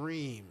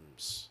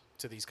extremes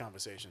to these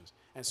conversations.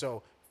 And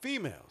so,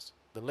 females,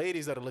 the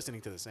ladies that are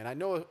listening to this, and I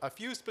know a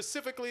few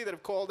specifically that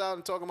have called out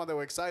and talking about they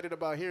were excited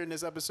about hearing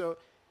this episode.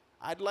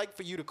 I'd like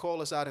for you to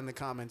call us out in the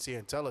comments here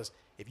and tell us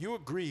if you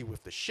agree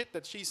with the shit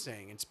that she's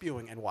saying and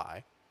spewing and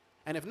why.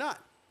 And if not,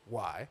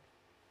 why?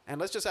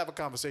 And let's just have a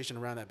conversation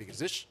around that, because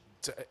this,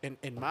 in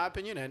my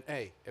opinion, and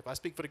hey, if I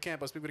speak for the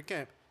camp, I speak for the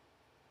camp,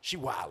 she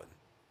wildin'.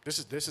 This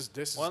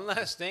is One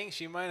last thing,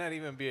 she might not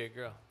even be a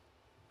girl.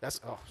 that's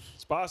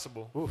it's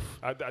possible. Oof.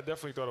 I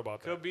definitely thought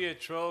about that. Could be a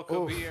troll.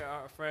 Could Oof. be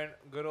our friend,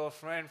 good old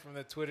friend from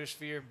the Twitter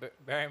sphere,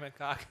 Barry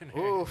McCocken,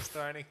 Oof.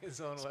 starting his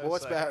own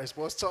Sports website. Barry,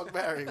 Sports Talk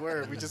Barry.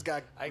 Word, we just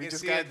got. I we can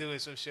just see got, it doing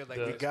some shit like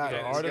The, this. got the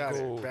it. Yeah. We got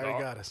article, it. Barry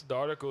got us. The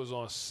article is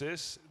on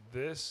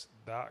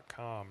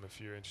sisthis.com if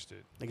you're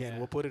interested. Again, Yeah.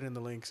 we'll put it in the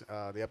links,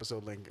 the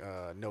episode link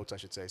notes, I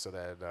should say, so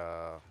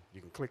that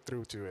you can click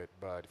through to it.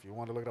 But if you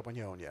want to look it up on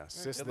your own, yeah,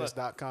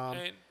 sisthis.com.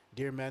 And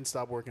Dear men,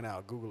 stop working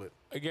out. Google it.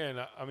 again,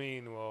 I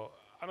mean, well,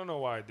 I don't know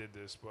why I did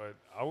this, but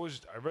I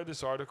read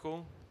this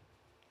article,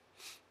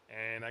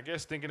 and I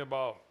guess thinking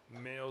about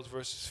males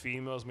versus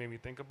females made me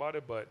think about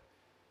it, but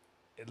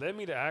it led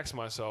me to ask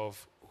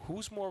myself,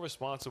 who's more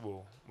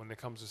responsible when it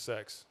comes to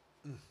sex?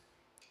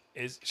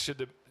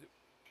 Should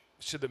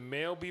the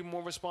male be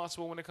more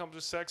responsible when it comes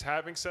to sex,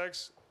 having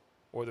sex,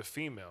 or the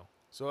female?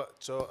 So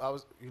I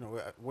was,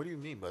 what do you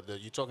mean? But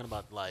you talking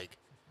about like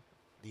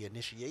the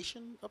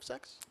initiation of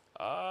sex?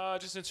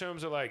 Just in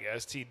terms of like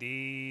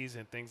STDs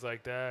and things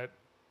like that,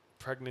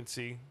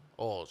 pregnancy.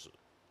 Oh,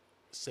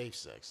 safe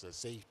sex, the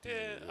safety.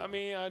 Yeah, I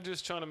mean, I'm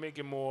just trying to make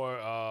it more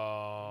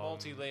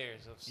Multi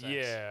layers of sex.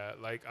 Yeah,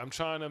 like I'm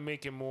trying to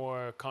make it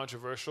more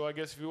controversial, I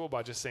guess, if you will,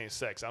 by just saying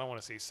sex. I don't want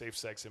to say safe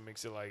sex. It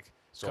makes it like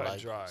cut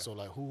and dry. So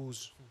like, who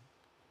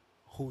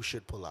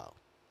should pull out?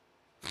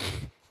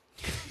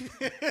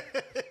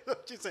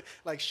 What you say?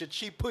 Like, should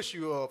she push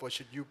you off or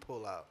should you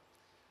pull out?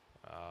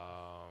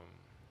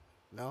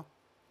 No.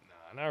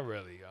 Nah, not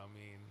really. I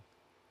mean,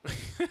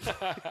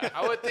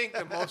 I would think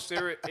the most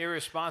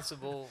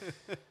irresponsible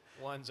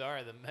ones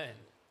are the men,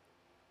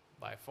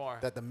 by far.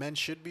 That the men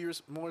should be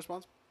more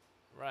responsible.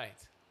 Right.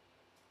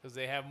 Because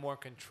they have more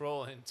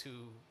control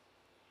into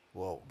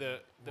Whoa. the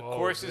Whoa.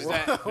 courses Whoa.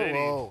 that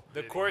Whoa.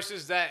 the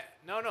courses that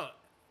no.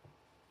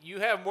 You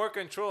have more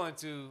control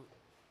into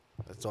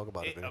Let's talk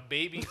about it. a Man.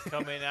 baby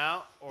coming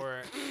out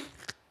or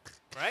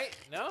right?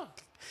 No.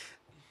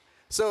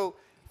 So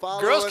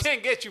follow Girls us.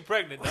 can't get you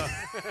pregnant though.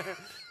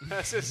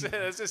 let's just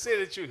say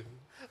the truth.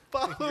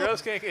 Follow,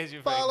 Girls can't get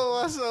you pregnant.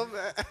 follow us on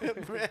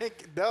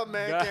the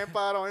Man God. Camp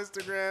Pod on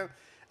Instagram.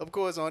 Of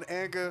course, on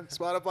Anchor,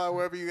 Spotify,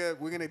 wherever you get.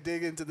 We're gonna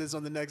dig into this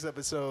on the next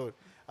episode.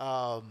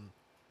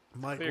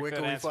 Mike, Clear where cut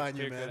can we answer, find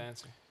you, clear cut man?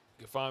 answer.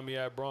 You can find me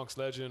at Bronx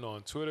Legend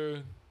on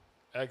Twitter,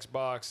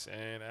 Xbox,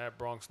 and at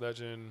Bronx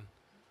Legend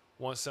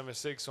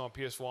 176 on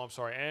PS4. I'm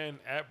sorry, and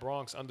at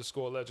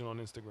Bronx_Legend on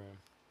Instagram.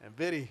 And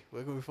Biddy,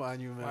 where can we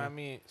find you, man? Well, I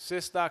mean,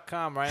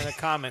 sis.com, right in the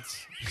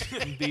comments.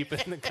 I'm deep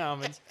in the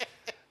comments.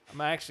 I'm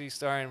actually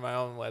starting my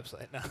own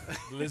website now.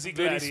 Glizzy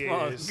Biddy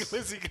Gladiators.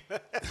 Smalls.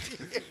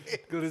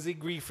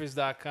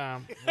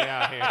 GlizzyGriefers.com. We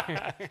out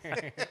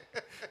here.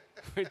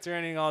 We're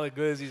turning all the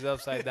glizzies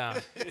upside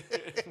down.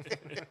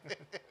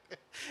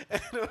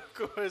 And of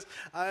course,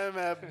 I am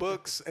at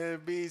Books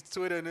and Beats,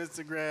 Twitter and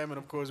Instagram, and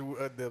of course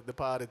the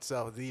pod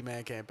itself, The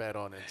Man Camp at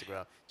on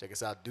Instagram. Check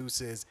us out,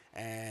 Deuces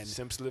and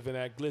Simps living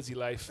that glizzy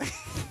life.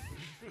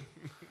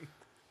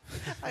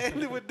 I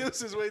ended with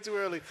Deuces way too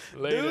early.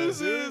 Later.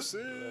 Deuces.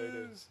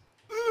 Later.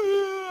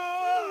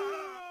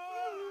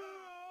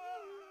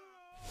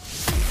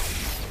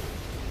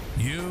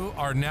 You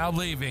are now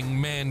leaving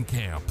Man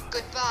Camp.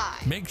 Goodbye.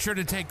 Make sure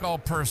to take all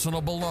personal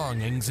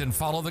belongings and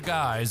follow the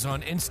guys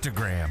on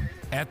Instagram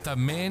at the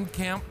Man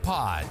Camp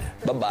Pod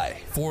Bye-bye.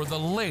 for the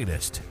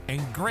latest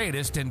and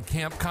greatest in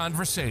camp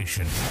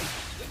conversation.